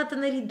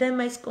դեսպանատների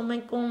դեմ այս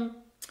կոմենկոմ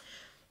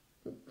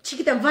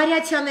չգիտեմ,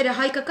 վարիացիաները,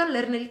 հայկական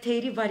լեռների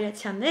թեյերի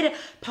վարիացիաները,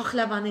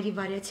 փախլավաների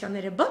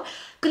վարիացիաները, բան,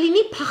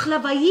 կլինի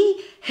փախլավայի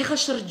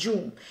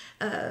հեղաշրջում,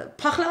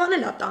 փախլավան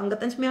էլ է տանգը,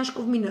 տենց մի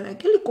աշկով մի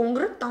նայեք, էլի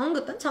կոնկրետ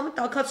տանգը, տենց համը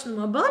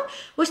տակացնում է բան,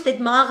 ոչ թե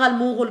մաղալ,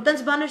 մոնղոլ,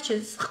 տենց բաներ չէ,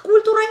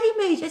 կուլտուրայի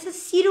մեջ,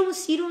 այսպես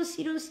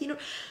սիրուն,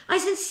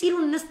 այսպես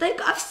սիրուն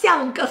նստեք,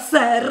 ավսյանկա,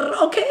 սեր,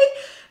 okay?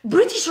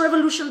 British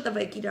Revolution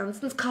տվեք իրանց,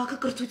 տենց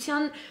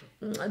քաղաքակրթության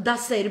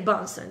դասեր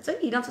բան սենց,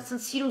 իրանց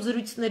այսպես սիրուն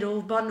զրույցներով,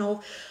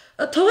 բանով,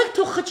 թողեք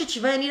թող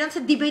խճճվեն, իրանց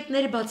այդ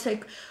դիբեյթները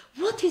բացեք,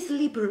 what is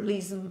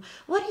liberalism,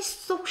 what is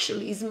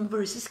socialism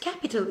versus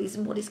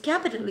capitalism, what is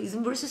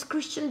capitalism versus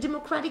Christian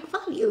democratic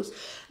values,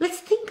 let's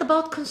think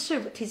about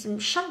conservatism,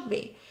 shall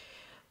we,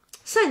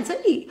 սենց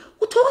էլի,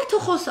 ու թողեք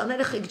թող խոսան,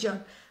 երեխեք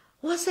ջան,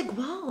 ու ասեք,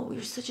 wow,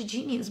 you're such a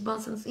genius, բան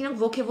սենց, իրանք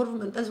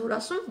ոգևորվում են, տես որ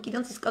ասում եք,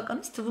 իրանց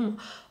իսկականից թվում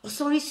է,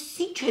 սորի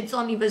սիչ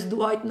հեծանիվ ես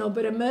դու այդ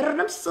նոբերը,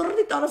 մերն եմ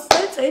սրդի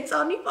տարասենց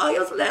հեծանիվ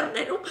այոս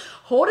լերներում,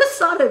 հորը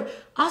սարև,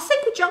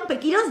 ասեք ու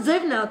ճամպեք, իրանց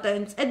ձևն է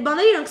ատենց, այդ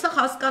բաները իրանք սաղ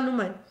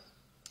հասկանում են,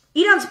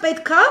 իրանց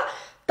պետք է,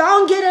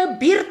 տանգերը,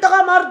 բիր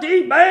տղամարդի,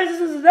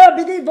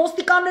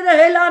 ոստիկանները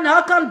հելան,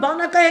 հական,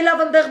 բանակը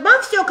հելավ ընդեղ, բան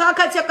վսյո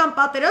քաղաքացիական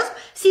պատերազմ,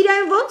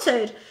 Սիրիայում ոնց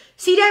էր,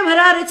 Սիրիայում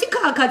հրահարեցի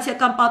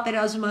քաղաքացիական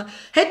պատերազմը,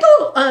 հետո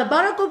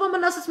Բարակ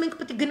Օբաման ասաց մենք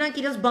պետք է գնանք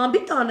իրենց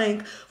բամբիտ անենք,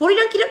 որ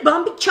իրանք իրենք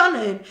բամբիտ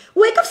չանեն,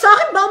 ու եկավ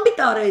սաղին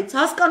բամբիտ արեց,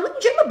 հասկանում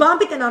եք, ինչու՞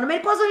 բամբիտ են անում,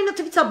 2009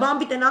 թվականից է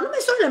բամբիտ են անում,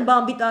 այսօր են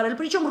բամբիտ արել,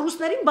 причем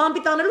ռուսներին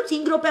բամբիտ անելուց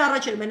 5 րոպե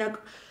առաջ էր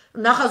մենակ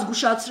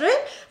նախազգուշացրել,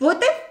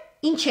 որտեղ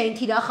ինչ էին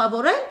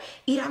թիրախավորել,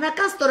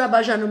 իրանական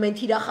ստորաբաժանում են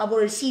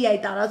թիրախավորել Սիրիայի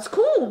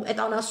տարածքում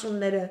այդ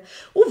անասունները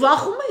ու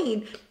վախում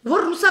էին,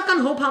 որ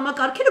ռուսական հոբ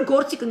համակարգերը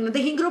գործի կգնան,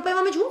 դե 5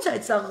 րոպեվա մեջ ո՞նց է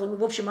այդ սաղ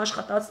ոբշեմ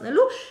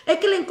աշխատացնելու,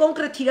 եկել են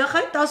կոնկրետ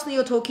թիրախային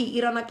 17 հոգի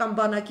իրանական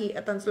բանակի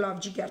այտենց լավ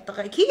ջիգար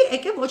տղեկի,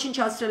 եկել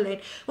ոչնչացրել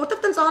են,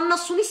 որտեղ տենց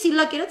անասունի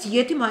սիլակերած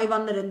յետիմ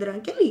հայվաններ են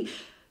դրանք էլի,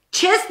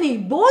 չեսնի,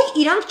 բոյ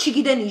իրանք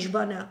չգիտեն ինչ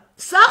բան է,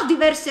 սաղ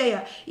դիվերսիա է,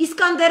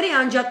 Իսկանդերի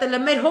անջատելը,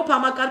 մեր հոբ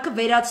համակարգը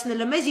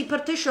վերացնելը, մեզ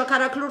իբր թե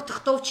շաքարակլոր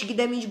թղթով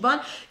չգիտեմ ինչ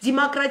բան,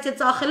 դեմոկրատիա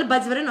ծախելը,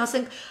 բայց վրան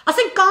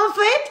ասենք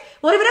կանֆետ,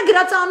 որի վրա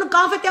գրած անում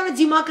կանֆետյանը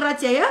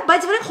դեմոկրատիա է,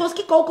 բայց վրան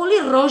խոսքի կոկոլի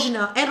ռոժն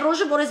է, այն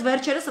ռոժը, որ ես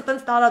վերջերս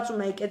այտենց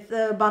տարածում եք այդ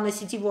բանը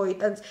սիտիվոյի,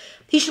 այտենց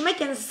հիշում եք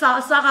այն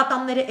սաղ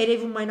ատամները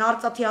երևում այն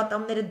արծաթի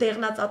ատամները,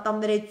 դեղնած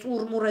ատամները,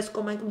 ծուրմուր էս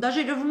կոմենքում,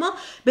 դաժե երևում է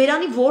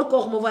բերանի որ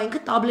կողմով է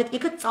ինքը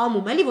տաբլետկեքը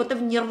ծամում, էլի,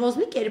 որտեվ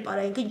ներվոզնի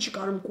կերպար է, ինքը ինչի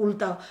կարում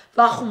կուլտա,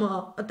 վախում է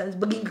այտենց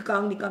բգինք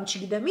կանգնի կամ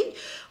չգիտեմ ինչ,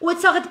 ու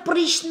այդ սաղ այդ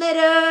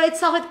պրիշները, այդ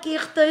սաղ այդ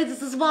կեղտը, այդ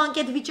զվանք,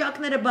 այդ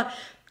վիճակները բան,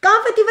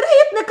 կանֆետի վրա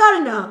այդ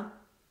նկարն է,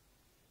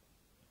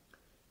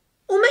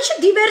 ու մեջը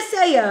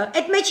դիվերսիա է,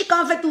 այդ մեջի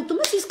կոնֆետ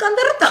ուտում ես,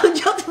 Իսկանդերը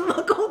տանջատում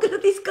է,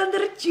 կոնկրետ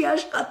Իսկանդերը չի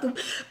աշխատում,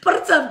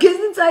 պրծավ,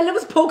 քեզնից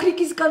այլևս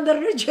փոքրիկ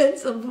Իսկանդերներ չեն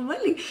ծնվում,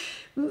 էլի,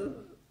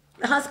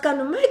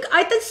 հասկանում եք,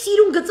 այդ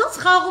սիրուն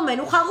գծած խաղում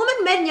են, ու խաղում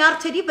են մեր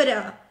նյարդերի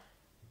վրա,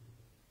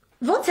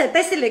 ոնց է,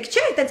 տեսել եք,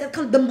 չէ, այդպես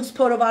այդքան դմբուս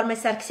փորով Արմեն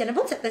Սարգսյանը,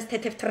 ոնց է այդպես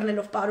թեթև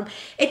թռնելով պարում,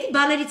 էդի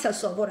բաներից է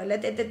սովորել,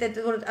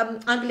 որ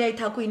Անգլիայի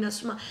թագուհին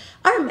ասում է,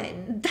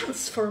 Armen,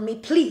 dance for me,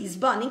 please,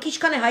 բան, ինքը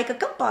ինչքան է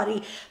հայկական պարի,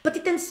 պետք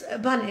է տենց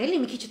բան է,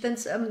 էլի, մի քիչ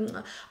տենց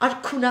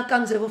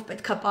արքունական ձևով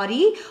պետք է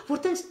պարի,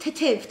 որ տենց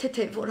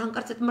թեթև, որ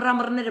հանկարծ այդ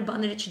մռամռները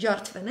բաները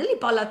չջարդվեն,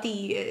 էլի, պալատի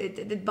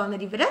այդ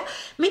բաների վրա,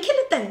 մենք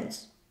էլ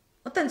տենց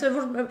Այդտենց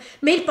որ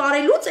մեր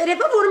բարելուց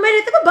երևա որ մեր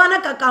հետևը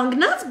բանակա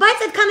կանգնած, բայց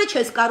այդքանը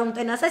չես կարում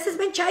տենաս, այսպես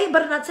մենք չայի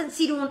բռնած են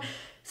սիրուն,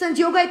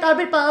 սենց յոգայի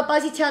տարբեր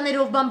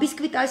պոզիցիաներով, բան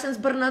բիսկվիտ այսպես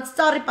բռնած,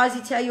 ծառի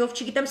պոզիցիայով,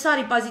 չգիտեմ,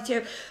 սարի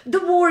պոզիցիայով,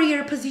 the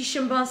warrior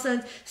position բան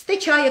սենց, ստե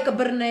չայը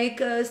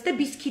կբռնեք, ստե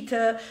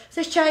բիսկիթը,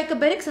 սենց չայը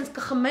կբերեք, սենց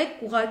կխմեք,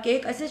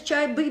 կուղարկեք, այսպես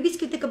չայը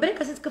բիսկվիտը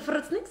կբերեք, այսպես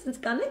կֆռցնեք,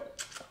 սենց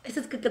կանեք,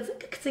 այսպես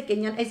կգցեք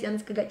այնյան,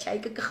 այսյանից կգա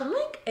չայը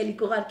կխմեք, էլի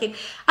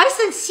կուղարկեք,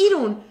 այսպես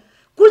սիրուն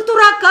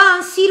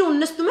Կուլտուրական սիրուն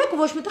նստում եք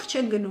ու ոչ միտեղ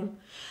չեք գնում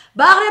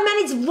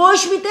Բաղրամյանից ոչ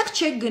միտեղ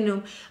չեք գնում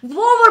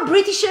Որ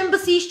British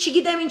Embassy-ից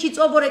չգիտեմ ինչից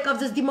ով որ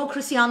եկավ ձեզ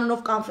դիմոկրասի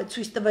անունով կանֆետ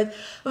ցույց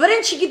տվեց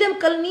Վրեն չգիտեմ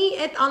կլնի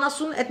այդ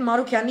Անասուն այդ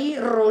Մարուկյանի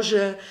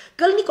ռոժը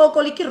կլնի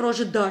կոկոլիկի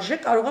ռոժը դաժե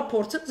կարողա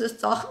փորձել ձեզ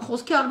ծախ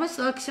խոսքի Արմեն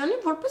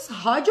Սարգսյանին որպես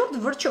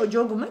հաջորդ վրչո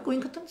ջոգում եք ու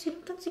ինքը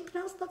տենց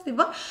ինքնահաստատվի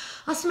բա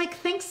ասում եք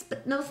thanks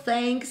but no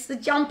thanks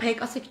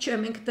ջամփեք ասեք չէ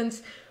մենք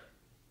տենց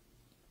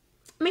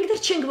Մենք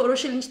դեռ չենք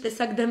որոշել ինչ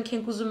տեսակ դեմք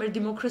ենք ուզում մեր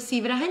դիմոկրասիի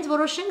վրա, հենց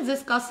որոշենք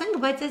ձեզ կասենք,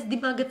 բայց այս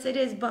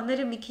դիմագծերը, այս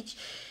բաները մի քիչ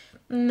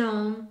no,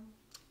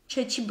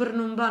 չի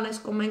բռնում բան այս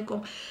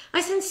կոմենկոմ։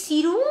 Այսինքն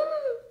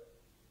սիրուն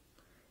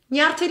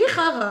նյարդերի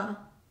խաղա։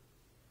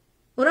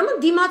 Ուրեմն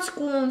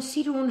դիմացկուն,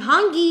 սիրուն,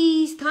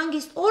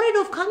 հանգիստ,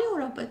 օրերով քանի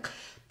օր ապեք։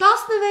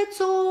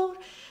 16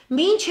 օր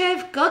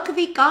Մինչև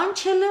կակվի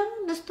կանչելը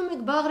նստում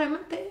եք բաղրեմը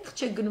տեղ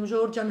չեք գնում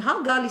ժողովուրդ ջան, հա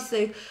գալիս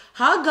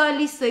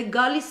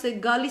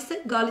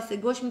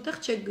եք, ոչ միտեղ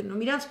չեք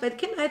գնում, իրանց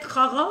պետք են այդ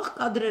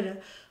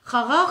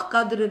խաղաղ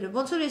կադրերը,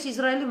 ոնց որ ես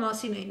Իսրայելի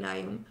մասին էի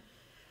նայում,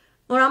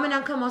 որ ամեն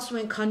անգամ ասում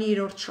են քանի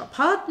երրորդ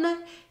շաբաթն է,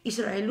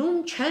 Իսրայելում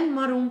չեն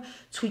մարում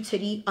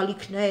ցույցերի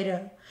ալիքները,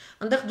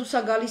 այնտեղ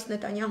դուսա գալիս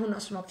Նետանյահուն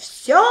ասում է,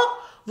 վсё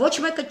Ոչ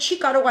մեկը չի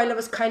կարող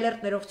այլևս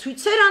քայլերտներով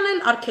ցույցեր անել,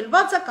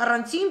 արգելված է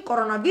կարանտին,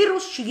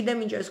 կորոնավիրուս,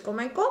 չգիտեմ ինչ էս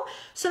կոմենկով,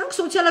 սրանք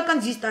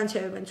սոցիալական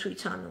դիստանցիայով են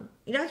ցույց անում։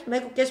 Իրանց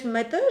 1.5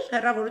 մետր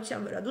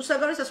հեռավորության վրա։ Դու սա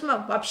գալիս ասում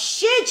ես,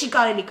 вообще չի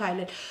կարելի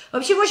քայլել։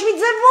 Вообще ոչ մի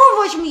ձևով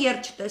ոչ մի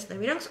երթ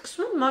չտեսնեմ։ Իրանք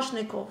սկսում են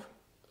մաշնեկով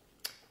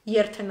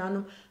երթ են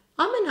անում։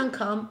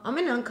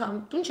 Ամեն անգամ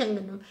տուն չեն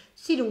գնում։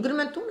 Սիրուն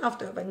գրում են տուն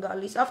ավտոյով են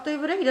գալիս։ Ավտոյի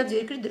վրա իրաց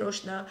երկրի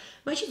դրոշն է։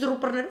 Մեջից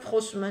ռուպերներով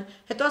խոսում են։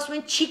 Հետո ասում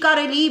են չի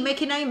կարելի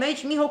մեքենայի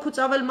մեջ մի հոգուց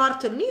ավել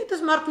մարդ լինի,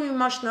 այդպես մարդու մի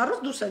մաշն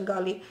առած դուս են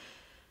գալի։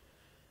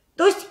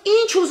 То есть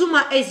ինչ ուզում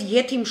է այս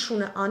յետիմ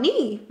շունը անի,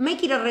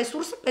 մենք իր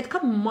ռեսուրսը պետքա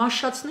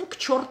մաշացնենք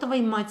к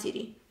чёртовой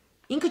матери։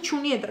 Ինքը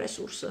չունի այդ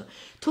ռեսուրսը։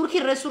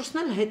 Թուրքի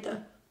ռեսուրսն էլ հետը։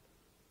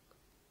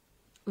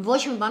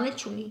 Ոչ մի բան էլ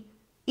չունի։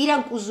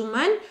 Իրանք ուզում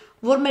են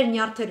որ մեր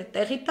նյարդերը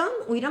տեղի տան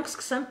ու իրանք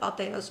սկսեն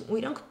պատերազմ ու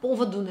իրանք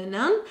պովոդ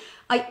ունենան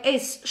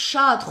այս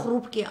շատ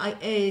խրուպկի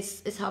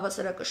այս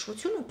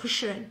հավասարակշռությունը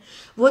փշրեն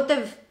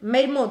որտեվ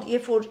մեր մոտ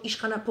երբ որ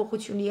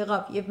իշխանապողություն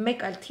եղավ եւ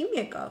մեկ այլ թիմ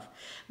եկավ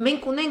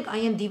մենք ունենք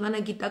այն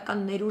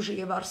դիվանագիտական ներուժը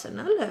եւ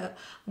արսենալը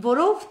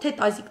որով թե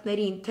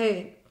տազիկներին թե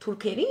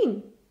թուրքերին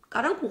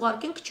կարանք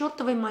ուղարկենք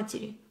չորտովի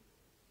մատերի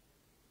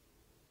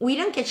ու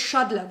իրանք այդ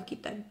շատ լավ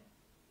գիտեն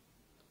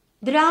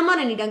Դրա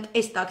համար են իրանք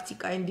այս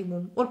տակտիկա են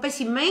դիմում,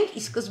 որպեսզի մենք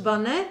ի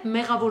սկզբանե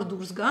մեղավոր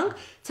դուրս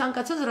գանք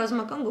ցանկացած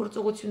ռազմական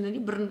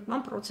գործողությունների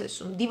բռնկման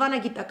process-ում,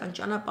 դիվանագիտական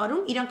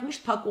ճանապարհում իրանք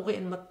միշտ փակուղի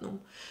են մտնում։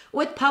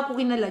 Ու այդ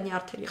փակուղին էլ է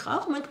նյարդերի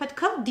խաղ, մենք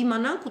պետքա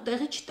դիմանանք ու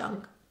տեղի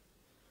չտանք։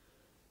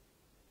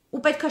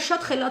 Ու պետքա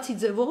շատ խելացի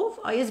ձևով,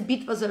 այս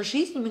բիտվա за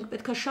жизнь, մենք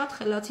պետքա շատ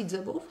խելացի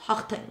ձևով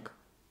հաղթենք։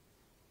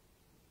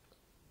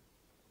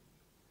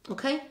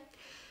 Okay?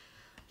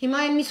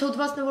 Հիմա այն միս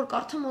հոդվածն է որ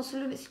կարդամ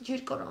ասել են, ես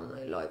ինչ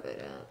կարողանալ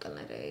լայվերը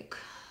կներեք։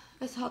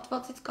 Այս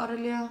հատվածից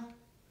կարելի է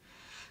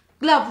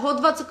Լավ,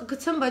 հոդվածը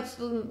կգցեմ, բայց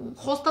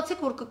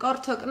խոստացեք որ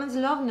կկարդակ, այնց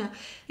լավն է։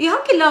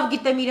 Իհարկե լավ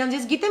գիտեմ իրանց,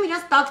 ես գիտեմ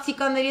իրանց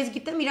տակտիկաներ, ես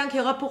գիտեմ իրանք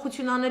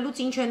հեղափոխություն անելուց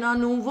ինչ են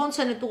անում, ոնց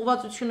են այդ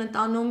ուղղվածությունը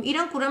տանում։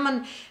 Իրանք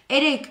ուրեմն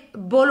երեք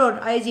բոլոր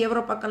այս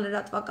եվրոպական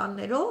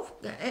լրատվականներով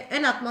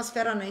այն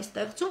ատմոսֆերան է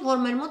ստեղծում,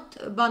 որ մեր մոտ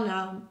բան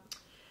է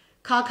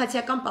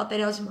քաղաքացիական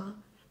պատերազմ է։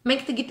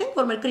 Մենք գիտենք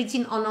որ մեր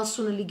կրիցին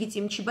անասունը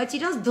լեգիտիմ չի, բայց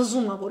իրանց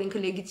դզում է որ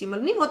ինքը լեգիտիմ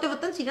լինի, որտեղ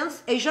այտենց իրանց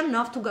էժան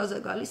նավթ ու գազ է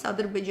գալիս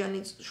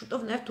Ադրբեջանից,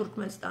 շուտով նաև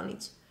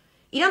Թուրքմենստանից։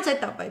 Իրանց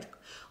այդ է պետք։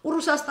 Ու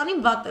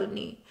Ռուսաստանին վատ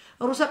լինի,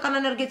 ռուսական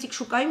էներգետիկ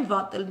շուկային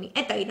վատ լինի,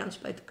 այդ է իրանց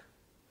պետք։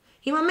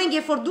 Հիմա մենք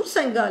երբ որ դուրս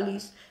են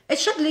գալիս,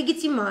 այդ շատ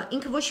լեգիտիմ է,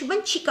 ինքը ոչ մի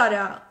բան չի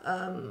կարա,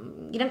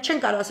 իրանք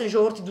չեն կարող ասեն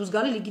ժողովրդի դուրս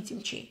գալը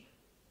լեգիտիմ չի։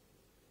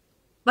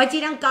 Բայց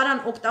իրանք կարան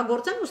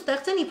օգտագործեն ու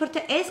ստեղծեն իբր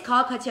թե այս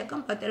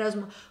քաղաքացիական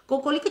պատերազմը։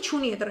 Կոկոլիկը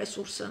չունի այդ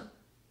ռեսուրսը։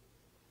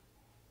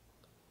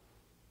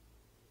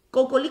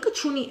 կոկոլիկը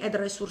չունի այդ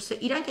ռեսուրսը,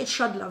 իրանք այդ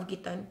շատ լավ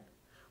գիտեն։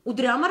 Ու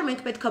դրա համար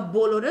մենք պետք է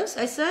բոլորս,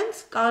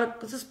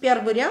 այսպես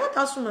первый ряд,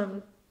 ասում եմ,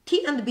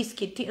 tea and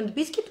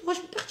biscuit, ոչ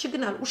միտեղ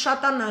չգնալ, ու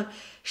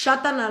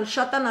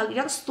շատանալ,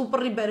 իրանք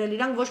ստուպրի բերել,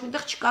 իրանք ոչ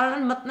միտեղ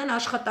չկարանան մտնեն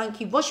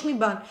աշխատանքի, ոչ մի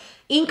բան։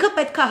 Ինքը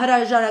պետք է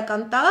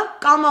հրաժարական տա,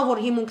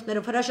 կամավոր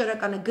հիմունքներով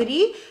հրաժարականը գրի,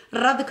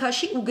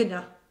 ռադքաշի ու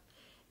գնա։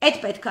 Այդ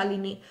պետք է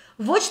լինի։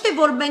 Ոչ թե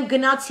որ մենք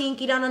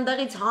գնացինք, իրան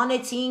ընդեղից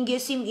հանեցինք,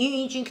 եսիմ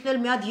ինչ, ինքն էլ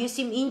մի հատ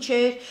եսիմ ինչ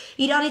էր,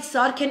 իրանից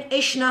սարքեն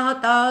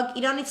էշնահատակ,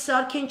 իրանից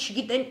սարքեն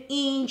չգիտեն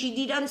ինչ,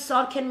 իրանից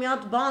սարքեն մի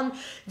հատ բան,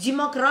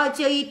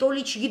 դեմոկրատիայի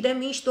տոլի,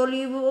 չգիտեմ ինչ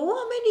տոլի,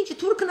 ամեն ինչ,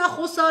 թուրքն է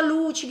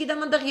խոսալու,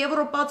 չգիտեմ այնտեղ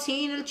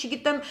եվրոպացին, էլ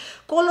չգիտեմ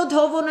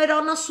կոլոդհովոներ,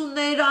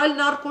 անասուններ, այլ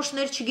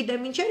նարկոշներ,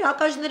 չգիտեմ ինչեր,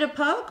 հակաժները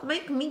փակ,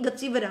 մենք մի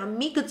գծի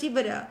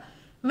վրա,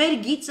 մեր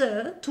գիծը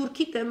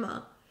թուրքի թեմա։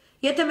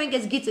 Եթե մենք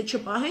այս գիծը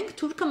չպահենք,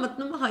 թուրքը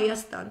մտնում է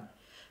Հայաստան։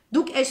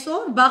 Դուք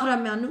այսօր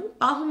Բաղրամյանում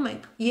պահում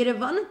եք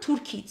Երևանը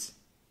Թուրքից։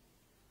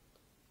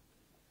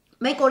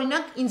 Մեկ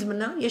օրինակ ինձ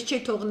մնա, ես չի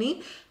թողնի,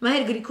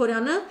 Մհեր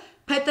Գրիգորյանը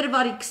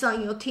փետրվարի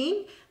 27-ին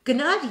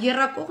գնար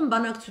եռակողմ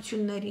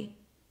բանակցությունների։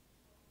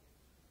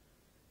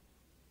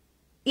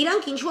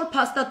 Իրանք ինչ-որ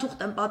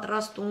փաստաթուղթ են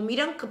պատրաստում,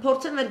 իրանք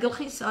կփորձեն մեր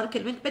գլխին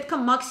սարքել, մենք պետք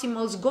է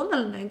մաքսիմալ զգոնը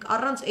լինենք,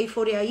 առանց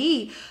էյֆորիայի,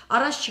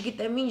 առանց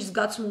չգիտեմ ինչ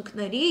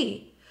զգացմունքների,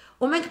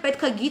 ու մենք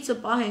պետք է գիծը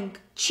պահենք,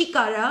 չի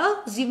կարա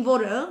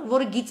զինվորը,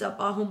 որը գիծ է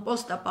պահում,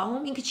 պոստ է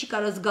պահում, ինքը չի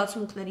կարա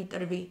զգացմունքների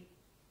տրվի։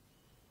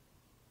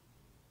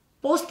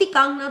 Պոստի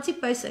կանգնացի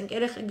պես ենք,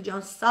 երեխեք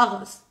ջան,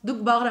 սաղս,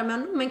 դուք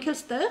Բաղրամյանում, մենք էլ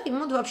ստեղ, իմ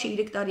մոտ вообще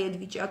 3 տարի այդ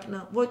վիճակն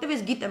է, որովհետև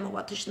ես գիտեմ ով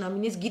է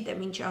թշնամին, ես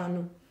գիտեմ ինչ է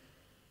անում։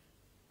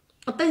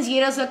 Այտենց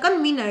երազական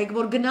մի նայեք,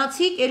 որ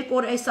գնացիք, 2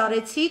 օր էս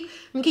արեցիք,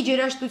 մի քիչ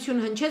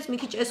երաժշտություն հնչեց, մի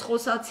քիչ էս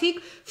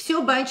խոսացիք,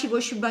 всё բան չի,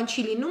 ոչ մի բան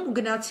չի լինում ու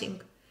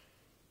գնացինք։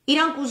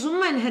 Իրանք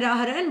ուզում են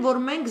հրահրեն, որ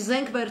մենք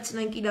զենք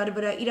վերցնենք իրար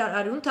վրա, իրար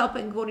արյուն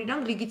թափենք, որ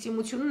իրանք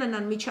լեգիտիմություն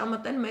ունենան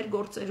միջամտեն մեր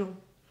գործերում։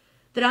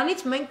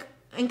 Դրանից մենք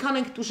այնքան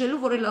ենք տուժելու,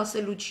 որ էլ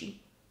ասելու չի։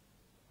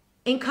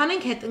 Այնքան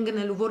ենք հետ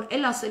ընկնելու, որ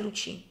էլ ասելու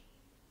չի։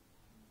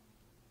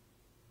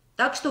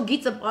 Так что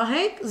գիծը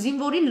պահեք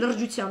զինվորի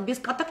լրջությամբ, ես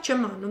կատակ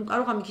չեմ անում,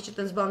 կարող եմ մի քիչ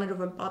այդպես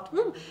բաներով եմ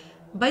պատմում,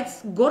 բայց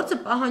գործը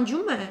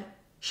պահանջում է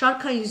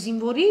շարքային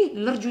զինվորի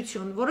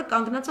լրջություն, որը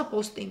կանգնած է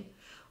պոստին,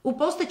 ու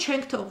պոստը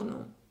չենք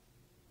թողնում։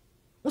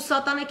 Ու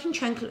սատանեքին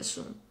չենք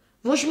լսում,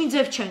 ոչ մի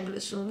ձև չենք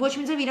լսում, ոչ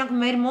մի ձև իրանք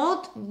մեր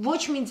մոտ,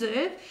 ոչ մի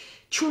ձև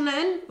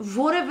չունեն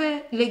որևէ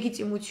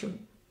լեգիտիմություն։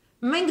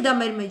 Մենք դա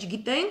մեր մեջ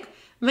գիտենք,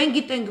 մենք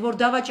գիտենք, որ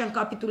դավաճան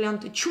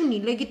կապիտուլյանտը չունի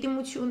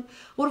լեգիտիմություն,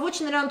 որ ոչ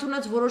նրա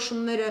ընդունած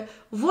որոշումները,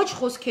 ոչ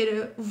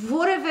խոսքերը,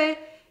 որևէ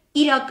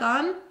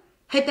իրական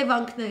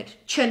հետևանքներ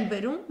չեն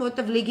բերում,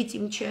 որովհետև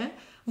լեգիտիմ չէ,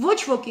 ոչ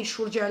ոք իր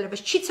շուրջը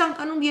այլևս չի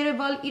ցանկանում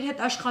երևալ, իր հետ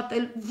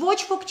աշխատել, ոչ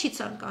ոք չի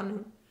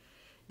ցանկանում։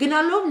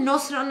 Գնալով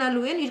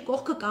նոսրանալու են իր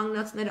կողքը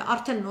կանգնածները,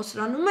 արդեն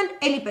նոսրանում են,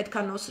 էլի պետք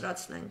է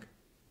նոսրացնենք։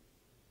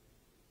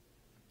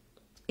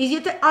 Իսկ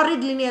եթե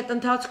առիթ լինի այդ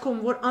ընթացքում,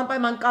 որ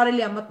անպայման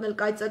կարելի է մտնել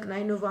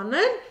կայծակնայինով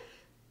անել,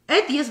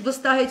 այդ ես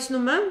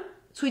վստահեցնում եմ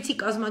ցույցի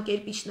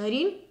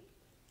կազմակերպիչներին,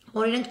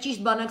 որ իրենք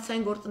ճիշտ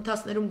բանակցային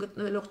գործընթացներում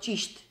գտնվելով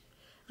ճիշտ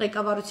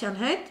ղեկավարության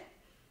հետ,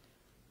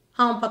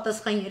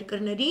 համապատասխան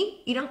երկրների,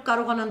 իրանք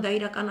կարողանան դա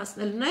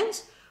իրականացնել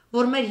նենց,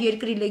 որ մեր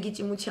երկրի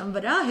լեգիտիմության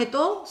վրա,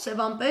 հետո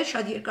սևամպեր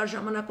շատ երկար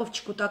ժամանակով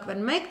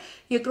չկուտակվեն մեկ,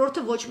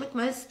 երկրորդը ոչ մեկ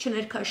մեզ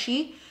չներքաշի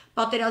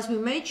պատերազմի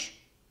մեջ,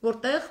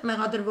 որտեղ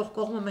մեղադրվող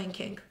կողմը մենք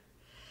ենք։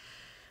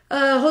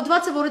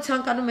 Հոդվածը, որը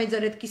ցանկանում է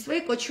ձեր հետ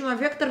կիսվեի, կոչվում է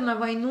 «Вектор на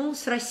войну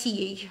с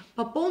Россией.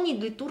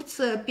 Пополнит ли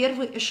Турция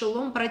первый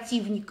эшелон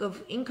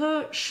противников»։ Ինքը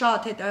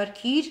շատ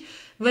հետաքրքիր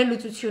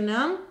վերլուծություն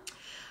է։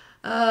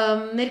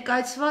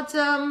 Ներկայացված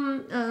է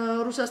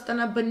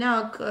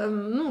ռուսաստանաբնակ,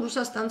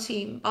 ռուսաստանցի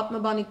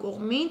պատմաբանի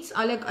կողմից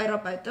Ալեկ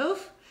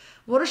Այրապետով,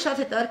 որը շատ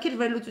հետաքրքիր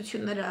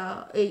վերլուծություններ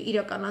է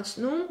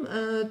իրականացնում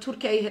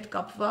Թուրքիայի հետ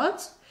կապված։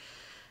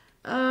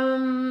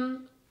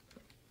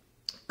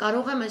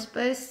 Կարող եմ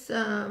այսպես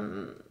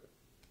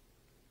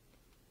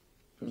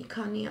մի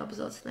քանի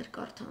աբզացներ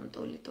կարդամ,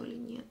 տոլի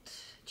նիետ,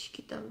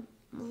 չգիտեմ,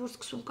 որ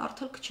սկսում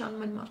կարդալ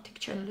քչանում են մարդիկ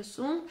չեն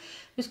լսում,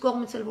 մյուս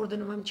կողմից էլ որ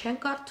դնում եմ չեն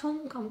կարդում,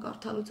 կամ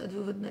կարդալուց այդ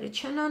վվդները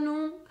չեն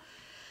անում։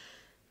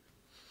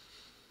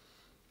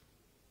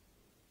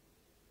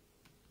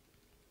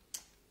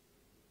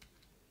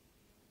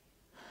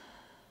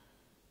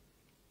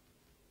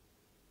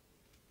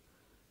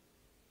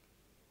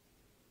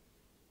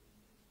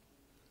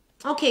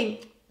 Okay,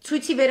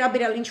 ցույցի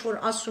վերաբերյալ ինչ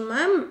որ ասում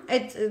եմ,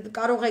 այդ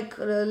կարող եք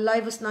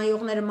լայվս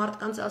նայողները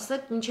մարդկանց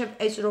ասեք, մինչև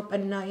այս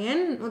րոպեն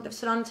նայեն, որտեղ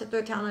սրանից հետո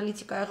եթե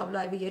անալիտիկա եղավ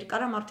լայվը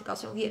երկար է, մարդիկ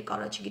ասում են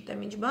երկար է,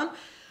 չգիտեմ ինչ բան։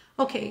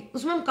 Okay,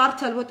 ուզում եմ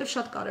կարդալ, որտեղ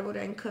շատ կարևոր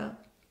է ինքը։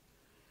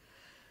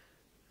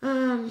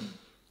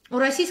 У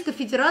Российской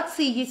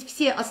Федерации есть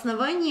все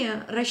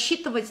основания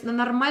рассчитывать на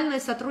нормальное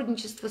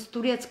сотрудничество с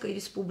Турецкой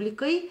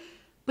Республикой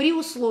при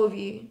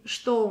условии,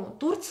 что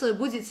Турция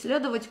будет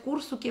следовать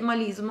курсу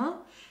кемализма,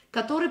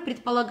 который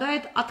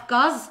предполагает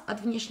отказ от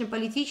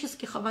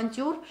внешнеполитических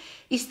авантюр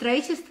и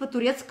строительство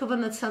турецкого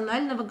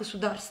национального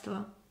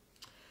государства.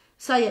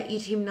 Սա է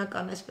իր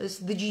հիմնական,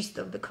 այսպես, the gist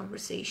of the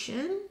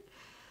conversation.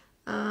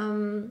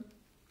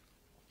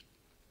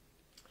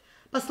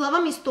 По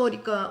словам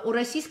историка, у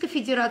Российской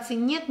Федерации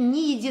нет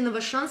ни единого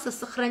шанса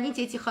сохранить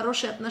эти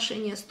хорошие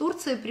отношения с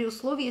Турцией при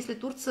условии, если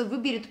Турция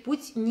выберет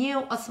путь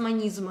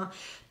неоосманизма,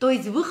 то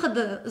есть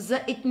выхода за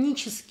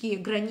этнические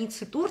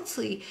границы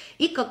Турции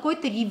и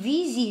какой-то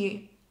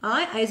ревизии.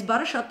 Այս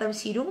բառը շատ եմ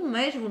սիրում,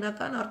 մեր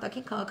հունական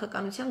արտաքին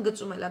քաղաքականության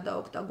գծում էլ է դա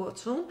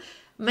օգտագործում,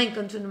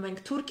 մենք ընդունում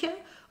ենք Թուրքիա,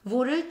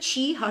 որը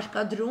չի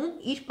հարկադրում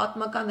իր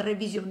պատմական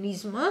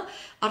ռևիզիոնիզմը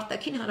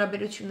արտաքին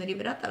հարաբերությունների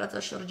վրա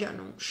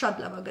տարածաշրջանում,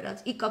 շատ լավ է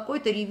գրած, и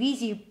какой-то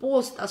ревизии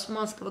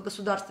постосманского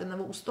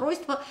государственного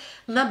устройства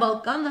на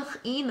Балканах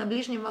и на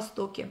Ближнем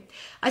Востоке.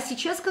 А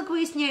сейчас, как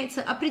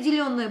выясняется,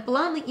 определенные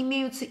планы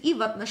имеются и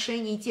в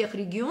отношении тех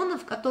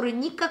регионов, которые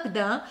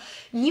никогда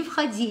не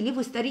входили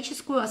в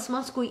историческую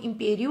Османскую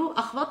империю,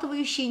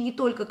 охватывающие не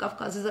только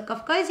Кавказ и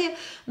Закавказье,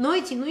 но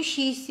и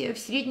тянущиеся в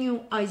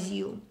Среднюю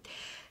Азию.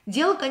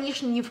 Дело,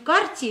 конечно, не в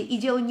карте, и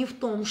дело не в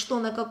том,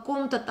 что на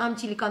каком-то там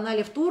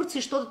телеканале в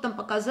Турции что-то там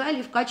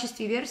показали в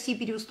качестве версии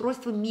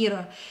переустройства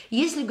мира.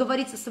 Если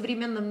говорить о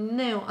современном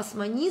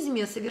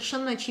неоосманизме,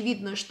 совершенно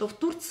очевидно, что в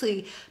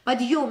Турции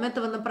подъем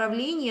этого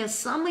направления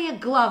самое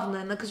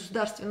главное на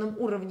государственном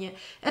уровне.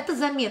 Это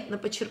заметно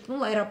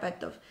подчеркнул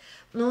Айрапетов.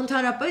 Но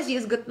ընդհանրապես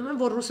ես գտնում եմ,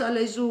 որ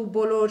ռուսալեզու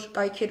բոլոր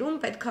կայքերում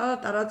պետք է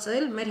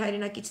տարածել մեր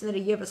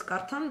հայրենակիցները եւս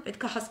կարդան,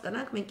 պետք է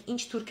հասկանանք մենք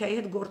ինչ Թուրքիայի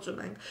հետ գործում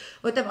ենք,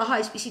 որովհետեւ ահա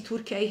այսպիսի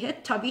Թուրքիայի հետ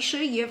Թավիշը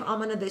եւ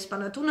ԱՄՆ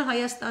դեսպանատունը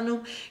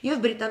Հայաստանում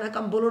եւ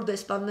բրիտանական բոլոր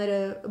դեսպանները,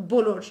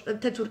 բոլոր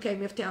թե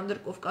Թուրքիայում եւ թե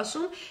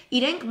Անդրկովկասում,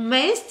 իրենք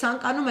մեզ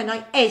ցանկանում են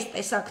այս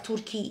տեսակ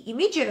Թուրքի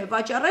իմիջը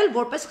վաճառել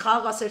որպես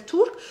խաղաղասեր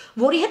թուրք,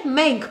 որի հետ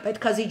մենք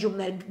պետք է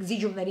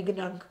զիջումների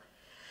գնանք.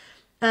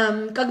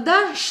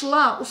 Когда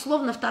шла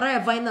условно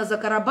Вторая война за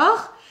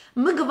Карабах,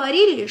 мы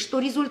говорили, что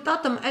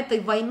результатом этой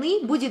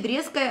войны будет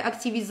резкая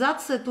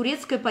активизация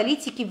турецкой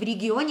политики в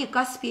регионе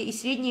Каспия и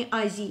Средней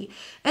Азии.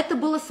 Это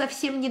было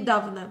совсем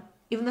недавно.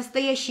 И в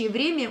настоящее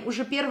время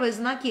уже первые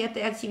знаки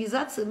этой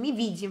активизации мы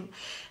видим.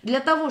 Для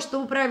того,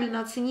 чтобы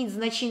правильно оценить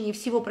значение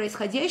всего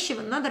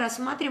происходящего, надо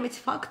рассматривать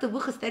факты в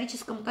их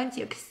историческом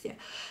контексте.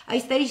 А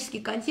исторический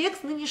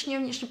контекст нынешней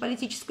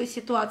внешнеполитической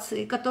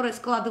ситуации, которая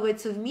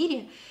складывается в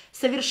мире,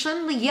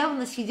 совершенно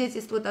явно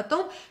свидетельствует о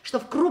том, что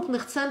в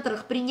крупных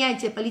центрах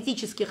принятия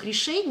политических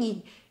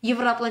решений,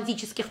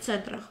 евроатлантических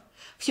центрах,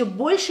 все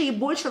больше и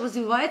больше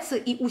развивается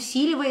и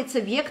усиливается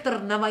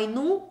вектор на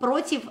войну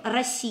против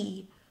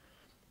России.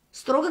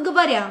 Строго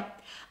говоря,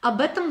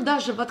 об этом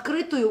даже в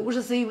открытую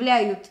уже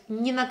заявляют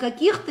не на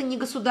каких-то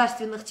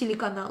негосударственных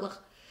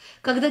телеканалах.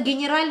 Когда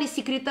генеральный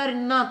секретарь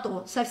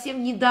НАТО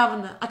совсем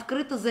недавно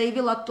открыто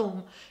заявил о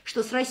том,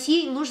 что с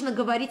Россией нужно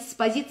говорить с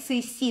позиции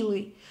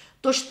силы,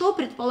 то что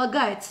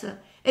предполагается?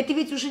 Это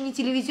ведь уже не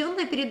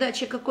телевизионная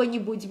передача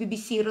какой-нибудь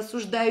BBC,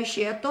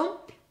 рассуждающая о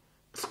том,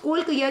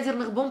 сколько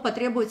ядерных бомб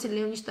потребуется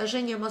для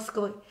уничтожения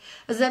Москвы.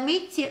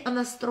 Заметьте о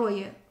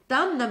настрое.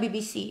 Там, на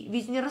BBC,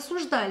 ведь не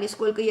рассуждали,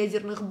 сколько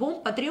ядерных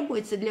бомб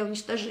потребуется для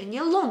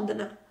уничтожения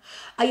Лондона.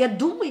 А я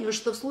думаю,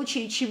 что в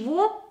случае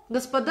чего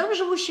господам,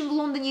 живущим в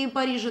Лондоне и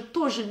Париже,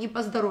 тоже не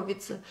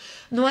поздоровится.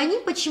 Но они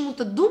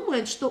почему-то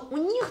думают, что у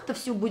них-то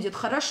все будет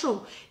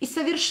хорошо. И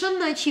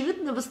совершенно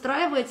очевидно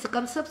выстраивается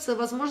концепция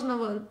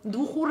возможного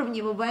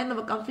двухуровневого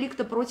военного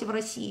конфликта против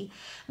России.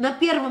 На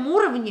первом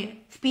уровне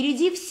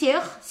впереди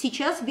всех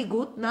сейчас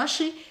бегут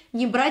наши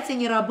не братья,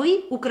 не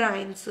рабы,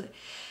 украинцы.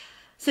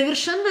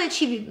 Совершенно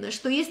очевидно,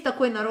 что есть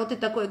такой народ и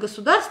такое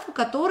государство,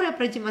 которое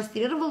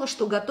продемонстрировало,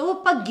 что готово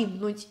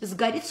погибнуть,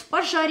 сгореть в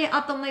пожаре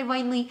атомной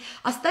войны,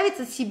 оставить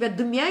от себя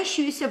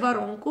дымящуюся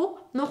воронку,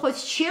 но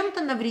хоть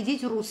чем-то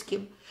навредить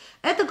русским.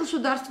 Это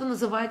государство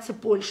называется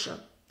Польша.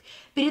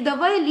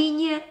 Передовая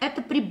линия –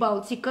 это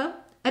Прибалтика,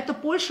 это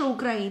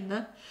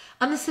Польша-Украина.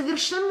 Она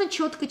совершенно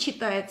четко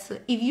читается,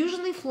 и в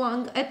южный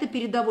фланг этой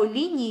передовой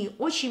линии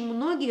очень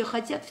многие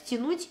хотят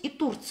втянуть и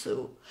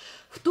Турцию.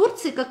 В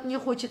Турции, как мне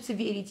хочется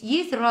верить,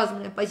 есть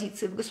разные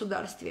позиции в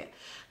государстве,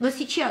 но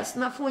сейчас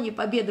на фоне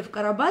победы в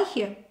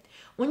Карабахе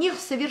у них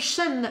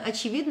совершенно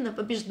очевидно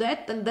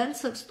побеждает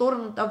тенденция в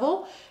сторону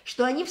того,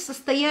 что они в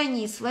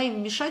состоянии своим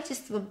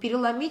вмешательством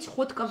переломить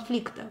ход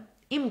конфликта.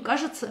 Им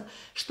кажется,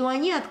 что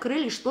они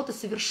открыли что-то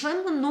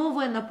совершенно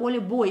новое на поле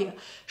боя,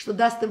 что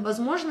даст им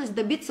возможность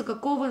добиться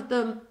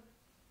какого-то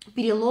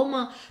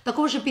перелома,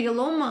 такого же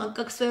перелома,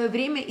 как в свое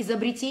время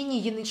изобретение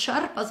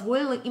янычар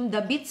позволило им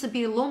добиться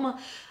перелома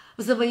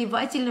в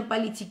завоевательной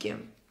политике,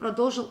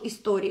 продолжил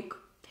историк.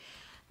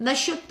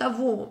 Насчет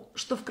того,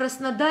 что в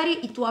Краснодаре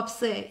и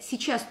Туапсе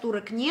сейчас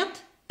турок нет,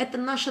 это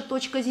наша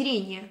точка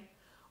зрения.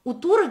 У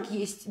турок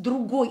есть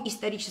другой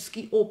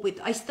исторический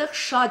опыт, այստեղ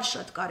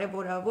շատ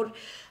կարևոր է, որ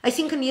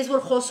այսինքն ես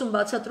որ խոսում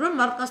բացատրում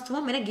եմ, մարդկանց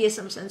թվում մենակ ես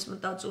եմ sense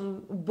մտածում,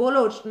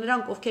 բոլոր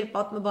նրանք ովքեր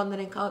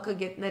պատմաբաններ են,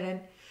 քաղաքագետներ են,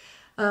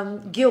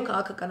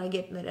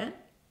 գեոքաղաքականագետներ են,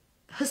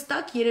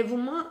 հստակ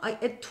երևում է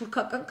այդ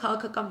թուրքական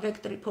քաղաքական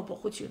վեկտորի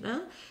փոփոխությունը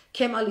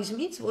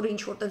քեմալիզմից, որը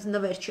ինչ որտեղ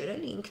նվեր չեր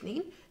էլի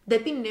ինքնին,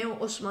 դեպի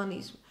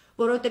նեոօսմանիզմ,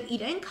 որովհետև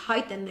իրենք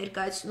հայտ են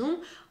ներկայացնում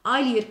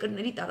այլ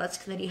երկրների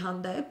տարածքների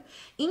հանդեպ,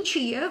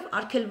 ինչը եւ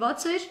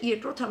արգելված էր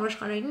երկրորդ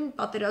համաշխարհային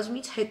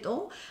պատերազմից հետո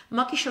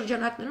ՄԱԿ-ի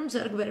շրջանակներում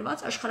ձեռք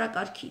բերված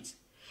աշխարհակարգից։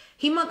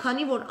 Հիմա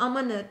քանի որ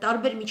ԱՄՆ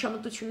տարբեր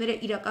միջամտություններ է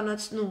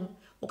իրականացնում,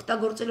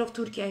 օգտագործելով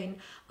Թուրքիային,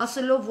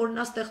 ասելով, որ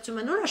նա ստեղծում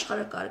է նոր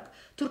աշխարհակարգ,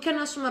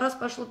 Թուրքիան ասում է, «Раз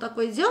пошло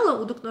такое дело,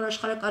 ու դուք նոր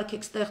աշխարհակարգ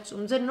եք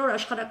ստեղծում, ձեր նոր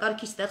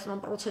աշխարհակարգի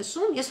ստեղծման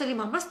process-ում ես էլի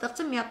համար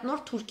ստեղծեմ մի հատ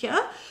նոր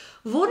Թուրքիա,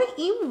 որը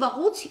իմ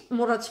վաղուց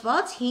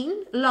մոռացված հին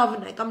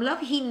լավն է կամ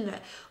լավ հինն է,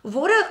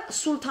 որը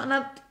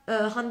սուլթանատ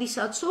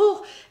հանդիսացող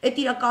այդ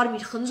իր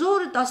կարմիր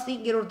խնձորը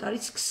 15-րդ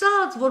դարից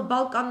սկսած, որ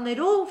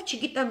Բալկաններով,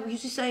 չգիտեմ,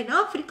 Հյուսիսային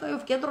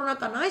Աֆրիկայով,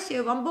 Կենտրոնական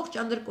Ասիայով, ամբողջ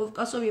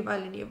Անդրկովկասով եւ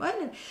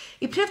այլն,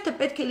 իբրև թե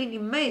պետք է լինի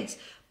մեծ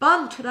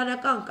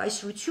pan-թուրանական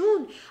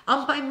կայսրություն,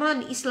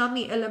 անպայման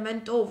իսլամի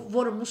էլեմենտով,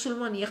 որը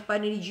մուսուլման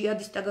եղբայրների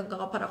ջիհադիստական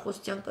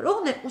գաղափարախոսության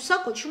կրողն է, ու սա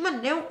կոչվում է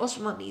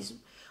նեոօսմանիզմ,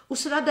 ու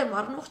սրա դեմ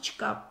առնող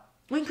չկա,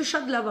 ու ինքը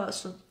շատ լավ է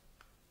ասում։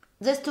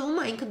 Ձեզ թվում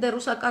է ինքը դեռ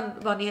ռուսական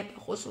բանի հետ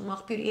է խոսում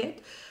աղբյուրի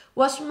հետ,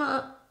 ու ասում է,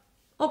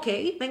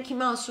 օքեյ, մենք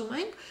հիմա ասում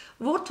ենք,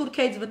 որ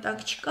Թուրքիայից վտանգ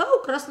չկա ու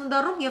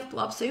Կրասնոդարում եւ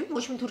Տուապսեում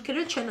ոչ մի թուրքեր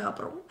չեն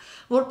ապրում,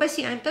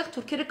 որպեսզի այնտեղ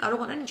թուրքերը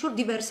կարողանան ինչ-որ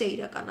դիվերսիա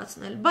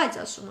իրականացնել, բայց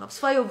ասում եմ, в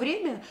свое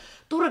время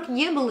турок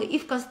не было и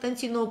в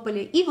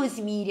Константинополе, и в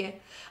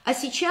Измире, а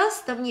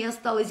сейчас там не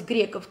осталось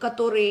греков,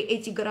 которые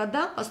эти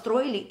города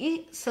построили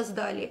и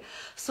создали.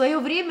 В свое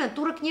время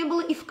турок не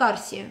было и в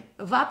Карсе,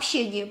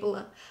 вообще не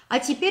было, а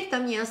теперь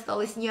там не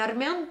осталось ни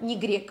армян, ни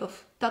греков.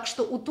 Так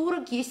что у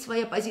турок есть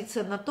своя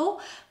позиция на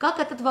то, как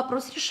этот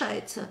вопрос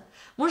решается.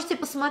 Можете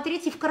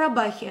посмотреть и в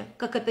Карабахе,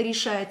 как это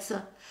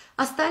решается.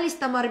 Остались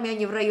там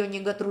армяне в районе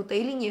Гатрута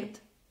или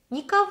нет?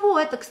 Никого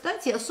это,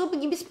 кстати, особо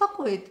не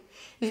беспокоит.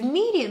 В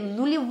мире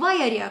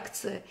нулевая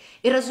реакция.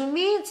 И,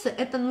 разумеется,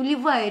 эта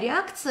нулевая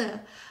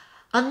реакция,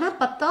 она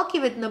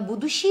подталкивает на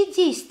будущие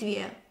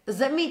действия.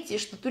 Заметьте,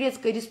 что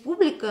Турецкая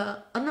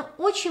республика, она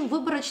очень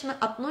выборочно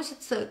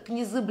относится к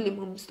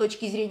незыблемым с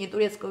точки зрения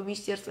Турецкого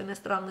министерства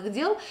иностранных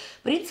дел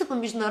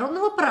принципам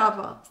международного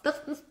права.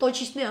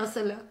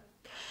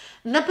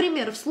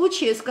 Например, в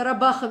случае с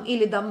Карабахом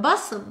или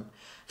Донбассом,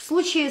 в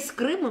случае с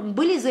Крымом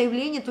были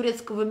заявления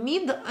турецкого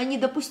МИД о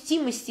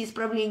недопустимости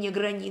исправления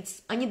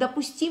границ, о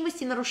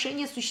недопустимости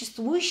нарушения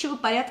существующего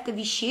порядка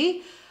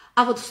вещей,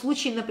 а вот в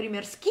случае,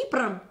 например, с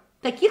Кипром,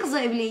 таких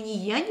заявлений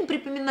я не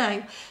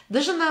припоминаю.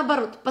 Даже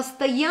наоборот,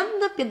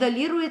 постоянно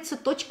педалируется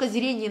точка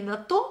зрения на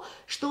то,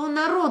 что у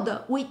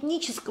народа, у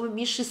этнического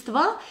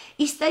меньшинства,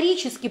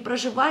 исторически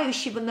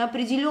проживающего на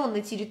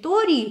определенной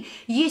территории,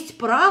 есть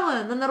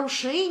право на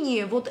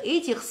нарушение вот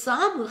этих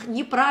самых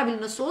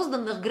неправильно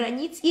созданных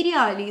границ и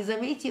реалий,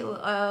 заметил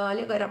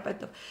Олег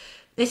Айрапетов.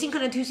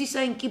 Այսինքն այդ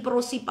հյուսիսային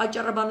Կիպրոսի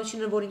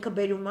պատճառաբանությունը, որ ինքը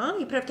բերում է,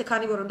 իբրև թե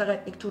քանի որ այնտեղ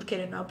էթնիկ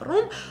թուրքեր են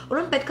ապրում,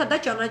 ուրեմն պետք է դա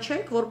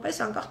ճանաչենք որպես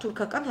անկախ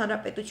թուրքական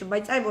հանրապետություն,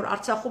 բայց այն որ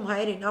Արցախում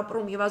հայեր են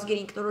ապրում եւ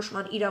ազգերի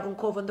ինքնորոշման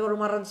իրավունքով, ընդ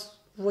որում առանց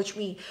ոչ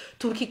մի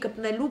թուրքի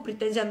կպնելու,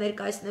 պրետենզիա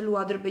ներկայացնելու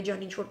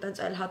Ադրբեջանի ինչ-որ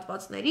տենց այլ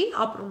հատվածների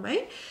ապրում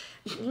են,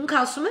 ինքը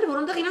ասում էր, որ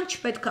այնտեղ իրանք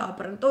չպետք է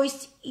ապրեն, то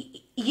есть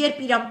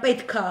երբ իրան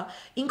պետք է,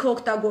 ինքը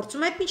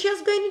օգտագործում է այդ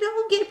միջազգային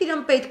իրավունք, երբ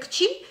իրան պետք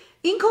չի,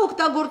 ինքը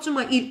օգտագործում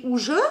է իր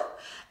ուժը,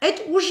 այդ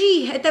ուժի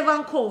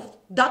հետևանքով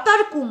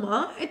դատարկում է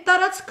այդ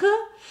տարածքը,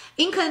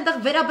 ինքը այնտեղ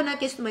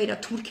վերաբնակեցնում է իր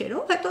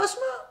թուրքերով, հետո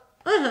ասում է,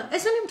 ահա,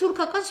 այս են իմ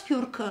թուրքական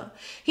սփյուռքը,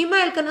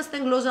 հիմա էլ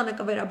կնստենք Լոզանը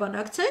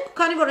կվերաբնակցենք,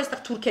 քանի որ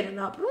այստեղ թուրքեր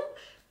են ապրում,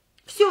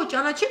 всё,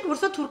 ճանաչենք,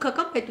 որ սա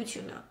թուրքական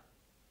պետություն է։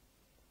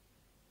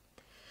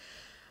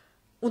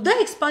 Ու դա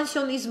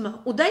էքսպանսիոնիզմը,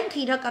 ու դա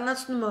ինքը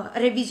իրականացնում է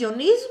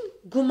ռևիզիոնիզմ,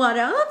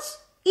 գումարած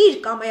իր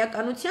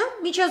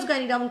կամայականությամբ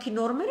միջազգային իրավունքի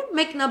նորմերը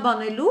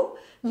մեկնաբանելու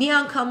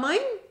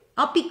միանգամայն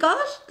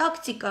ապիկար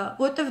տակտիկա,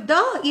 որովհետև դա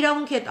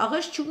իրավունքի հետ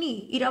աղերս չունի,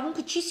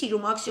 իրավունքը չի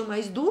սիրում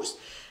աքսիոմայից դուրս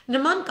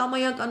նման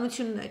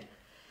կամայականություններ։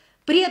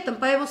 При этом,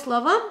 по его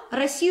словам,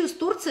 Россию с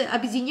Турцией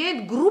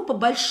объединяет группа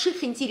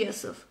больших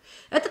интересов.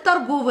 Это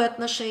торговые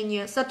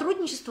отношения,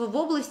 сотрудничество в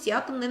области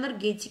атомной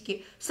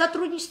энергетики,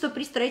 сотрудничество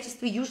при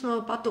строительстве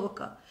Южного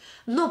потока.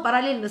 Но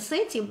параллельно с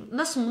этим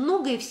нас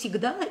многое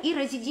всегда и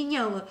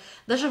разъединяло.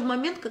 Даже в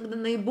момент, когда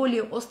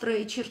наиболее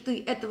острые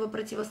черты этого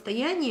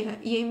противостояния,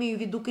 я имею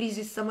в виду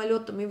кризис с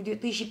самолетами в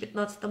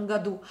 2015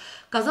 году,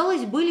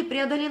 казалось, были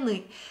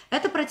преодолены.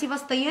 Это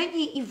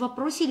противостояние и в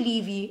вопросе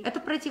Ливии, это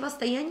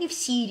противостояние в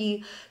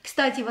Сирии.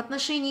 Кстати, в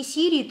отношении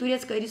Сирии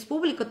Турецкая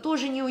республика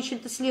тоже не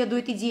очень-то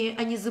следует идее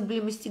о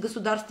незыблемости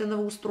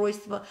государственного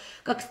устройства,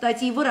 как,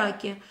 кстати, и в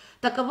Ираке.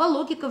 Такова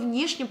логика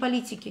внешней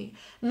политики.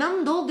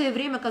 Нам долгое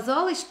время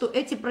казалось, что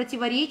эти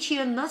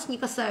противоречия нас не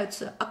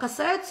касаются, а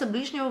касаются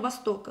Ближнего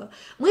Востока.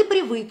 Мы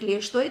привыкли,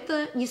 что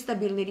это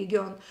нестабильный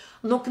регион.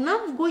 Но к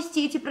нам в гости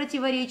эти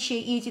противоречия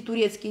и эти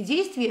турецкие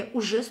действия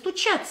уже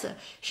стучатся,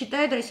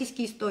 считает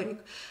российский историк.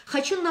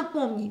 Хочу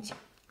напомнить,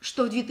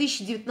 что в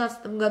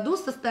 2019 году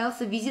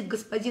состоялся визит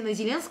господина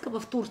Зеленского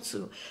в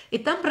Турцию, и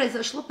там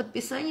произошло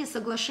подписание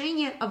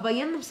соглашения о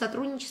военном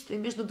сотрудничестве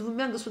между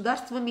двумя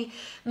государствами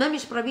на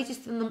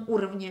межправительственном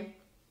уровне.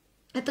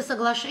 Это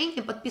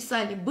соглашение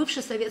подписали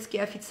бывший советский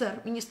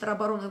офицер, министр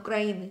обороны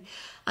Украины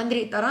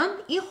Андрей Таран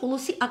и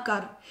Хулуси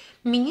Акар,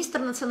 министр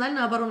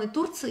национальной обороны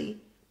Турции,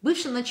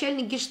 бывший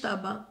начальник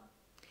Генштаба.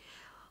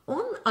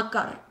 Он,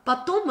 Акар,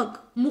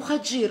 потомок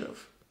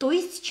мухаджиров, то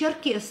есть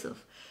черкесов,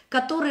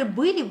 которые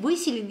были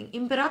выселены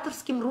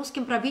императорским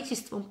русским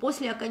правительством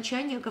после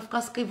окончания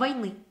Кавказской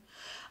войны.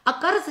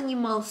 Акар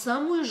занимал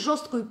самую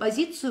жесткую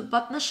позицию по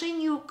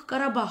отношению к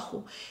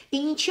Карабаху, и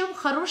ничем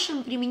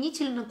хорошим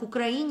применительно к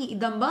Украине и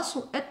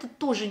Донбассу это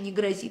тоже не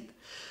грозит.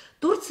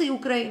 Турция и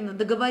Украина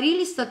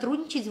договорились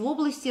сотрудничать в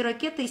области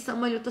ракеты и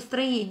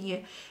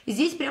самолетостроения.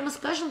 Здесь, прямо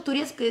скажем,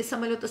 турецкое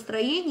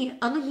самолетостроение,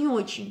 оно не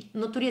очень,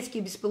 но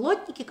турецкие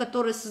беспилотники,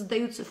 которые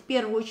создаются в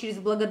первую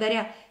очередь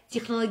благодаря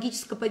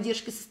технологической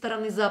поддержке со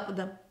стороны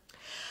Запада,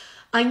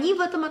 они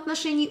в этом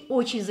отношении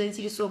очень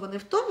заинтересованы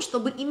в том,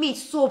 чтобы иметь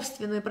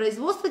собственное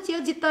производство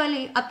тех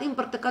деталей, от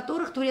импорта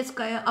которых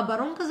турецкая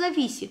оборонка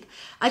зависит.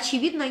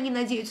 Очевидно, они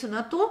надеются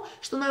на то,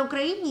 что на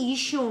Украине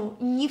еще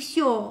не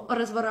все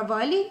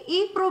разворовали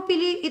и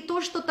пропили, и то,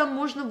 что там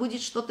можно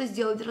будет что-то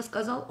сделать,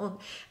 рассказал он.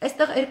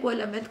 Այստեղ երկու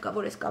էլեմենտ կա,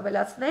 որ ես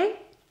կավելացնեի,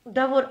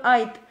 դա որ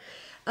այդ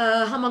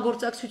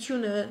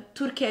համագործակցությունը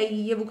Թուրքիայի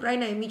եւ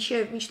Ուկրաինայի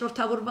միջև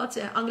միջնորդավորված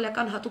է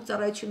անգլիական հատուկ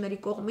ծառայությունների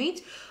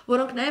կողմից,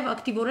 որոնք նաեւ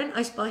ակտիվորեն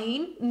այս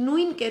պահին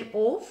նույն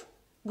կերպով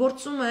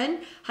գործում են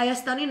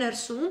Հայաստանի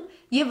ներսում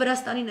եւ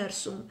Վրաստանի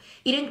ներսում։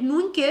 Իրենք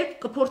նույն կերպ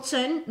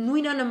կփորձեն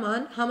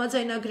նույնանման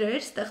համաձայնագրեր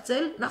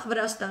ստեղծել նախ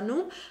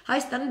Վրաստանում,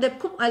 Հայաստանի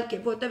դեպքում այլ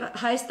կերպ, որտեղ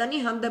Հայաստանի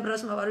հանդեպ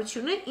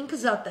ռազմավարությունը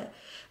ինքը զատ է։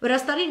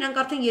 Վրաստանի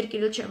նրանք արդեն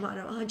երկիրը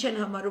չեն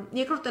համարում։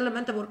 Երկրորդ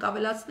էլեմենտը, որ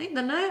կավելացնի,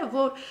 դա նա է,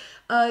 որ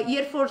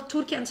երբ որ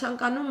Թուրքիան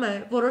ցանկանում է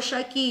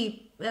որոշակի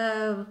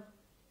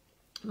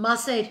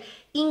մասեր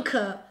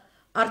ինքը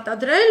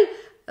արտադրել,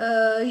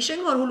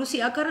 հիշենք, որ Հուլուսի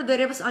Ակարը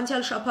դեռևս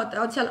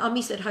անցյալ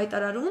ամիս էր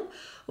հայտարարում,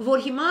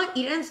 որ հիմա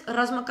իրենց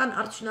ռազմական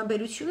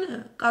արդյունաբերությունը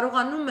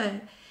կարողանում է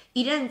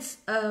իրենց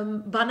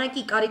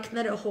բանակի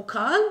կարիքները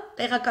հոգալ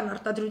տեղական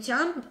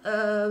արտադրության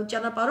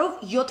ճանապարհով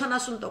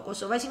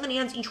 70%-ով, այսինքն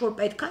իրենց ինչ որ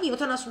պետք է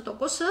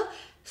 70%-ը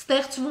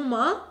ստեղծվում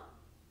է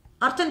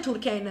արդեն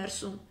Թուրքիայի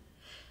ներսում։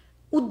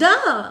 Ու դա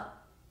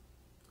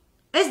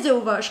այս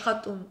ձևով է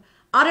աշխատում։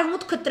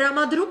 Արևմուտքը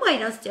տրամադրում է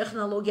իրենց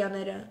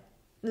տեխնոլոգիաները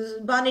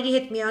բաների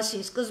հետ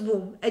միասին,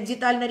 սկզբում, այդ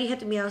դետալների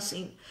հետ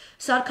միասին,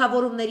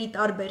 սարքավորումների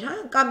տարբեր, հա,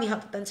 կամ մի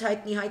հատ այդպես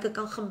հայտնի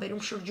հայկական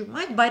խմբերում շրջում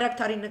այդ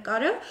բայրակթարի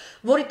նկարը,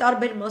 որի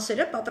տարբեր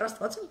մասերը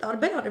պատրաստված են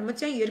տարբեր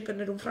արևմտյան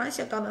երկրներում,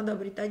 Ֆրանսիա, Կանադա,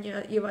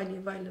 Բրիտանիա եւ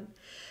այլն։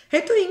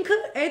 Հետո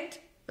ինքը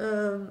այդ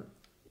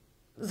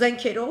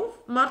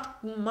զենքերով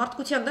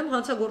մարդկության դեմ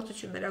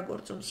հանցագործություններ է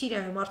գործում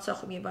Սիրիայում,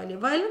 Արցախում եւ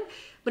այլն,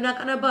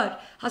 բնականաբար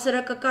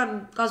հասարակական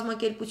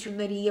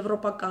կազմակերպությունների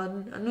եվրոպական,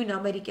 նույն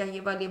ամերիկյան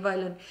եւ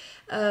այլն,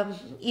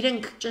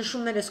 իրենք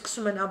ճնշումները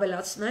սկսում են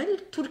ավելացնել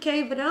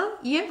Թուրքիայի վրա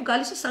եւ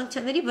գալիս է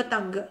սանկցիաների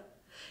վտանգը։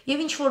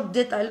 Եվ ինչ որ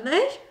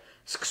դետալներ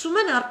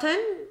սկսում են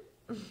արդեն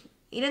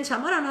իրենց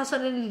համար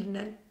անհասանելի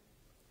լինել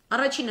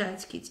առաջին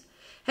հայացքից։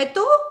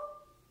 Հետո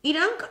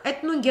իրանք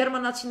այդ նույն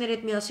գերմանացիների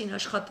հետ միասին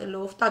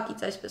աշխատելով, տակից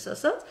այսպես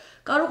ասած,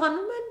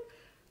 կարողանում են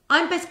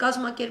այնպես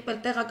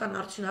կազմակերպել տեղական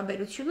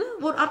արդյունաբերությունը,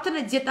 որ արդեն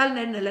այդ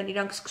դետալներն են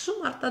իրանք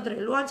սկսում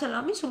արտադրել։ Ու անցյալ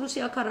ամիս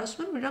Հուլուսի Ակարը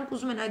ասում են, որ իրանք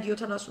ուզում են այդ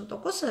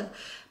 70%-ը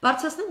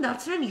բարձրացնեն,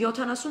 դարձնեն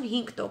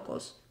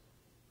 75%։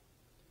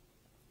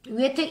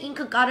 Եթե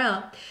ինքը կարա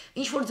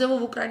ինչ որ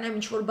ձևով Ուկրաինայում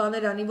ինչ որ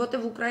բաներ անի,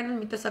 որտեվ Ուկրաինան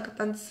մի տեսակ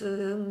այդպես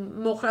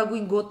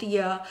մոխրագույն գոտի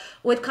է,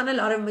 ու այդքան էլ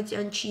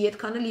արևմտյան չի,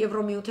 այդքան էլ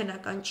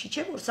եվրոմիութենական չի,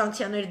 չէ՞ որ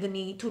սանկցիաներ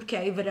դնի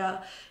Թուրքիայի վրա,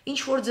 ինչ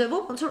որ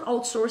ձևով ոնց որ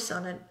outsource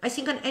անեն։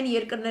 Այսինքն այն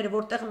երկրները,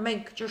 որտեղ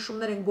մենք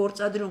ճնշումներ են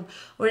գործադրում,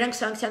 որ իրանք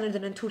սանկցիաներ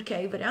դնեն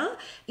Թուրքիայի վրա,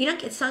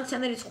 իրանք այդ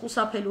սանկցիաներից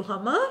խուսափելու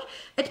համար,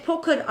 այդ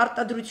փոքր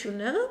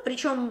արտադրությունը,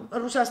 причем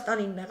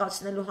Ռուսաստանին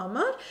նեղացնելու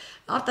համար,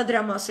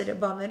 արտադրամասերը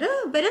բաները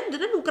բերեն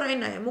դնեն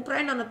Ուկրաինայում,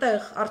 Ուկրաինան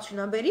այդտեղ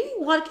արդյունաբերի,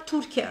 ուղարկի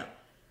Թուրքիա։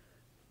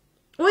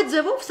 Ու այդ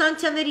ձևով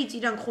սանկցիաներից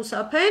իրանք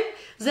խուսափեն,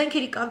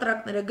 զենքերի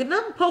կոնտրակտները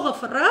գնան, փողը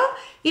ֆռա,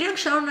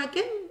 իրանք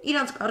շարունակեն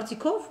իրանք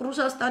կարծիքով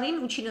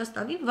Ռուսաստանին ու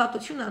Չինաստանին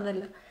վատություն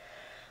անելը։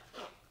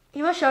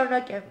 Հիմա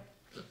շարունակեմ։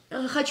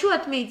 Хочу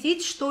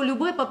отметить, что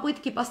любые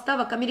попытки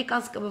поставок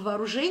американского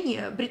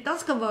вооружения,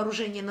 британского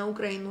вооружения на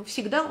Украину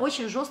всегда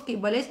очень жестко и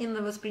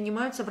болезненно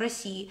воспринимаются в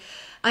России.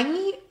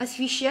 Они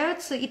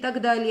освещаются и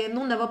так далее,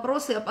 но на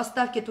вопросы о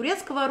поставке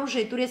турецкого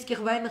оружия и турецких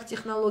военных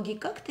технологий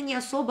как-то не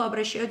особо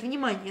обращают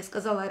внимание,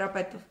 сказал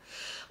Айрапетов.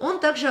 Он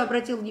также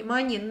обратил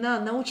внимание на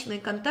научные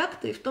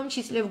контакты, в том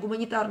числе в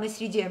гуманитарной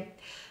среде.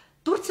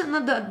 Турция,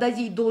 надо отдать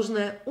ей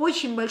должное,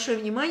 очень большое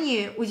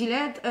внимание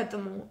уделяет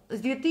этому. С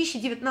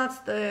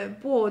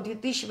 2019 по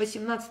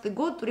 2018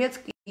 год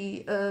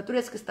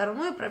турецкой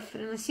стороной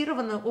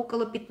профинансировано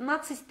около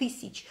 15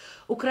 тысяч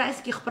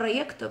украинских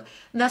проектов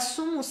на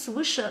сумму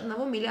свыше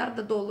 $1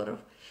 миллиарда.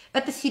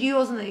 Это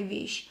серьезная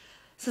вещь.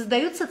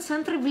 Создаются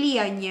центры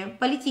влияния,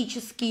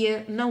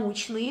 политические,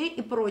 научные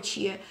и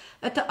прочие.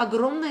 Это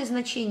огромное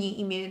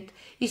значение имеет.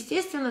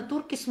 Естественно,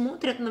 турки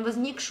смотрят на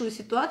возникшую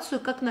ситуацию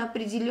как на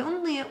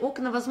определенные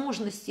окна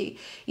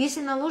возможностей.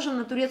 Если наложим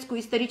на турецкую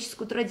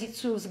историческую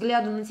традицию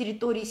взгляду на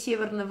территории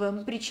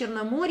Северного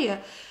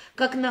Причерноморья,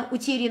 как на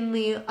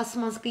утерянные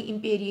Османской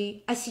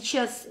империей, а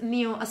сейчас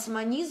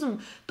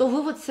неоосманизм, то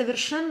вывод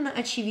совершенно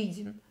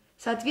очевиден.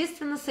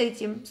 Соответственно, с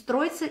этим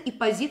строится и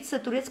позиция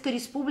Турецкой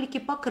Республики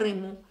по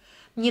Крыму,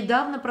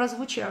 недавно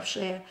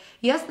прозвучавшая.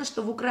 Ясно,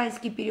 что в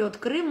украинский период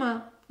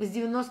Крыма с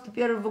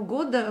 1991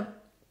 года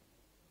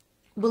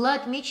была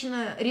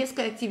отмечена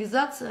резкая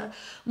активизация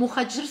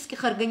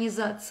мухаджирских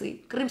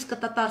организаций,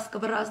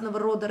 крымско-татарского разного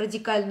рода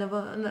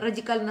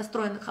радикально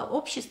настроенных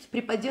обществ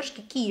при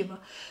поддержке Киева.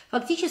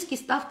 Фактически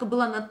ставка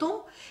была на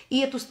то, и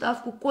эту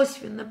ставку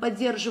косвенно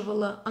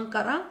поддерживала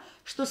Анкара,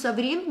 что со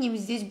временем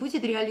здесь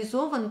будет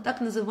реализован так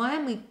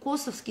называемый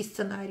косовский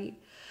сценарий.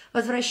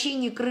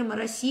 Возвращение Крыма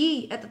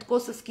России этот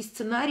косовский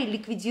сценарий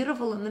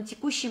ликвидировало на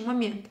текущий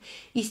момент.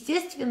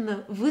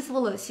 Естественно,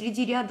 вызвало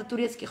среди ряда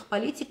турецких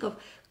политиков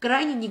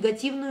крайне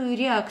негативную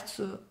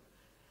реакцию.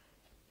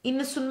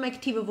 91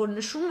 թիվը, որ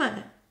նշում է,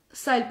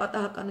 սա էլ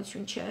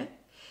պատահականություն չէ,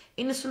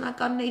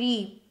 90-ականների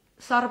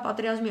սառը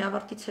պատերազմի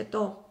ավարտից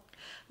հետո,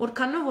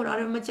 որքանով որ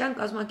արևմտյան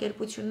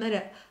կազմակերպությունները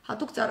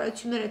հատուկ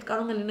ծառայություններ այդ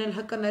կարող են լինել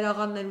ՀԿ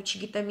ներաղաններ ու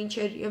չգիտեմ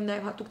ինչեր եւ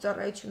նաեւ հատուկ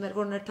ծառայություններ,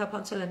 որ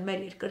ներթափանցել են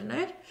մեր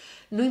երկրներ,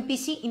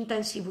 նույնպիսի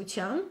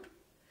ինտենսիվությամբ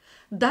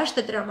դաշտ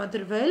է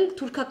տրամադրվել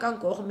թուրքական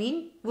կողմին,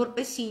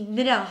 որպեսզի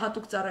նրա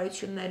հատուկ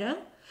ծառայությունները,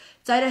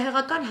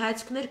 ծայրահեղական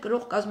հայացքներ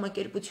կրող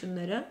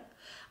կազմակերպությունները,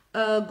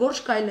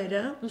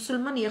 գորշկայլերը,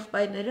 մուսուլման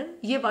եղբայրները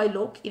եւ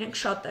այլոք, իրենք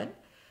շատ են,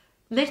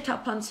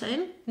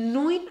 ներթափանցեն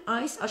նույն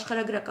այս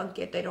աշխարհագրական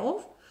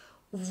կետերով,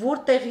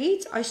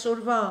 որտեղից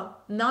այսօրվա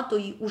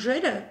ՆԱՏՕ-ի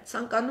ուժերը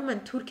ցանկանում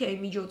են Թուրքիայի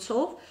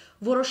միջոցով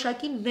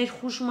որոշակի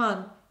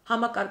ներխուժման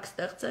համակարգ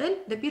ստեղծել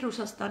դեպի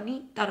Ռուսաստանի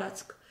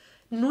տարածք։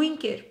 Նույն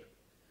կերպ,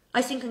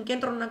 այսինքն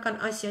կենտրոնական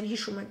Ասիան,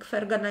 հիշում եք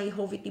Ֆերգանայի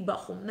հովիտի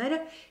բախումները,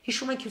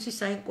 հիշում եք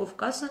Հյուսիսային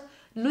Կովկասը,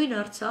 նույն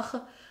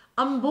Արցախը,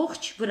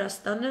 ամբողջ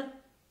Վրաստանը,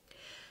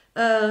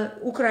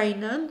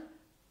 Ուկրաինան,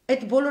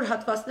 այդ բոլոր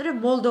հատվածները,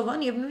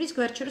 Մոլդովան եւ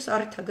նույնիսկ վերջերս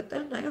առիթ է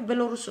գտել նաեւ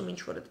Բելոռուսում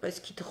ինչ որ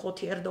այդպես քիթը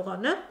խոթի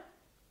Էրդողանը։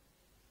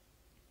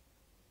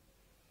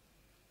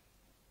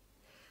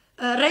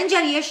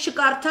 Ռենջեր ես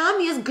չկարդամ,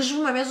 ես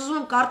գժվում եմ, ես ուզում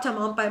եմ կարդամ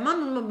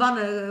անպայման,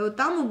 բանը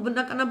տամ ու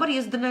բնականաբար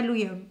ես դնելու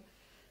եմ։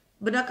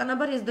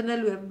 Բնականաբար ես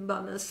դնելու եմ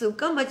բանը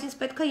սլկան, բայց ինձ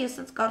պետք է ես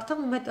ինձ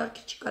կարդամ ու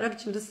հետարքի չկարակ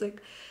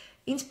չլսեք։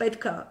 Ինձ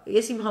պետք է,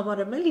 ես իմ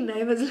համար եմ էլի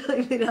նաև այս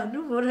լայվեր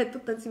անում, որ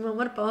հետո տենց իմ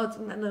համար պահած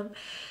ունենամ։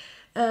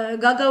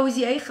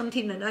 Գագաուզիայի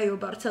խնդիրն են այո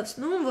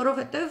բարձրացնում,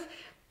 որովհետև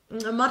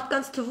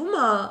մարդկանց թվում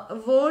է,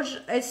 որ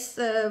այս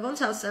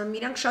ոնց ասեմ,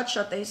 իրանք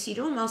շատ են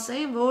սիրում,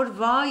 ասեն, որ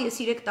վա, ես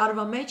 3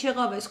 տարվա մեջ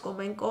եղավ այս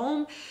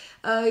կոմենկոմ,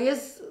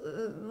 ես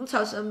ոնց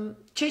ասեմ,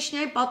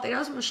 Չեչնիայի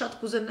պատերազմը շատ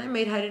կուզենայի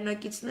մեր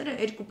հայրենակիցները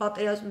երկու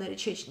պատերազմները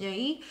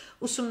Չեչնիայի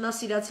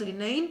ուսումնասիրած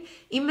լինեին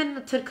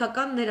իմенно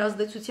թրքական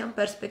ներազդեցության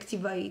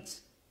պերսպեկտիվայից։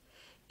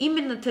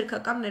 Իմенно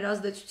թրքական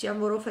ներազդեցության,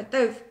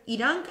 որովհետև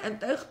իրանք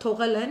այնտեղ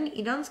թողել են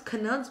իրանց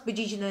քնած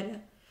բջիջները,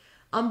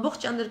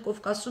 ամբողջ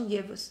Անդրկովկասում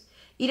եւս։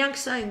 Իրանք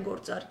սա են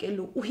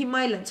գործարկելու ու հիմա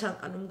էլ են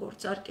ցանկանում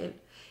գործարկել։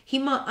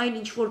 Հիմա այն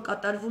ինչ որ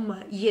կատարվում է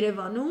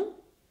Երևանում,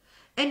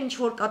 այն ինչ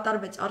որ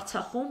կատարվեց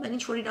Արցախում, այն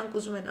ինչ որ իրանք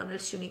ուզում են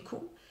անել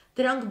Սյունիքում,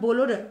 դրանք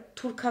բոլորը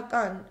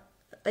թուրքական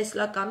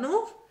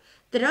տեսլականով,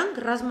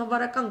 դրանք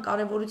ռազմավարական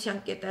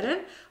կարևորության կետեր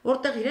են,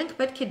 որտեղ իրենք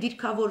պետք է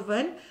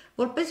դիրքավորվեն,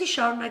 որպեսզի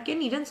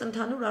շարունակեն իրենց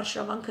ընդհանուր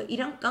արշավանքը,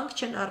 իրանք կանգ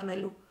չեն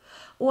առնելու։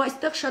 Ու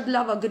այստեղ շատ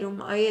լավ է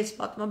գրում այս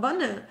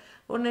պատմաբանը,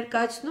 որ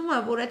ներկայացնում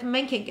է, որ այդ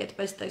մենք ենք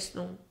այդպես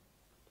տեսնում։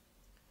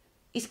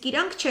 Իսկ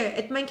իրանք չէ,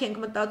 այդ մենք ենք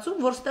մտածում,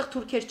 որ ստեղ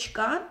թուրքեր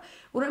չկան,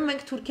 ուրեմն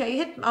մենք Թուրքիայի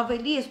հետ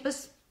ավելի այսպես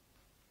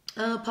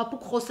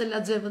փափուկ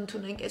խոսելաձև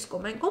ընդունենք այս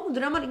կոմենկոմ, ու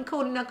դրա համար ինքը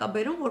օրինակ է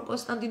բերում, որ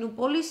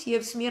Կոնստանտինոպոլիս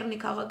եւ Սմիրնի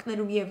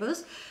քաղաքներում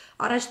եւս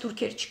առաջ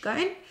թուրքեր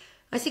չկային,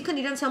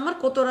 այսինքն իրենց համար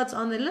կոտորած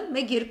անելը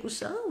 1-2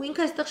 է, ու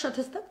ինքը այստեղ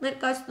շատ հստակ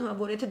ներկայացնում է,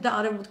 որ եթե դա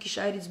արևմուտքի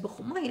շահերից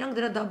բխում է, իրանք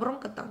դրա դաբրոն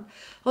կտան։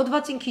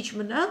 Հոդվածին քիչ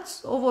մնաց,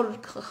 ով որ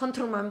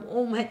խնդրում եմ,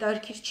 ում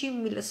հետաքրքիր չի,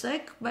 մի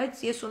լսեք,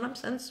 բայց ես ունեմ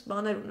sense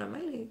բաներ ունեմ,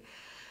 էլի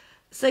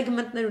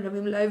սեգմենտներ ունեմ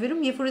իմ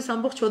լայվերում, երբ որ ես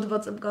ամբողջ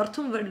հոդված եմ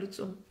կարդում,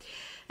 վերլուծում։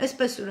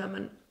 Այսպես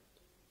ուրեմն,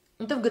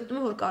 այնտեղ գտնում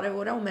եմ, որ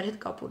կարևոր է ու մեր հետ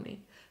կապ ունի։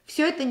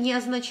 Все это не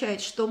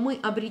означает, что мы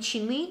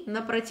обречены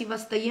на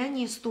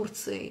противостояние с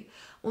Турцией.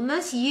 У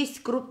нас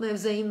есть крупные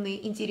взаимные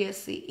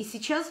интересы, и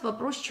сейчас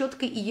вопрос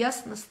четко и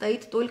ясно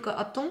стоит только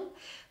о том,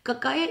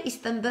 какая из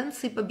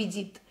тенденций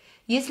победит.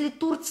 Если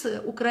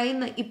Турция,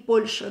 Украина и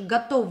Польша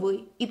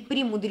готовы и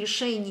примут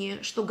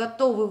решение, что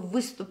готовы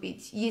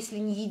выступить, если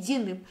не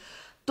единым,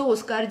 то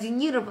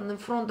скоординированным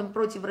фронтом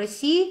против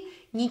России,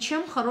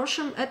 ничем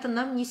хорошим это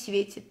нам не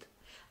светит.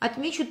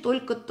 Отмечу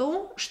только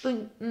то, что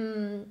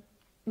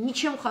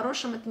ничем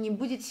хорошим это не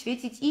будет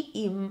светить и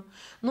им.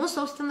 Но,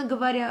 собственно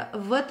говоря,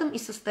 в этом и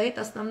состоит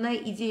основная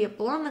идея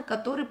плана,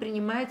 который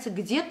принимается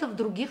где-то в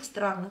других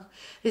странах.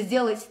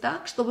 Сделать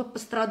так, чтобы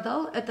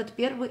пострадал этот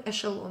первый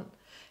эшелон.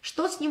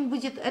 Что с ним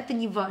будет, это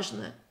не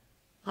важно.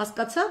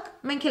 Հասկացաք,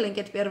 մենք էլ ենք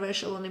այդ первый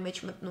эшелոնի մեջ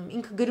մտնում։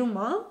 Ինքը գրում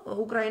է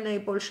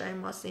Ուկրաինայի Պոլշայի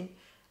մասին,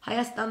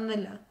 Հայաստանն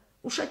էլ է։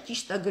 У շատ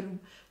ճիշտ է գրում.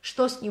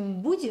 Что с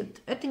ним будет,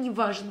 это не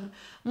важно.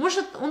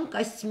 Может, он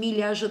костьми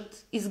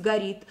ляжет и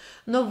сгорит,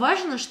 но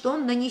важно, что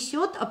он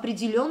нанесет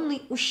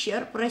определенный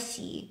ущерб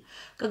России.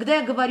 Когда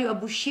я говорю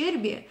об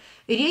ущербе,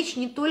 речь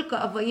не только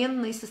о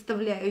военной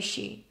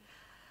составляющей.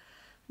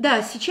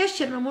 Да, сейчас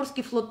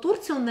Черноморский флот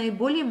Турции, он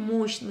наиболее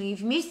мощный,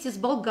 вместе с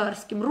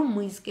болгарским,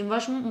 румынским,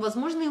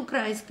 возможно, и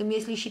украинским,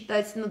 если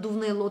считать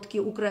надувные лодки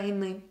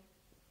Украины.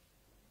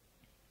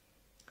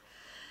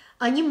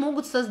 Они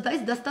могут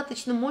создать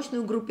достаточно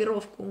мощную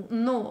группировку,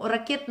 но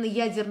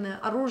ракетно-ядерное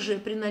оружие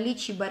при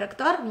наличии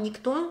Байрактар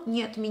никто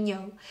не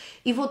отменял.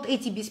 И вот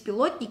эти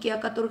беспилотники, о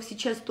которых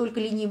сейчас только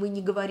ленивый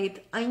не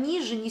говорит,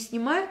 они же не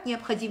снимают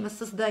необходимость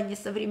создания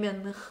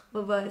современных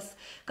ВВС,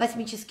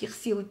 космических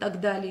сил и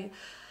так далее.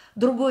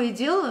 Другое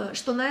дело,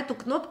 что на эту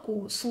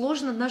кнопку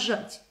сложно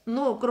нажать,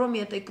 но кроме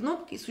этой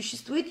кнопки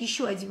существует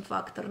еще один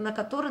фактор, на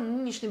который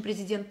нынешний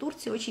президент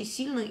Турции очень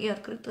сильно и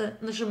открыто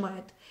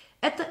нажимает.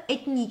 Это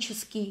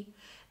этнический,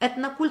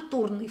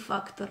 этнокультурный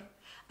фактор.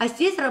 А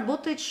здесь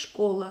работает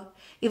школа,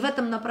 и в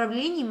этом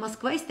направлении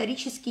Москва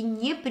исторически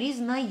не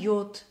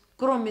признает,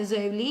 кроме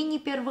заявлений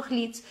первых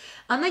лиц,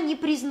 она не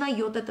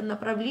признает это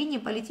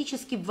направление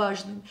политически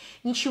важным.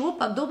 Ничего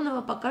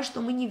подобного пока что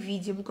мы не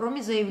видим,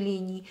 кроме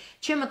заявлений.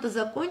 Чем это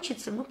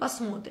закончится, мы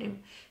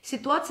посмотрим.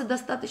 Ситуация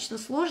достаточно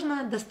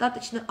сложная,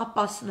 достаточно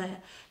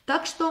опасная,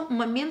 так что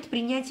момент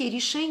принятия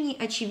решений,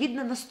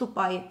 очевидно,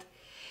 наступает.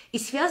 И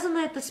связано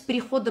это с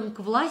переходом к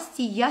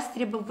власти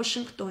ястреба в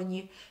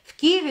Вашингтоне. В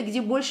Киеве, где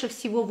больше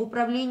всего в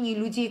управлении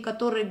людей,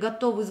 которые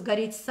готовы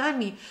сгореть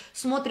сами,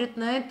 смотрят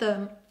на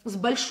это с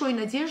большой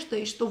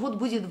надеждой, что вот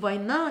будет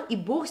война, и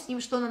бог с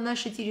ним, что на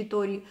нашей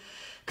территории.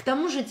 К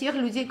тому же тех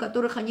людей,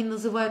 которых они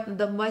называют на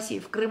Донбассе и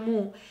в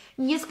Крыму,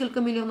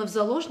 несколько миллионов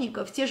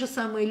заложников, те же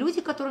самые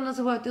люди, которые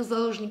называют их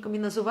заложниками,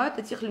 называют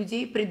этих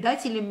людей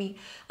предателями,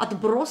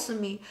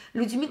 отбросами,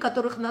 людьми,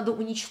 которых надо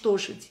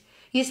уничтожить.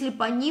 Если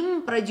по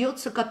ним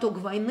пройдется каток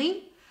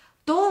войны,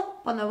 то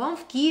по новам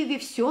в Киеве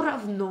все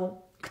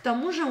равно. К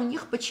тому же у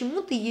них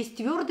почему-то есть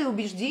твердое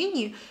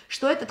убеждение,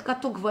 что этот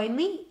каток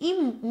войны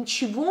им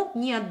ничего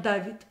не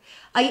отдавит.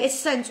 А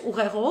эссенс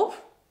ուղեղով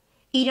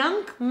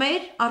իրանք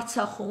մեր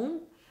Արցախում,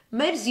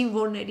 մեր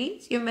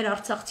զինվորներից եւ մեր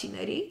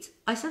արցախցիներից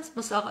այսպես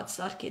մսաղած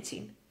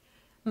սարքեցին։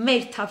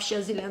 Մեր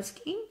Թավշյա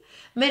Զելենսկին,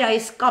 մեր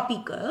այս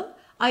կապիկը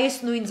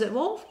այս նույն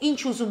ձևով ինչ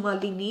ուզում է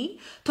լինի,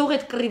 թող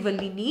այդ կռիվը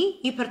լինի,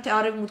 իբր թե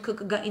արևմուտքը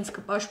կգա ինձ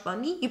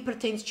կպաշտպանի, իբր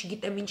թե ինձ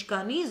չգիտեմ ինչ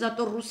կանի,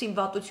 զատո ռուսին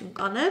վատություն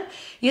կանեմ,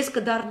 ես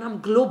կդառնամ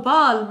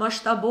գլոբալ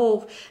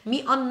մասշտաբով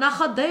մի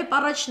աննախադեպ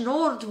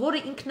առաջնորդ,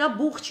 որը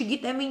ինքնաբուխ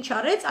չգիտեմ ինչ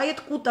արեց,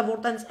 այդ կուտը,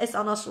 որ տենց այս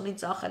անասունին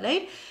ծախել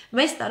էին,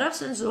 մեզ տարավ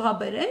սենց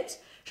զոհաբերեց,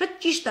 շատ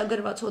ճիշտ է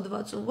գրված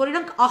հոդվածում, որ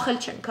իրանք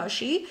ախել չեն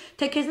քաշի,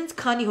 թե քեզնից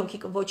քանի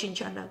հոգի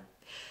կոչնչանա։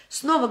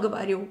 Снова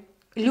говорю,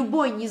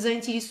 любой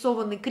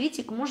незаинтересованный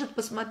критик может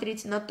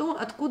посмотреть на то,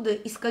 откуда,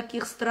 из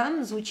каких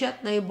стран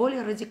звучат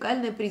наиболее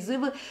радикальные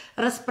призывы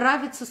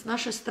расправиться с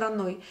нашей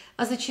страной,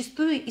 а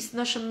зачастую и с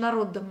нашим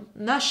народом,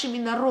 нашими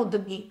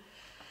народами.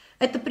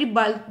 Это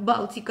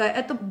Прибалтика,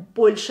 это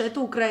Польша, это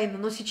Украина,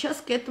 но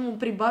сейчас к этому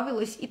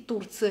прибавилась и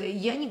Турция.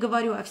 Я не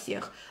говорю о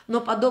всех,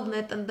 но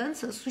подобная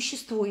тенденция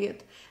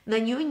существует. На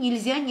нее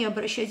нельзя не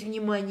обращать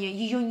внимания,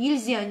 ее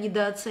нельзя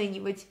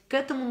недооценивать, к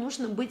этому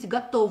нужно быть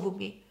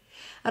готовыми.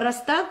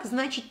 Раз так,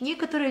 значит,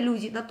 некоторые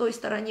люди на той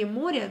стороне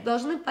моря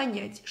должны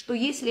понять, что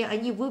если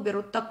они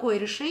выберут такое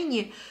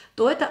решение,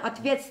 то это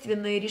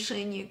ответственное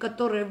решение,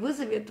 которое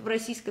вызовет в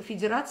Российской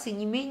Федерации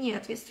не менее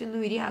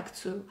ответственную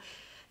реакцию,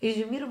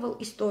 резюмировал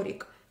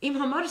историк. Им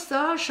համար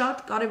սա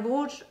շատ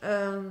կարևոր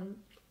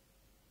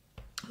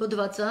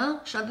հոդված է,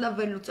 շատ լավ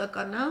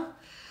վերլուծական է,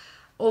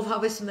 ով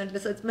հավեսում էր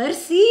լսած,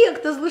 մերսի,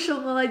 кто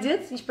слышал,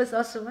 молодец, ինչպես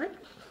ասում են,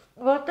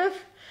 որտեվ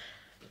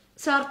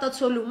Սա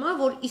արտացոլում է,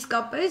 որ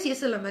իսկապես ես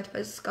էլ եմ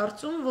այդպես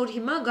կարծում, որ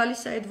հիմա գալիս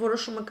է այդ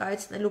որոշումը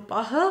կայացնելու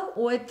պահը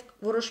ու այդ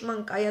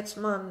որոշման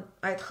կայացման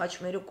այդ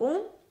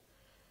խաչմերուկում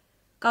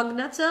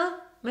կանգնած է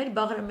մեր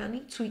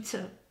Բաղրամյանի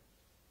ցույցը։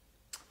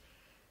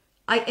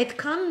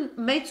 Այդքան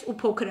մեծ ու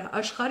փոքր է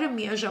աշխարհը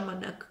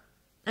միաժամանակ,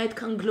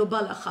 այդքան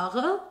գլոբալ է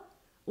խաղը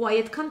ու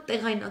այդքան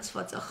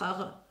տեղայնացված է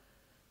խաղը։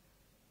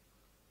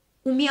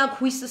 Ու միակ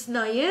հույսս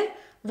նա է,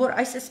 որ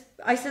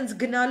այսենց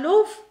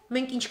գնալով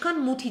մենք ինչքան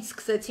մութից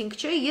սկսեցինք,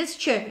 չէ,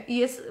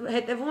 ես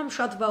հետևում եմ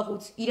շատ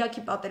վաղուց,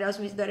 Իրաքի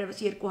պատերազմից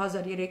դեռևս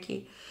 2003-ի,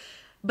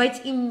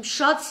 բայց իմ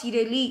շատ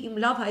սիրելի, իմ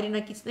լավ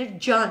հայրենակիցներ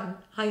ջան,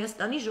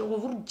 Հայաստանի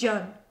ժողովուրդ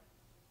ջան,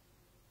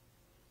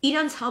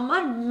 իրանց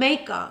համար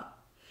մեկ է,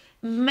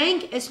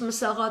 մենք այս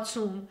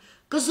մսաղացում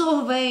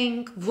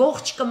կզոհվենք,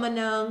 ողջ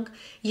կմնանք,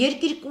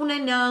 երկիր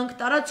կունենանք,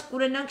 տարածք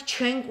կունենանք,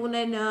 չենք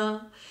ունենա։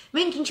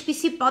 Մենք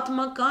ինչպիսի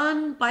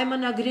պատմական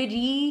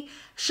պայմանագրերի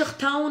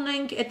շղթա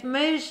ունենք այդ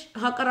մեր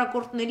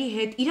հակառակորդների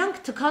հետ,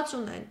 իրանք թքած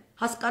ունեն,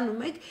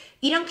 հասկանում եք,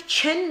 իրանք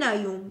չեն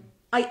նայում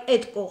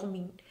այդ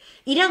կողմին։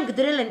 Իրանք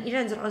դրել են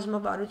իրենց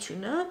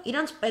ռազմավարությունը,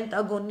 իրենց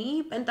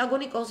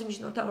Պենտագոնի կողմից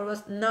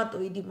միջնորդավորված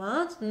ՆԱՏՕ-ի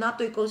դիմաց,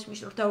 ՆԱՏՕ-ի կողմից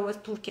միջնորդավորված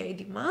Թուրքիայի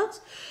դիմաց,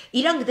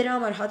 իրանք դրա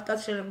համար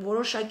հատկացրել են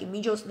որոշակի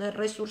միջոցներ,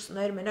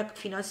 ռեսուրսներ, մենակ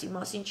ֆինանսի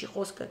մասին չի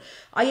խոսքը։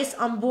 Այս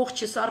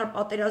ամբողջը սառը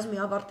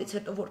պատերազմի ավարտից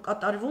հետո որ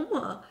կատարվում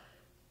է,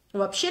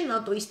 вообще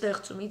ՆԱՏՕ-ի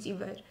ստեղծումից ի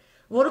վեր,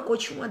 որը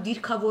կոչվում է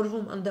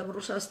դիրքավորվում ընդդեմ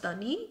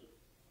Ռուսաստանի,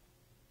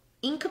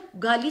 ինքը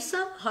գալիս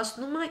է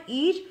հասնում է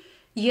իր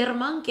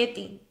եռման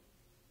կետին։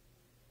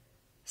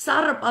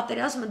 Սառը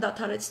պատերազմը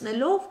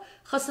դադարեցնելով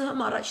ԽՍՀՄ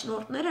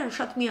առաջնորդները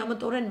շատ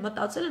միամտորեն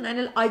մտածել են այն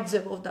էլ այդ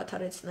ձևով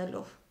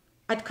դադարեցնելով,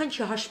 այդքան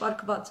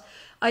չհաշվարկված,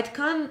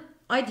 այդքան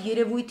այդ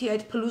երևույթի,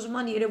 այդ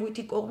փլուզման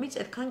երևույթի կողմից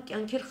այդքան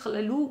կյանքեր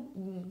խլելու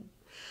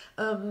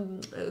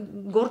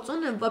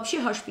գործոնը вообще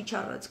հաշվի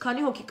չառած,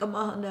 քանի հոգի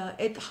կմահանա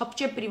այդ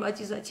հապճեպ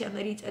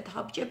պրիվատիզացիաներից, այդ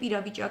հապճեպ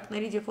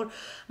իրավիճակներից, երբ որ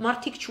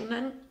մարդիկ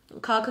չունեն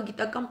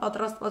քաղաքագիտական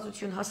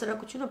պատրաստվածություն,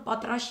 հասարակությունը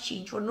պատրաստ չի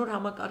ինչ-որ նոր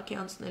համակարգի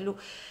անցնելու,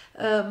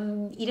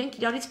 իրենք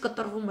իրարից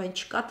կտրվում են,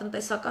 չկա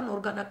տնտեսական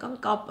օրգանական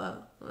կապը,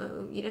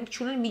 իրենք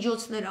չունեն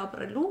միջոցներ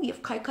ապրելու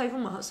եւ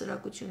քայքայվում է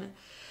հասարակությունը։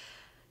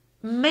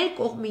 Մեր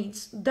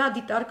կողմից դա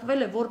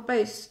դիտարկվել է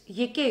որպես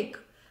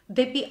եկեք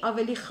դեպի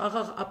ավելի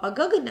խաղաղ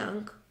ապագա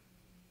գնանք,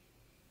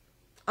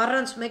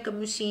 առանց մեկը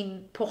մյուսին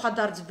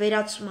փոխադարձ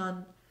վերացման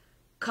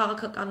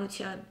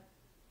քաղաքականության,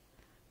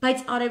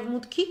 բայց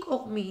արևմուտքի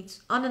կողմից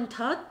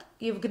անընդհատ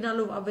եւ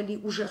գնալով ավելի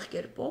ուժեղ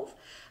կերպով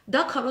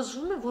դա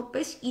քարոզվում է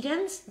որպես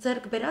իրենց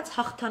ձեռք բերած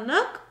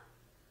հաղթանակ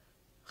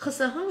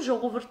ԽՍՀՄ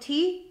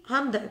ժողովրդի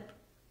հանդեպ։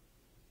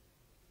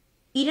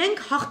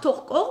 Իրենք հաղթող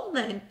կողմն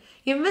են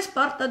եւ մեզ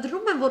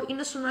պարտադրում են, որ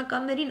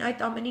 90-ականներին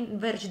այդ ամենին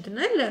վերջ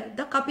դնելը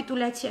դա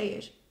կապիտուլյացիա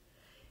էր։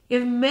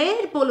 Եվ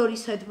մեր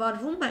բոլորիս հետ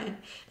վարվում են,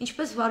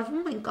 ինչպես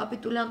վարվում են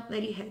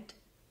կապիտուլյանտների հետ։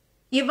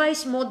 Եվ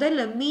այս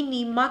մոդելը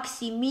մինի,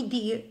 մաքսի,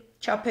 միդի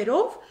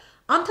չափերով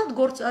անդադ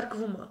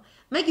գործարկվում է։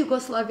 Մեկ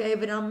Յուգոսլավիայի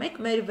վրա, մեկ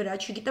մեր վրա,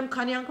 չգիտեմ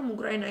քանի անգամ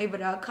Ուկրաինայի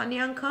վրա, քանի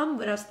անգամ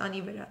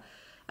Վրաստանի վրա։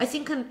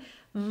 Այսինքն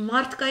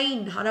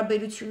մարդկային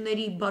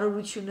հարաբերությունների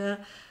բարօրությունը,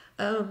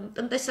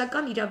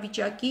 տնտեսական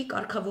իրավիճակի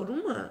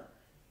կարգավորումը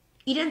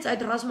իրենց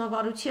այդ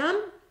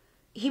ռազմավարության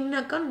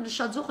հիմնական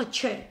նշաձողը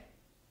չէ։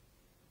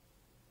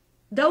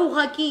 Դա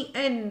ուղղակի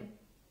այն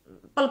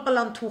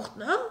պլպլան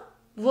թուղթն է,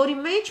 որի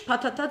մեջ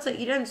փաթաթած է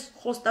իրենց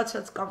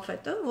խոստացած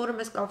կոնֆետը, որը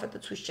մեզ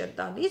կոնֆետը ցույց չեն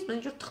տալիս,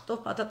 մենք ինչ թղթով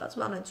փաթաթած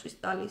բան են ցույց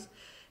տալիս։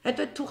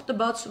 Հետո այդ թուղթը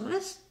բացում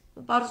ես,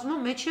 բարձում է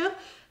մեջը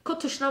քո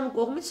թշնամու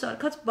կողմից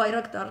սարքած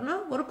բայրակտարն է,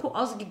 որը քո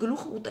ազգի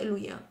գլուխը ուտելու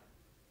է։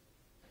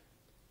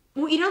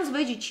 Ու իրանց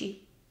վեճի չի։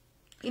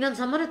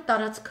 Իրանց համար է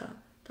տարածքը։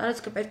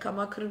 Տարածքը պետք է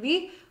մաքրվի,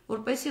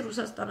 որպեսզի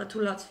Ռուսաստանը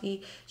թուլացվի,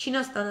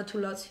 Չինաստանը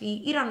թուլացվի,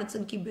 Իրանը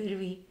ծնկի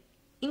բերվի։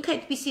 Ինքը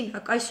այդպեսին է,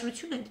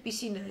 կայսրությունը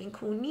այդպեսին է,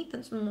 ինքը ունի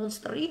տենց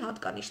մոնստրի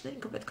հատկանիշներ,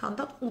 ինքը պետք է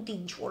անդադ ուտի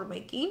ինչ-որ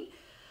մեկին,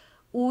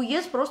 ու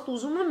ես պրոստ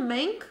ուզում եմ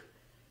մենք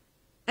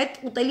այդ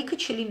ուտելիքը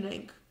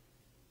չլինենք,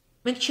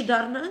 մենք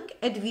չդառնանք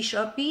այդ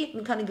վիշապի,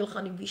 մի քանի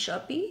գլխանի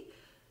վիշապի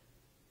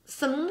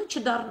սնունդը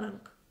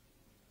չդառնանք,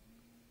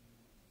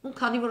 ու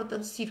քանի որ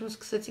տենց սիրուն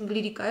սկսեցինք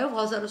լիրիկայով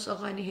Ղազարոս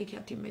աղայանի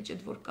հեքիաթի մեջ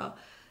այդ որ կա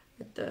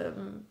այդ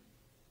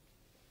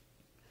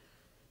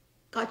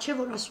Կա չէ,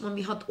 որ ասում եմ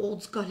մի հատ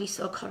օձ գալիս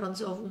է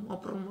քարանձավում,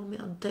 ապրում է մի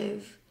հատ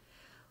դև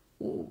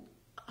ու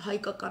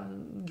հայկական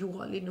գյուղ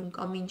է լինում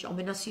կամ ինչ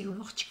ամենասիրուն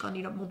աղջկան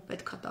իր մոտ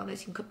պետքա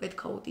տանես, ինքը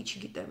պետքա ուտի,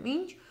 չգիտեմ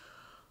ինչ,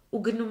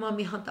 ու գնում է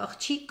մի հատ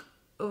աղջիկ,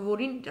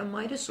 որին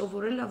մայրը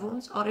սովորել է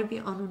ոնց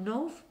արևի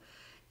անունով,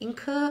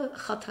 ինքը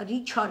խաթարի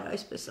չար է,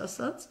 այսպես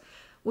ասած,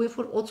 ու երբ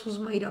որ օձ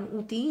ուզում է իրան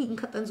ուտի,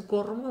 ինքը տենց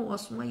գոռում է ու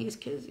ասում է ես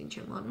քեզ ինչ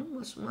եմ անում,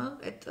 ասում է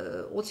այդ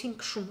օձին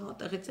քշում է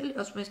տեղից էլի,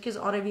 ասում է ես քեզ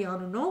արևի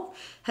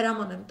անունով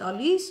հրաման եմ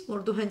տալիս,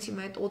 որ դու հենց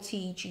հիմա այդ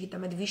օձի,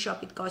 չգիտեմ, այդ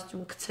վիշապիտ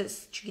կոստյում գցես,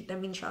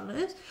 չգիտեմ ինչ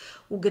անես,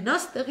 ու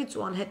գնաս տեղից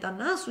ու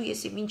անհետանաս ու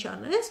ես իմ ինչ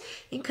անես,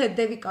 ինքը այդ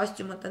դևի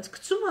կոստյումը տենց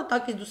գցում է,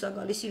 տակից դուրս է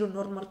գալիս իր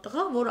նորմալ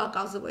տղա, որ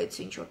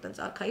ակազվեց ինչ որ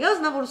տենց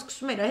արքայազնա, որ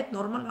սկսում է իր հետ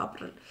նորմալ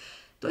ապրել։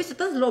 То есть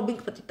это լոբինգ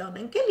պետք է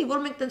տանենք, էլի,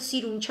 որ մենք տենց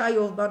սիրուն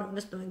չայով բանով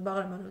նստում ենք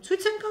բաղարմանում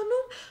ցույց ենք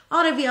անում,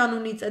 արևի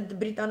անունից այդ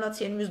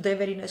բրիտանացի են մյուս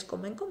դևերին էս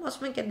կոմենկում,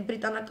 ասում ենք այդ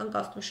բրիտանական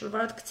կաստում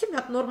շլվարած գցի, մի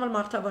հատ նորմալ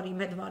մարդավարի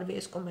հետ վարվի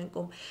էս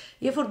կոմենկում։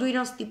 Երբ որ դու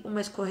իրան ստիպում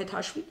ես քո հետ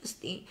հաշվի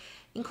նստի,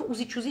 ինքը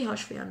ուզի-չուզի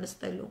հաշվի է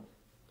նստելու։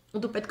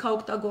 Ու դու պետք է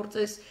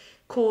օգտագործես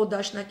քո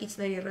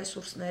դաշնակիցների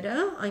ռեսուրսները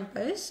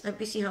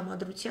այնպեսի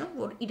համադրությամբ,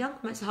 որ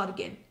իրանք մեզ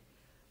հարգեն։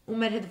 Ու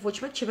մեր հետ ոչ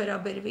մեկ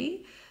չվերաբերվի,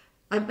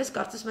 այնպես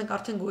կարծես մենք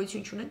արդեն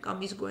գոյություն չունենք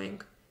կամ իսկ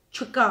գոյենք։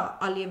 Չկա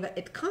Ալիևը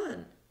այդքան,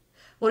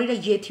 որ իր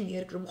եթիմ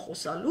երկրում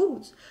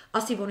խոսալուց,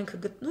 ասի որ ինքը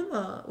գտնում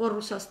է, որ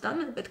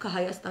Ռուսաստանը պետք է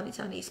Հայաստանից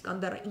անի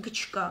Իսկանդերը, ինքը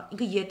չկա,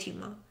 ինքը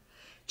եթիմ է։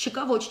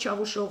 Չկա ոչ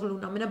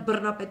Չավուշօղլուն,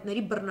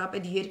 ամենաբռնապետների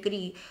բռնապետ երկրի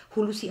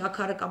Հուլուսի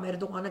Աքարը կամ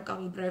Էրդողանը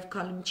կամ Իբրահիմ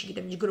Քալին,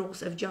 չգիտեմ, ինչ գրող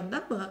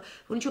Սևջանդամը,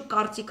 որ ինչ-որ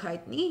կարծիք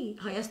հայտնի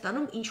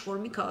Հայաստանում ինչ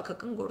որ մի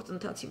քաղաքական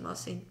գործընթացի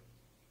մասին։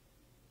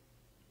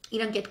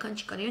 Իրանք այդքան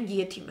չկան, իրանք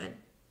եթիմ են։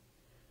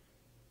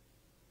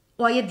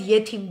 Ու այդ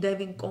եթիմ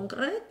դևին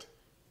կոնկրետ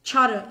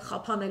չարը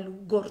խափանելու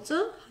գործը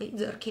հայ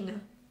ձեռքին է։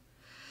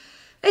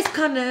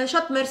 Այսքանը,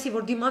 շատ մերսի,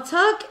 որ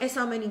դիմացաք, այս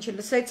ամեն ինչը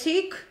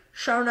լսեցիք,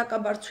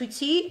 շարունակաբար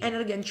ցույցի,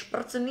 էներգիան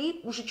չպրծնի,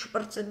 ուժը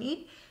չպրծնի,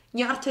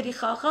 նյարդերի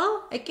խաղա,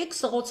 եկեք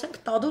սղոցենք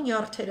տադու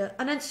նյարդերը,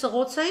 անենց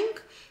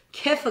սղոցենք,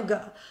 քեֆը գա,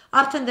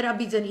 արդեն դրա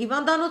բիձեն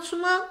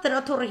հիվանդանոցում է, դրա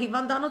թորը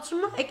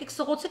հիվանդանոցում է, եկեք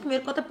սղոցենք մի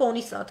երկու հատ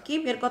պոնի սատկի,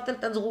 մի երկու հատ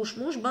էլ տենց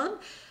ղուշ-մուշ բան,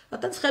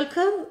 այտենց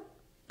խելքը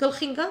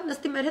գլխին գա,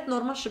 նստի մեր հետ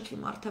նորմալ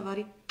շփվի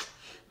մարդավարի։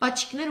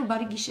 Բաչիկներ ու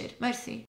բարի գիշեր, մերսի։